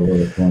had a lot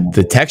of fun.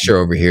 The texture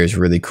over here is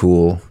really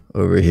cool.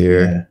 Over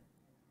here,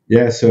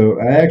 yeah.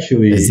 So I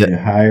actually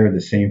hired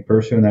the same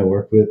person I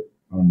worked with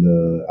on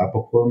the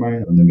Apple Core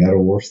mine on the God of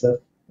War stuff,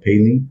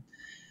 Payleen,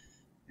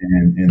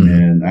 and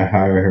then I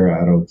hired her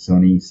out of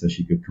Sony so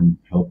she could come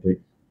help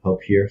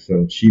here.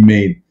 So she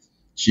made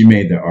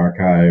the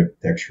archive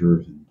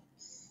textures and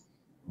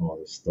all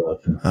this stuff.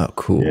 Oh,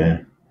 cool.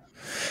 Yeah.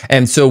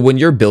 And so when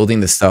you're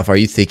building the stuff, are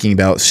you thinking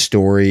about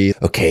story?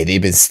 Okay,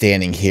 they've been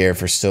standing here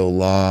for so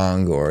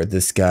long, or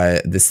this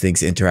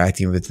thing's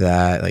interacting with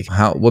that. Like,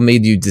 what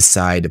made you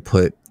decide to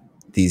put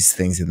these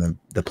things in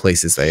the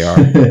places they are?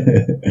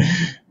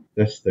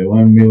 That's the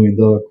 $1 million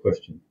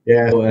question.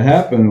 Yeah, what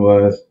happened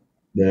was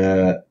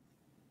that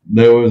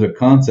there was a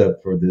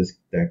concept for this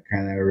that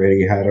kind of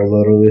already had a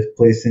lot of this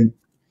placing.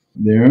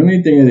 The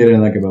only thing I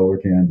didn't like about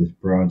working on this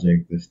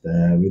project is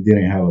that we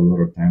didn't have a lot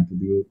of time to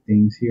do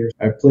things here.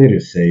 I played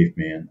it safe,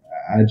 man.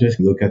 I just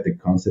look at the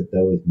concept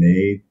that was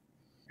made,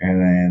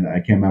 and then I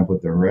came up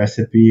with a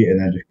recipe,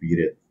 and I just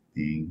repeated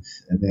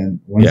things. And then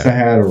once I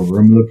had a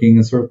room looking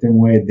a certain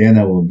way, then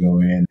I will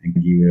go in and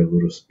give it a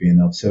little spin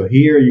up. So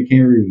here you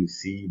can't really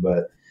see,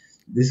 but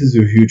this is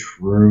a huge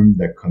room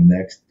that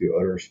connects to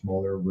other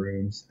smaller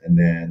rooms, and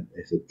then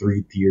it's a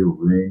 3-tier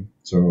room,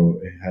 so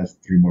it has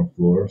 3 more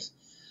floors.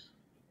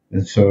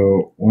 And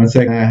so once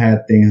I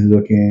had things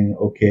looking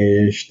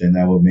okay-ish, then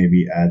I would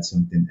maybe add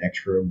something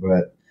extra,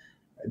 but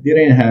I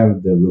didn't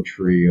have the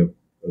luxury of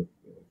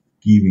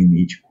giving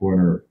each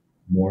corner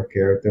more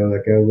character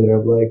like I would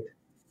have liked.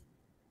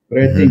 But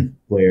I think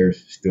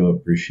players still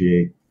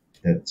appreciate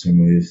that some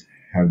of these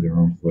have their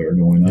own flair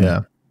going on.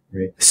 Yeah.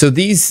 Right? So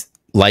these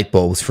light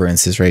bulbs, for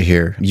instance, right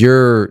here,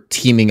 you're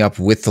teaming up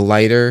with the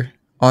lighter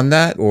on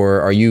that,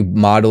 or are you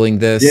modeling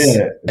this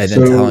and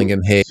then telling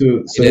him, hey?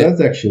 So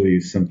that's actually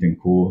something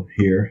cool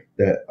here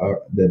that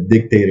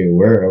dictated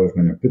where I was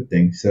going to put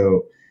things.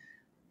 So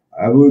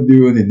I would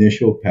do an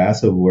initial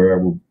pass of where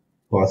I would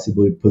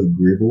possibly put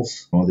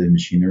gribbles, all the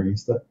machinery and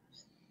stuff.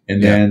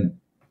 And then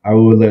I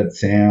would let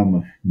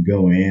Sam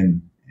go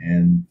in,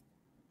 and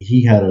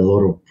he had a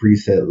lot of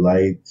preset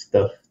light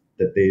stuff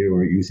that they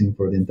were using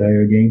for the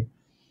entire game.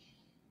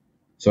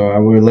 So I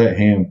would let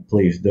him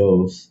place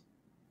those.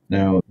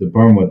 Now, the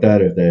problem with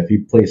that is that if he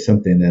plays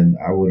something, then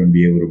I wouldn't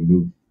be able to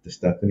move the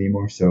stuff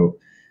anymore. So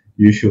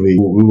usually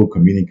we will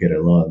communicate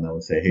a lot, and I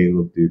would say, hey,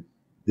 look, dude,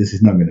 this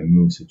is not going to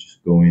move, so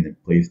just go in and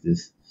place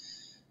this.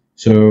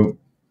 So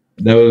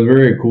that was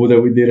very cool that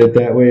we did it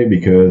that way,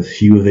 because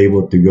he was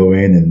able to go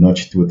in and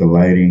nudge with the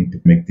lighting to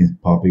make things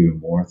pop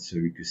even more, so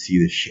we could see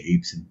the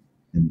shapes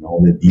and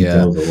all the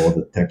details of all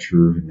the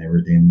textures and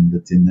everything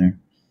that's in there.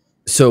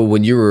 So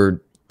when you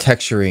were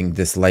texturing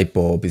this light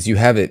bulb, is you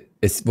have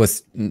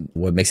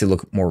what makes it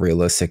look more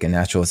realistic and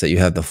natural is that you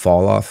have the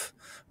fall off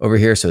over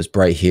here, so it's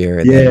bright here,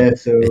 and then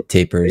so it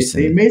tapers.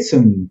 They made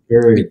some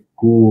very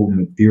cool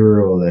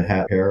material that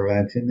had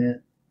parallax in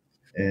it.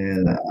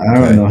 And I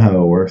don't know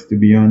how it works, to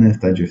be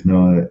honest. I just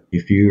know that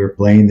if you're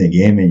playing the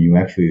game and you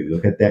actually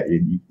look at that,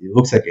 it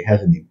looks like it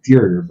has an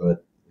interior,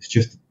 but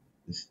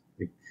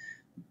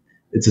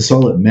it's a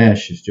solid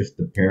mesh. It's just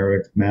the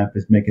parallax map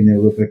is making it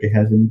look like it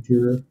has an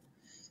interior.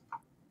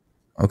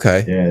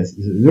 Okay. Yeah, it's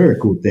a very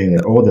cool thing.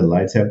 Like all the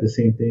lights have the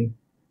same thing.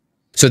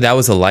 So that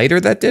was a lighter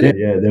that did it?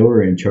 Yeah, they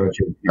were in charge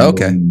of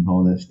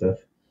all that stuff.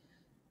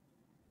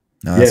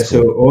 No, cool.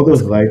 So all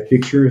those light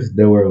fixtures,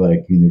 they were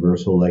like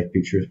universal light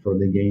fixtures for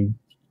the game.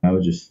 I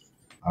was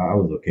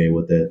okay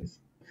with that.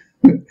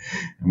 I'm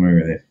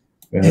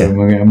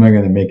not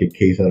gonna make a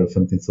case out of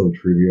something so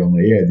trivial. I'm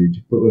like, yeah, dude,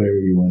 just put whatever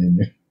you want in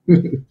there.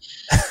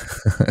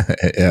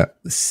 Yeah.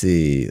 Let's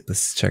see.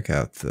 Let's check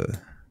out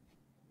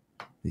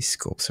these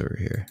sculpts over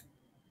here.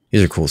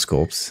 These are cool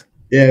sculpts.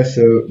 Yeah,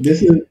 so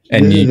this is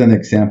an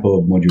example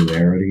of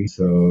modularity.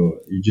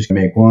 So you just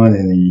make one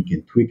and then you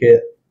can tweak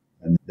it,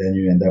 and then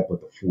you end up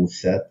with a full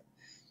set.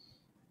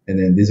 And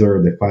then these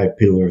are the 5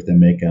 pillars that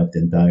make up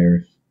the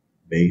entire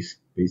base,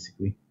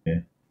 basically.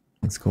 Yeah,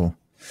 that's cool.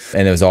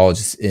 And it was all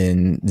just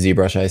in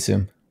ZBrush, I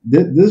assume?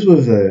 This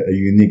was a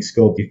unique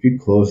scope. If you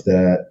close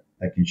that,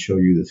 I can show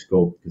you the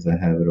scope because I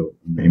have it on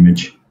the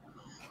image.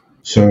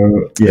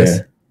 So,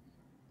 yeah.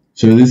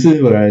 So this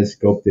is what I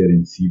sculpted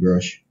in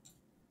ZBrush.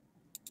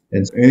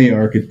 And so any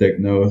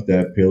architect knows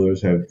that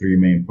pillars have 3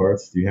 main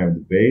parts. You have the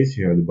base,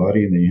 you have the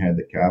body, and then you have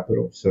the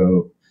capital.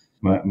 So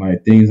my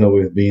thing's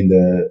always been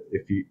that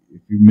if you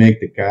make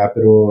the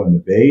capital and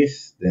the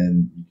base,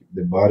 then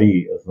the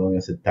body, as long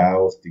as it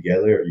tiles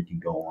together, you can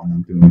go on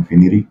unto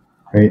infinity,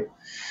 right?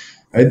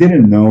 I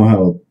didn't know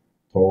how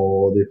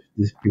tall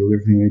this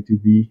pillars need to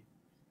be.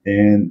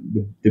 And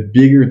the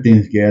bigger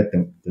things get,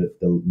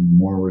 the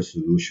more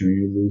resolution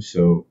you lose.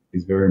 So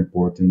it's very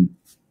important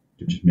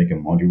to just make a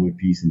modular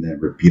piece and then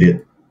repeat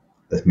it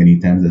as many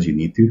times as you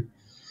need to.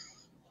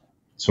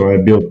 So I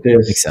built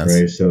Makes this, sense.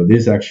 right? So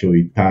this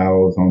actually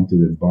tiles onto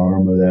the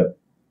bottom of that,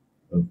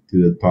 to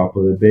the top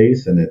of the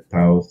base, and it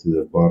tiles to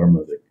the bottom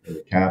of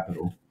the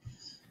capital.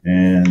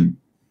 And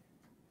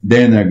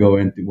then I go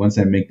into, once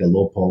I make the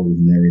low polys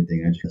and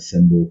everything, I just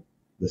assemble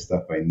the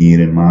stuff I need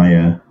in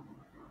Maya,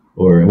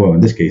 or well,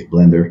 in this case,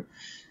 Blender,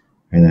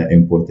 and I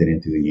import it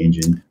into the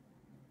engine.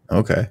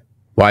 Okay.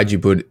 Why'd you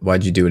do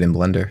it in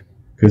Blender?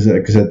 Because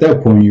at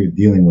that point you're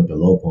dealing with the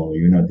low poly,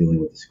 you're not dealing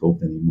with the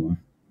sculpt anymore.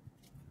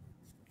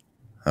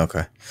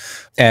 Okay.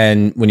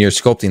 And when you're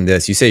sculpting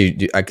this, you say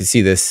I could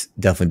see this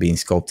definitely being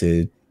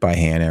sculpted by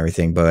hand and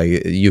everything, but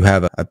you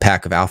have a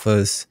pack of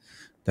alphas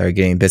that are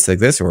getting bits like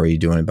this, or are you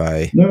doing it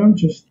by No, I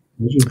just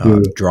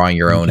drawing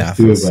your own just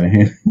do it alphas? by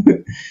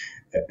hand.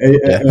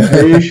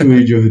 I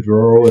usually just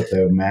draw with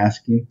the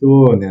masking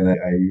tool, and then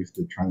I use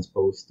the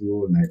transpose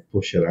tool, and I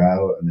push it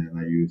out, and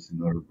then I use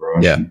another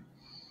brush. Yeah.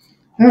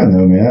 I don't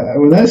know,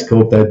 man. When I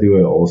sculpt, I do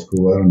it old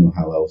school. I don't know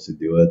how else to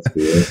do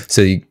it.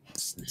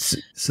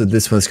 So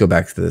this, let's go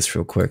back to this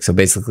real quick. So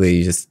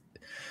basically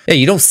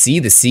you don't see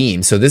the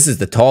seam. So this is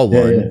the tall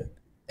one. Yeah.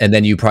 And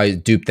then you probably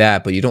dupe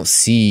that, but you don't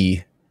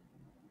see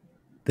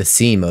the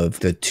seam of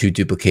the two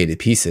duplicated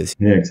pieces.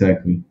 Yeah,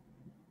 exactly.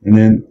 And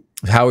then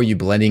how are you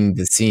blending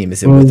the seam?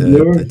 Is it well, with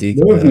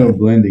there was no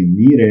blending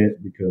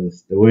needed,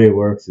 because the way it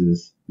works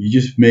is you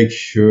just make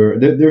sure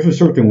there's a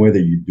certain way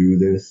that you do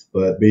this,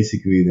 but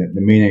basically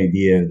the main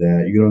idea is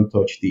that you don't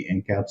touch the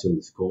end caps of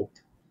the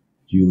sculpt.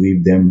 You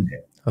leave them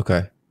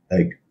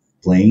like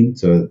plain,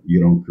 so you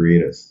don't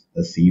create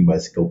a seam by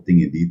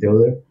sculpting in detail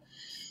there.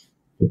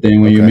 But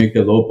then when you make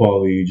the low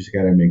poly, you just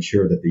gotta make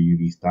sure that the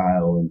UV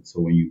style, and so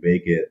when you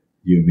bake it,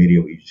 you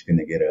immediately just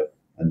gonna get a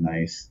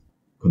nice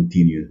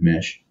continuous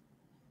mesh.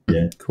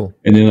 Yeah, cool.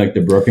 And then like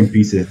the broken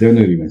pieces, they're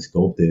not even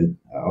sculpted.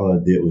 All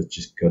I did was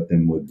just cut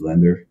them with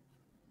Blender.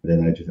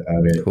 Then I just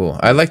added. Cool.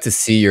 I'd like to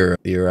see your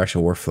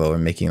actual workflow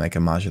and making like a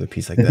modular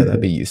piece like that.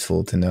 That'd be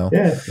useful to know.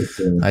 Yeah,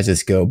 I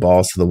just go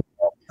balls to the wall.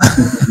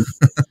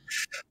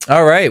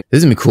 All right, this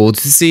is gonna be cool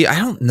to see. I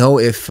don't know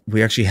if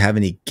we actually have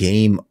any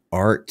game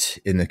art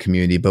in the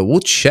community, but we'll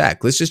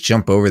check. Let's just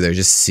jump over there,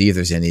 just see if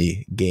there's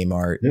any game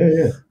art.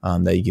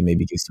 That you can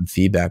maybe give some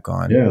feedback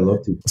on. Yeah, I'd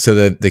love to.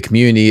 So the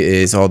community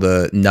is all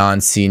the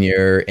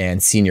non-senior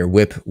and senior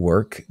whip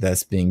work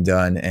that's being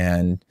done,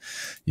 and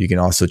you can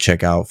also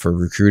check out for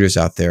recruiters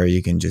out there.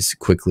 You can just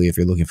quickly, if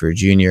you're looking for a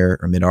junior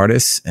or mid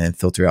artist, and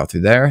filter out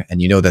through there.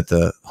 And you know that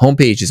the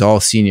homepage is all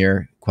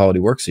senior quality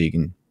work, so you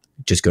can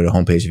just go to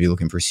homepage if you're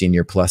looking for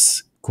senior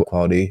plus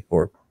quality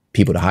or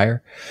people to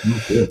hire.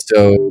 Okay.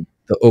 So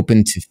the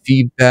open to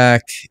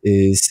feedback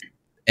is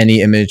any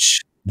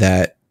image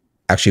that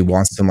actually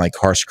wants some like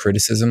harsh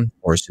criticism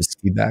or it's just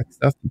feedback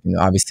stuff. You can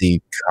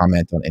obviously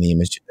comment on any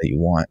image that you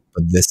want,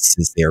 but this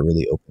is, they're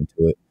really open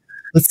to it.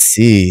 Let's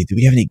see. Do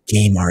we have any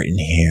game art in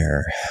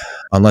here?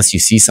 Unless you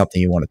see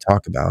something you want to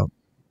talk about.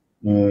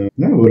 No,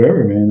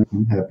 whatever, man.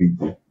 I'm happy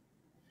to.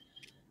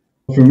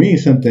 For me,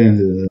 sometimes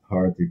it's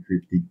hard to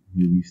critique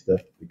movie stuff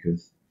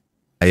because.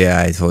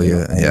 Yeah, I told you.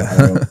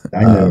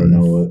 I never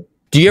know what.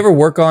 Do you ever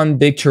work on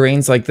big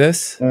terrains like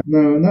this?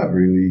 No, not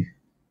really.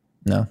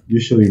 No.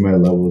 Usually my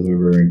levels are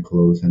very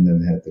close, and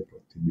then I have to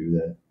do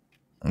that.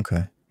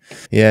 Okay.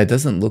 Yeah, it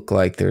doesn't look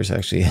like there's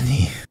actually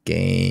any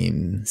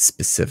game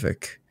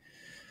specific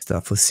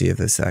stuff. Let's see if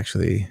this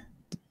actually.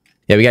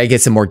 Yeah, we got to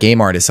get some more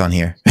game artists on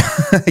here.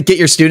 Get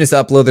your students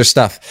to upload their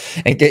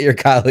stuff and get your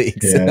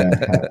colleagues. Yeah,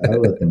 I'll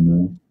let them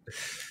know.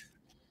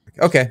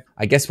 Okay,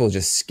 I guess we'll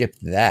just skip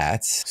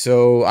that.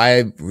 So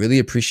I really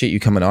appreciate you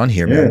coming on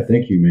here, man. Yeah,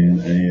 thank you,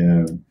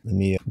 man. Let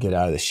me get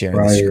out of the sharing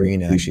the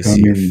screen and actually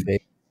see your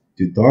face.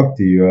 To talk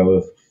to you, I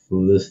was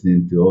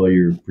listening to all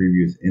your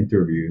previous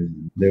interviews.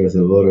 There was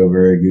a lot of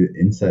very good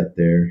insight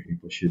there.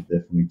 People should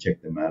definitely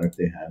check them out if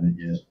they haven't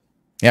yet.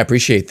 Yeah, I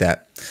appreciate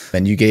that.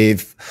 And you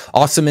gave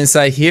awesome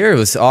insight here. It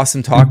was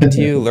awesome talking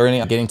to you,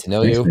 learning, getting to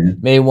know you. Man.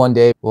 Maybe one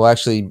day we'll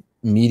actually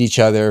meet each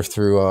other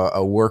through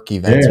a work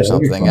event or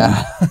something.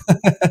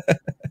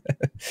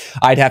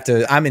 I'd have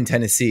to, I'm in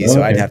Tennessee,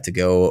 so I'd have to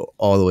go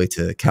all the way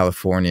to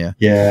California.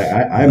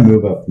 Yeah, I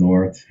move up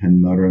north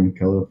in Northern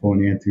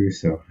California too,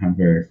 so I'm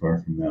very far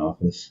from the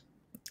office.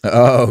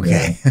 Oh,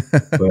 okay. Yeah,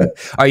 but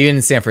are you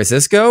in San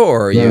Francisco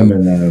or are you? I'm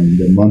in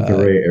the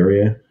Monterey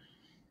area.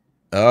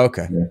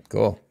 Okay, yeah.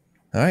 Cool.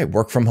 All right,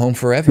 work from home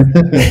forever.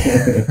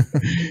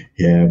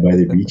 Yeah, by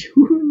the beach.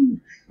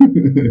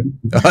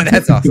 Oh,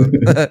 that's awesome.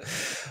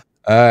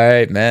 All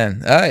right,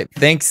 man. All right,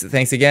 thanks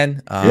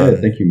again. Yeah,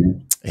 thank you,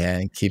 man.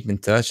 And keep in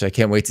touch. I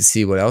can't wait to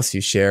see what else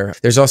you share.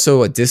 There's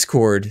also a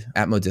Discord,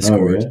 Atmo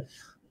Discord.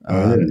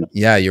 Oh, really?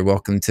 Yeah, you're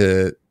welcome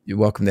to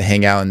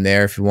hang out in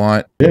there if you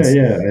want.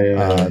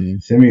 Yeah.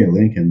 Send me a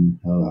link and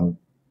I'll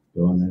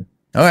go on there.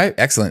 All right,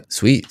 excellent,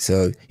 sweet.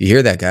 So you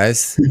hear that,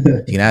 guys?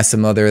 You can ask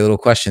some other little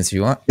questions if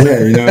you want. Yeah,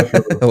 you know,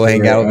 We'll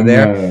hang out over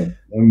there.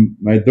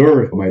 my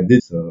door is my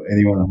dish, so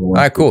anyone who All wants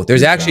right, cool. to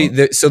There's reach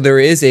actually out. so there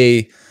is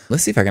a.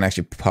 Let's see if I can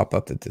actually pop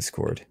up the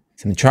Discord.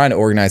 So I'm trying to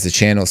organize the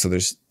channel so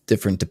there's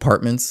different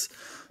departments.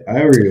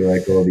 I really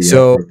like all the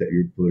So, effort that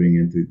you're putting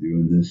into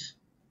doing this.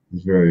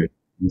 It's very oh,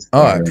 I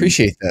inspiring.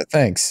 appreciate that.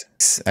 Thanks.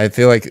 I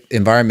feel like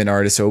environment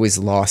artists are always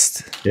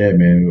lost. Yeah,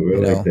 man, You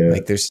know,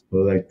 like there's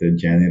we're like the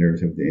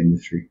janitors of the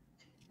industry.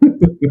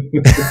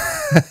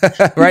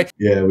 right.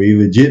 Yeah, we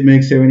legit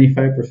make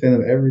 75%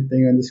 of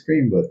everything on the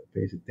screen, but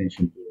pays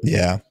attention to it.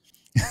 Yeah.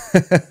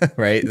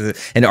 Right.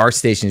 And our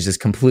station is just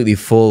completely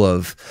full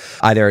of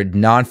either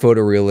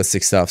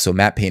non-photorealistic stuff. So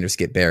map painters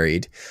get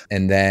buried.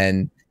 And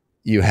then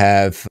you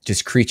have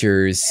just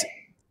creatures,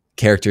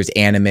 characters,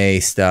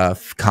 anime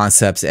stuff,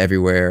 concepts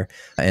everywhere,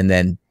 and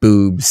then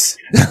boobs.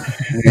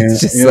 It's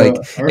just like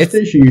our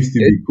station used to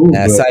be cool,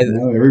 but so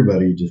now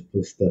everybody just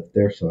puts stuff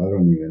there, so I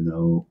don't even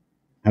know.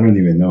 I don't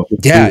even know.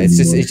 Yeah, it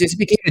just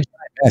became a giant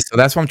mess. So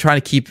that's why I'm trying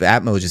to keep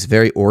Atmo just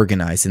very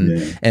organized.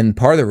 And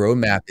part of the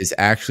roadmap is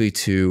actually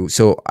to.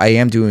 So I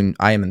am an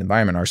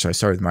environment artist. So I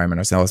started with environment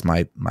artist. That was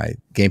my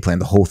game plan,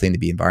 the whole thing to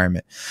be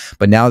environment.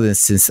 But now that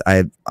since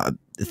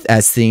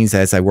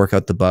as I work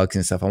out the bugs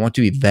and stuff, I want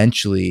to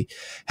eventually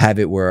have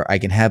it where I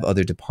can have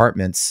other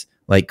departments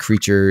like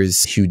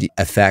creatures, hue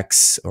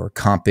effects, or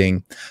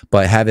comping,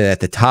 but have it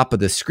at the top of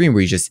the screen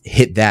where you just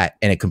hit that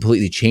and it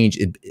completely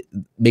changes. It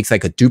makes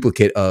like a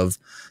duplicate of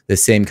the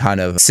same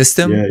kind of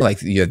system. Yeah.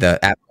 Like you have the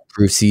app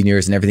approved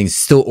seniors and everything's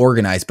still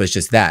organized, but it's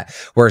just that,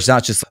 where it's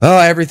not just, oh,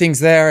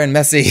 everything's there and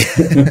messy.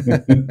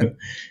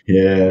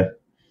 Yeah.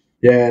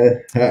 Yeah.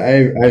 I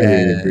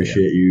really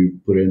appreciate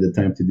you putting the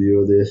time to do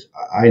all this.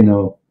 I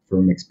know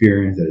from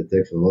experience that it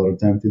takes a lot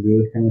of time to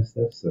do this kind of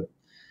stuff. So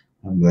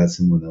I'm glad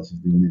someone else is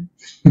doing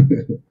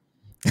it.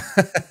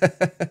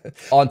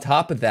 On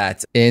top of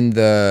that, in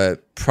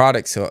the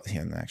product, so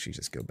here, let me actually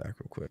just go back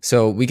real quick.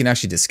 So we can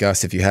actually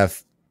discuss, if you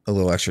have a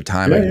little extra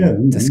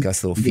time,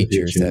 discuss little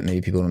features that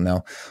maybe people don't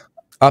know.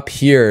 Up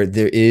here,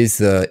 there is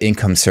the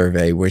income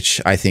survey, which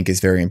I think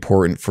is very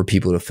important for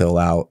people to fill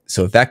out.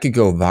 So if that could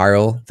go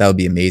viral, that would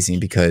be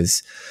amazing,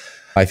 because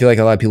I feel like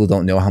a lot of people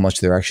don't know how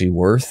much they're actually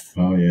worth.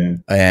 Oh, yeah.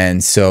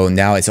 And so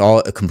now it's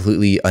all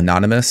completely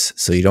anonymous.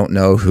 So you don't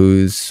know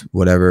who's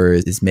whatever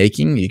is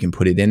making. You can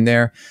put it in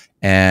there.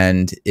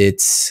 And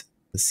it's,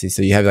 let's see,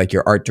 so you have like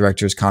your art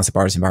directors, concept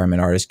artists,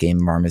 environment artists,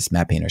 game artists,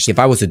 map painters. If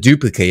I was to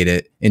duplicate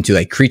it into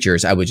like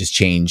creatures, I would just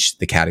change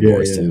the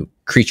categories to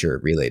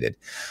creature related.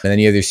 And then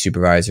you have your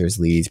supervisors,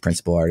 leads,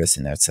 principal artists,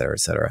 and et cetera, et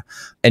cetera.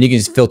 And you can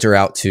just filter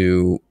out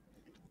to,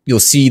 you'll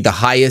see the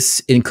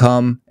highest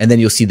income and then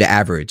you'll see the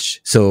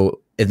average. So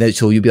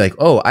eventually you'll be like,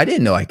 oh, I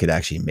didn't know I could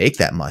actually make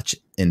that much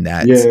in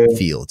that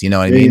field. You know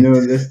what I mean? You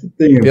know, that's the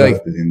thing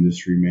about this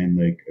industry, man.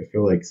 Like, I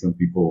feel like some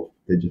people,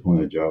 they just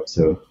want a job.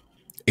 So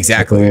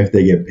exactly, if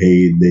they get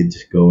paid, they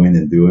just go in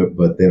and do it,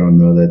 but they don't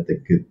know that they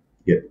could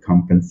get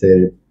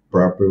compensated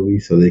properly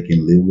so they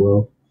can live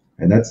well.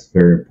 And that's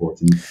very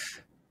important.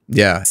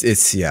 Yeah,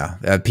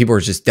 people are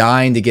just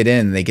dying to get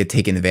in and they get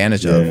taken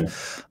advantage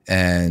of.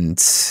 And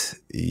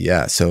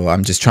so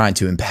I'm just trying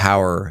to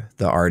empower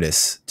the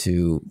artists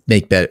to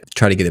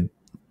try to get a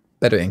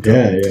better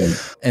income.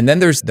 And then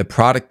there's the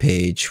product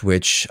page,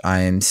 which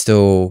I'm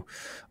still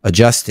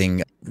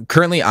adjusting.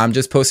 Currently, I'm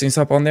just posting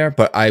stuff on there,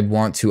 but I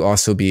want to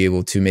also be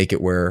able to make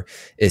it where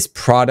it's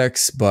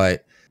products,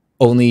 but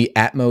only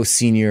Atmos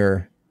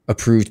senior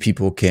approved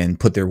people can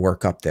put their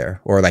work up there,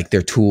 or like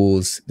their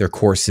tools, their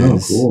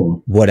courses,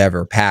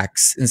 whatever,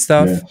 packs and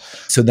stuff.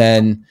 So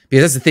then,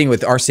 because that's the thing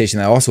with our station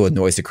that also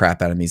annoys the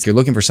crap out of me, is you're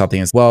looking for something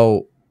as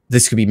well,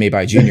 this could be made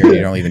by a junior and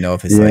you don't even know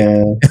if it's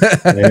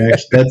that's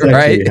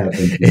actually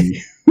happened to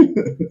me.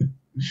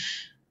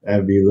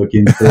 I'd be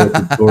looking for a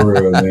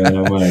tutorial and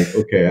I'm like,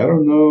 okay, I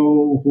don't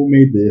know who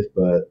made this,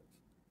 but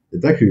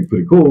it's actually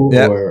pretty cool.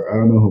 Or I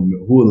don't know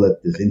who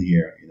let this in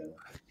here.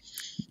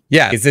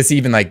 Yeah. Is this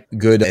even like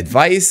good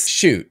advice?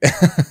 Shoot.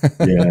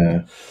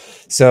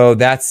 So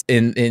that's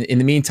in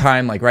the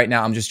meantime, like right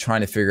now, I'm just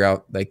trying to figure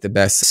out like the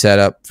best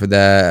setup for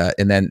that.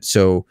 And then,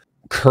 so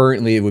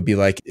currently it would be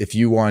like, if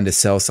you wanted to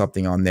sell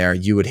something on there,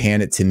 you would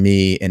hand it to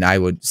me and I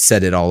would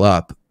set it all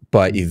up.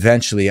 But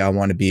eventually I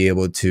want to be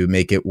able to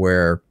make it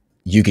where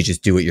you could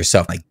just do it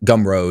yourself, like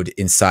Gumroad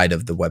inside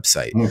of the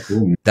website. Oh,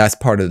 cool. That's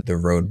part of the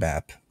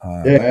roadmap.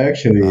 I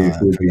actually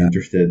would be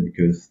interested,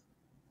 because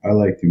I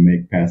like to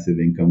make passive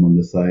income on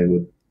the side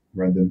with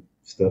random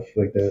stuff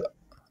like that.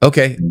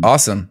 Okay,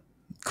 awesome.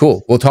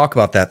 Cool. We'll talk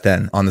about that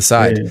then on the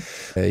side.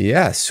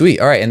 Yeah,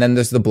 sweet. All right. And then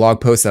there's the blog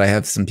post that I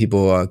have some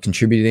people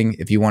contributing.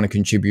 If you want to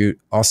contribute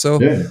also,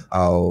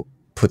 I'll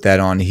put that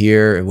on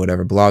here,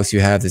 whatever blogs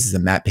you have. This is a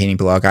map painting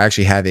blog. I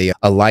actually have a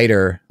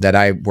lighter that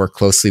I work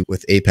closely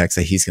with Apex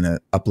that he's going to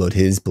upload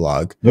his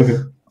blog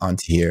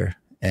onto here.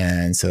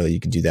 And so you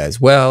can do that as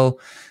well.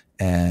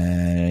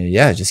 And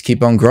just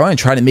keep on growing.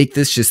 Try to make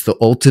this just the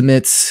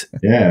ultimate.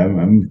 Yeah,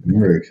 I'm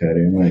very excited.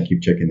 I'm going to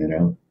keep checking it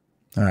out.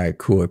 All right,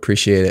 cool.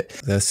 Appreciate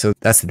it. So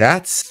that's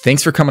that.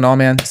 Thanks for coming on,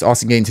 man. It's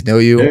awesome getting to know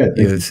you. Yeah,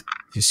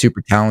 You're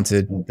super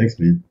talented. thanks,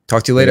 man.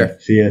 Talk to you later. Yeah,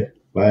 see ya.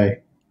 Bye.